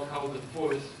figure out how the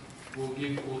force will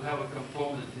have a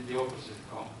component in the opposite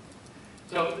cone.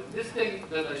 So this thing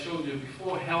that I showed you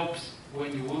before helps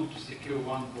when you want to secure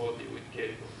one body with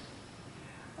cables.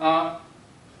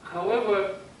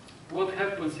 However, what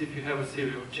happens if you have a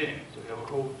serial chain? So you have a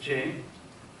whole chain,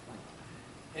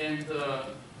 and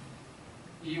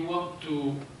you want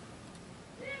to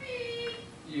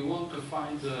you want to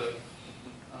find a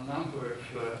number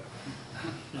of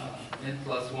n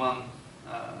plus 1,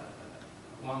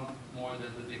 one more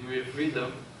than the degree of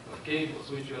freedom of cables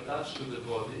which you attach to the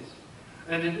bodies.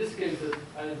 And in this case that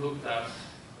I looked at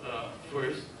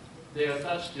first, they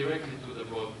attach directly to the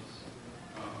bodies.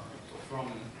 So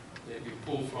you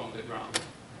pull from the ground.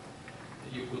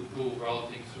 You could pull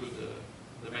routing through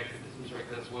the mechanisms, right?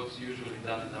 That's what's usually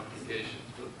done in applications.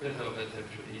 But that's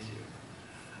actually easier.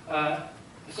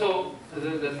 So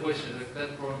that question,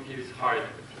 that problem here is hard.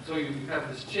 So you have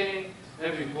this chain,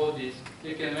 every body is,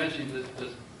 you can imagine that the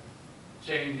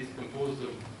chain is composed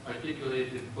of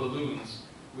articulated balloons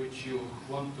which you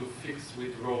want to fix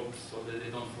with ropes so that they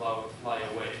don't fly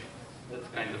away. That's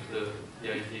kind of the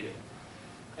idea.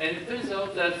 And it turns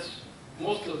out that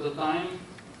most of the time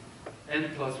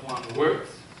n plus 1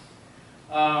 works.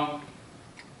 But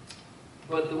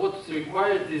what's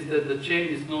required is that the chain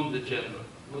is non-degenerate.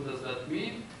 What does that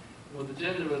mean? Well,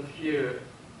 degenerate here,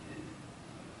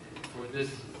 for this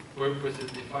purpose,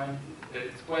 is defined,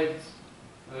 it's quite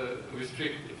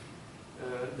restrictive.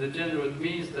 Degenerate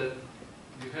means that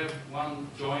you have one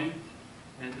joint,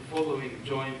 and the following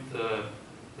joint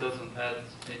doesn't add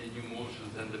any new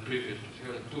motions than the previous.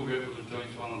 You have two regular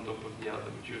joints, one on top of the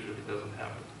other, which usually doesn't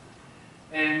happen.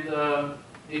 And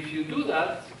if you do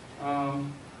that, I'll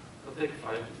take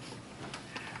 5 minutes.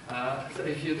 So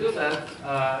if you do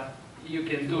that, you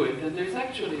can do it. And there's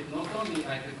actually, not only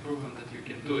I have proven that you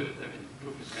can do it, I mean,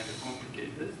 proof is kind of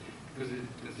complicated, because it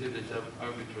considers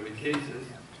arbitrary cases,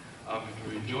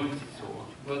 arbitrary joints and so on.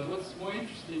 But what's more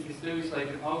interesting is there is like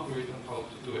an algorithm how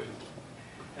to do it.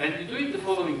 And you do it the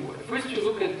following way. First you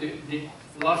look at the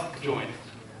last joint,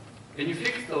 and you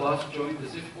fix the last joint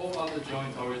as if all other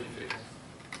joints are already fixed.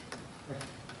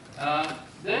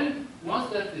 Then, once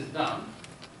that is done,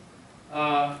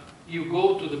 you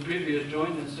go to the previous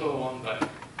joint and so on back.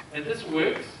 And this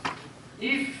works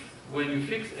if, when you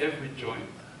fix every joint,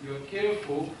 you are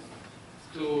careful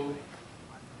to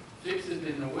fix it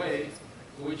in a way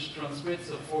which transmits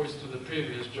a force to the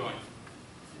previous joint.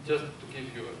 Just to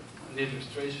give you an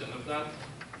illustration of that,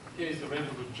 here is a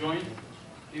regular joint,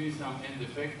 here is some end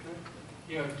effector,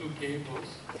 here are two cables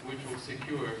which will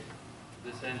secure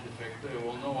this end effector. It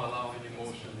will not allow any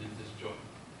motion in this joint.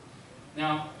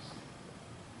 Now,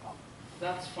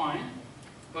 that's fine,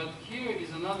 but here is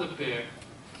another pair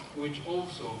which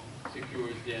also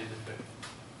secures the end effector.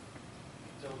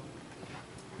 So,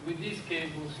 with these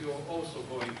cables, you are also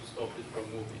going to stop it from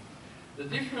moving. The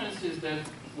difference is that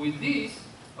with these,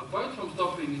 apart from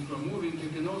stopping it from moving, you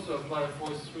can also apply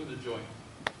force through the joint.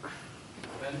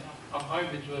 And of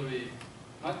arbitrary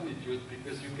magnitude,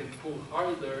 because you can pull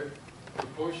harder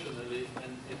proportionally,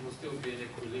 and it will still be in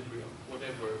equilibrium,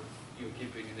 whatever you're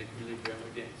keeping in equilibrium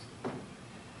against.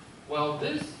 While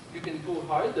this, you can pull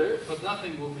harder, but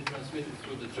nothing will be transmitted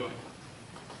through the joint.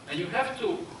 And you have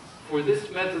to, for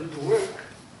this method to work,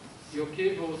 your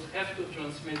cables have to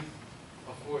transmit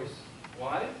a force.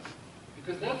 Why?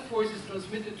 Because that force is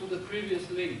transmitted to the previous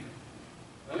link.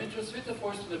 When you transmit a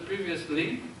force to the previous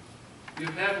link, you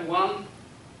have one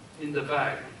in the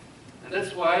bag. And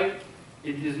that's why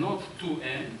it is not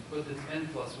 2n, but it's n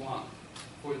plus 1.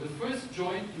 For the first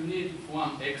joint, you need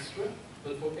one extra,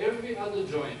 but for every other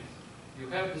joint, you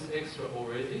have this extra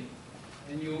already,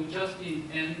 and you just need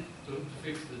n to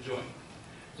fix the joint.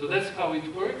 So that's how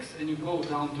it works, and you go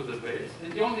down to the base.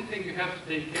 And the only thing you have to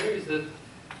take care is that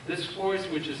this force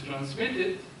which is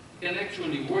transmitted can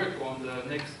actually work on the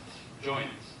next joint.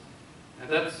 And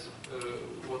that's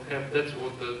what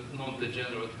the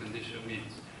non-degenerate condition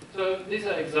means. So these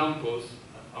are examples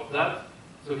of that.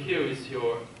 So here is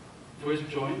your first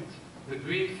joint. The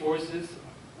green forces,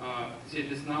 see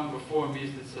this number 4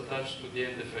 means it's attached to the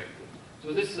end effector.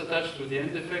 So this is attached to the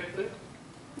end effector.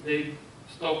 They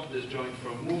stop this joint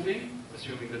from moving,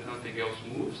 assuming that nothing else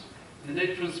moves, and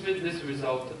they transmit this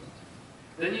resultant.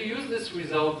 Then you use this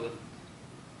resultant,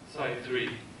 psi 3,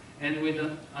 and with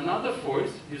another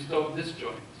force, you stop this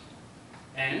joint.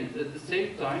 And at the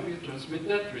same time, you transmit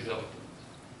that resultant.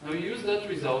 Now you use that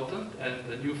resultant and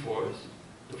the new force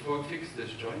to fix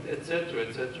this joint, etc.,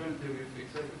 until you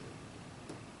fix everything.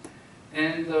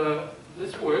 And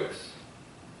this works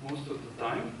most of the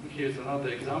time. Here's another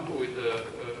example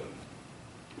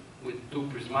with two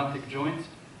prismatic joints.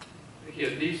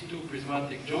 Here, these two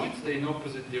prismatic joints, they're in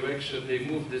opposite direction. They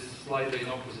move this slider in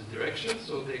opposite direction,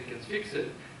 so they can fix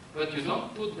it. But you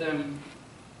don't put them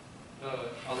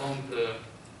along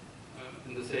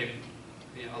in the same,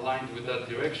 aligned with that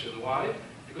direction. Why?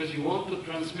 Because you want to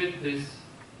transmit this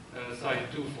psi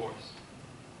 2 force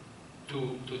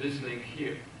to this link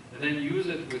here, and then use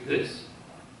it with this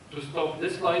to stop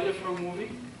this slider from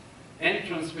moving and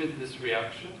transmit this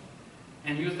reaction,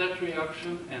 and use that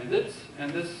reaction and this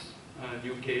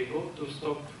new cable to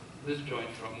stop this joint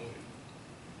from moving.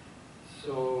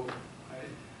 So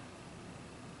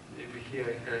maybe here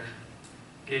I have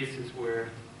cases where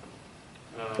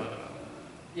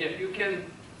yeah, you can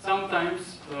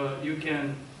sometimes you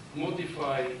can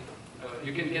modify,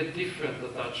 you can get different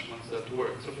attachments that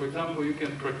work. So for example, you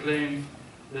can proclaim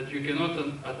that you cannot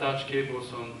attach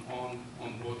cables on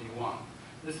body 1.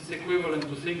 This is equivalent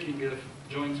to thinking of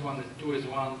joints 1 and 2 as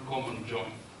one common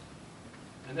joint.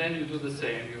 And then you do the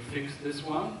same. You fix this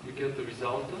one, you get the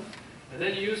resultant, and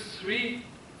then you use 3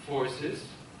 forces,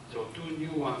 so 2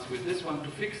 new ones with this one, to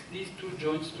fix these 2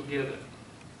 joints together.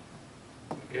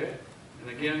 Okay? And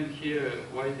again, here,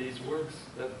 why these works,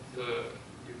 that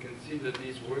you can see that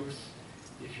these works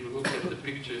if you look at the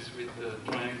pictures with the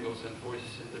triangles and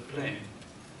forces in the plane.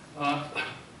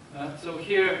 So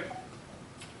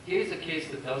here's a case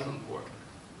that doesn't work.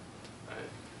 Right?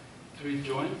 3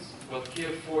 joints, but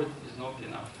here 4 is not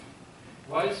enough.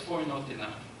 Why is 4 not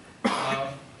enough?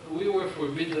 We were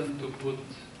forbidden to put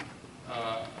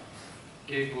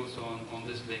cables on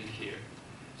this link here.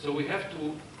 So we have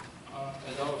to,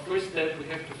 as our first step, we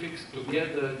have to fix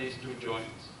together these 2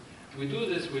 joints. We do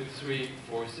this with 3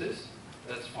 forces,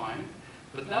 that's fine.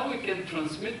 But now we can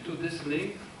transmit to this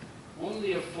link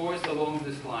only a force along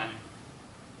this line,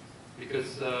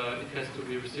 because it has to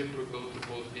be reciprocal to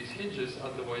both these hinges,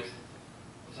 otherwise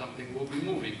something will be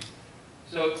moving.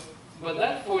 So, but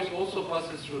that force also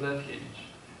passes through that hinge.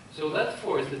 So that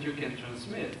force that you can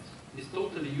transmit is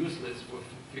totally useless for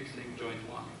fixing joint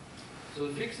 1. So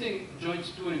fixing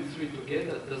joints 2 and 3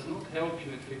 together does not help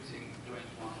you in fixing joint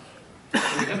 1.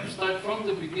 So you have to start from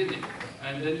the beginning,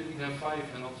 and then you have 5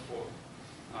 and not 4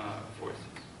 forces.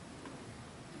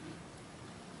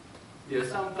 Yeah,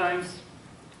 sometimes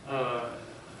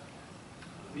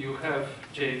you have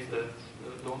chains that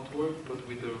don't work, but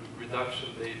with the reduction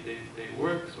they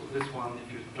work. So this one,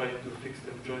 if you try to fix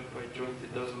them joint by joint,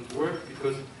 it doesn't work,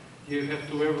 because here you have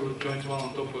 2 revolute joints one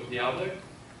on top of the other.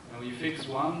 And when you fix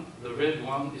one, the red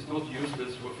one is not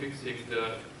useless for fixing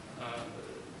the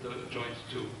joint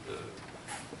 2,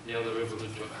 the other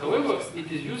revolute joint. However, it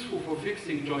is useful for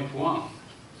fixing joint 1.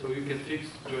 So you can fix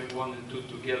joint 1 and 2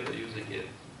 together using it.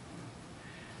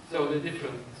 So the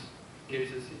different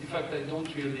cases. In fact, I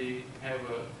don't really have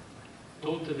a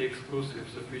totally exclusive,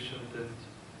 sufficient,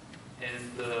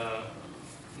 and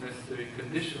necessary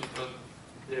conditions, but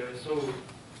they are so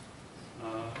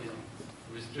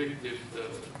restrictive,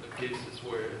 the cases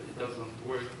where it doesn't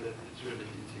work, that it's really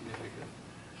insignificant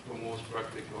for most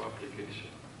practical application.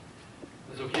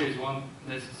 So here is one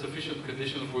sufficient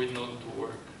condition for it not to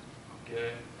work.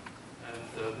 Okay,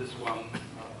 and this one,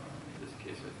 in this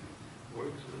case, I think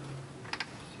works.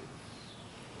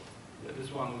 Yeah,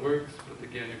 this one works, but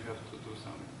again, you have to do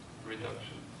some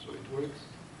reduction, so it works.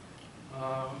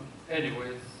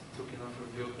 Anyways, took enough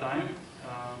of your time.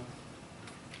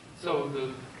 So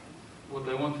what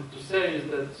I wanted to say is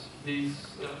that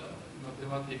these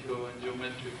mathematical and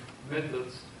geometric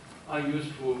methods are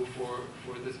useful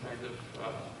for this kind of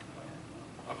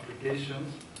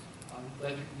applications, and I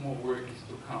think more work is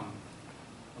to come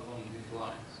along these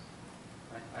lines.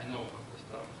 I know of the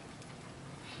stuff.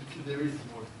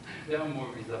 There are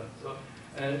more results. So,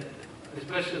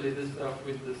 especially this stuff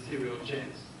with the serial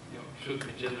chains, should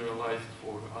be generalized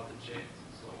for other chains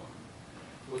and so on.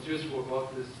 What's useful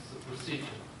about this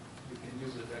procedure, you can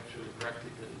use it actually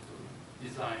practically to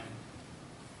design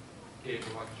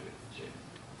cable actuated chains.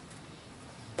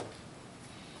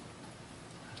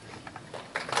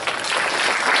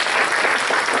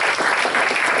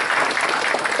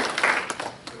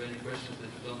 Have any questions that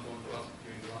you don't want to ask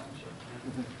during lunch?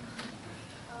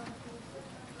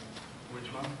 Which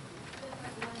one?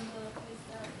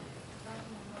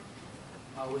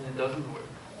 When it doesn't work.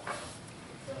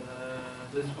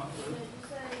 This one.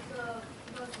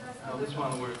 No, this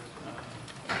one works.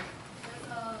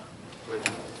 Wait.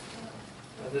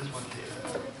 This one here.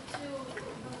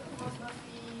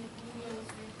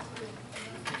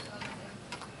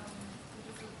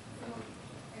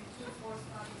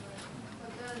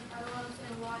 But then I don't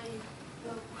understand why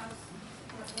the class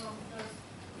is wrong, because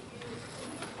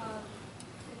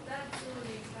if that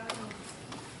truly happens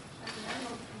at the end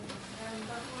of the and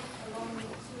that was along the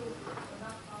 2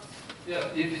 not us.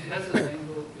 Yeah, if it has an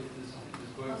angle, it is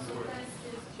going to work.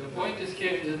 The point is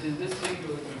here that in this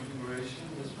singular configuration,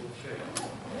 this will fail.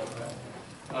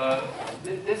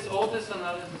 Right? All this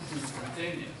analysis is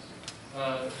spontaneous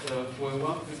for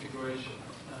one configuration.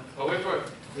 However,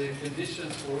 the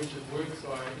conditions for which it works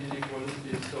are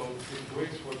inequalities, so it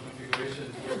works for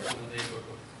configuration, it works in the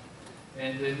neighborhood.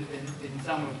 And in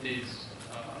some of these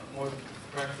more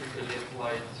practically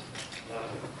applied,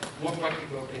 more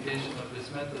practical application of this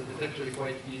method, it's actually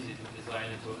quite easy to design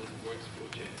it so that it works full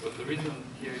chain. But the reason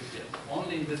here is yes,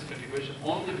 only in this configuration,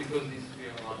 only because these three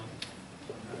are aligned.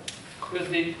 Because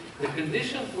the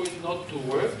condition for it not to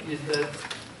work is that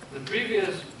the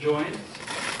previous joints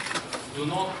do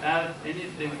not add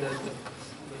anything that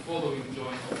the following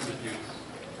joints produce.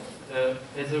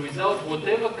 As a result,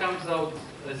 whatever comes out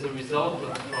as a result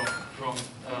from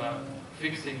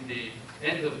fixing the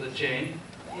end of the chain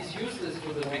is useless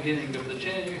for the beginning of the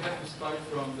chain. You have to start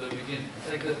from the beginning. It's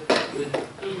like the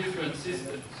two different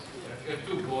systems. You have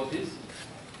two bodies.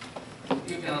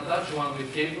 You can attach one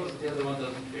with cables, the other one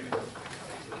doesn't care. So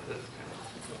that's kind of.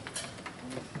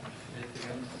 Anything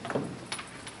else?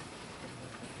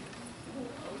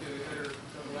 Okay, we better go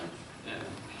to lunch.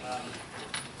 Yeah.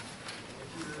 If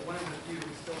you're one of the few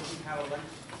who still doesn't have a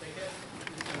lunch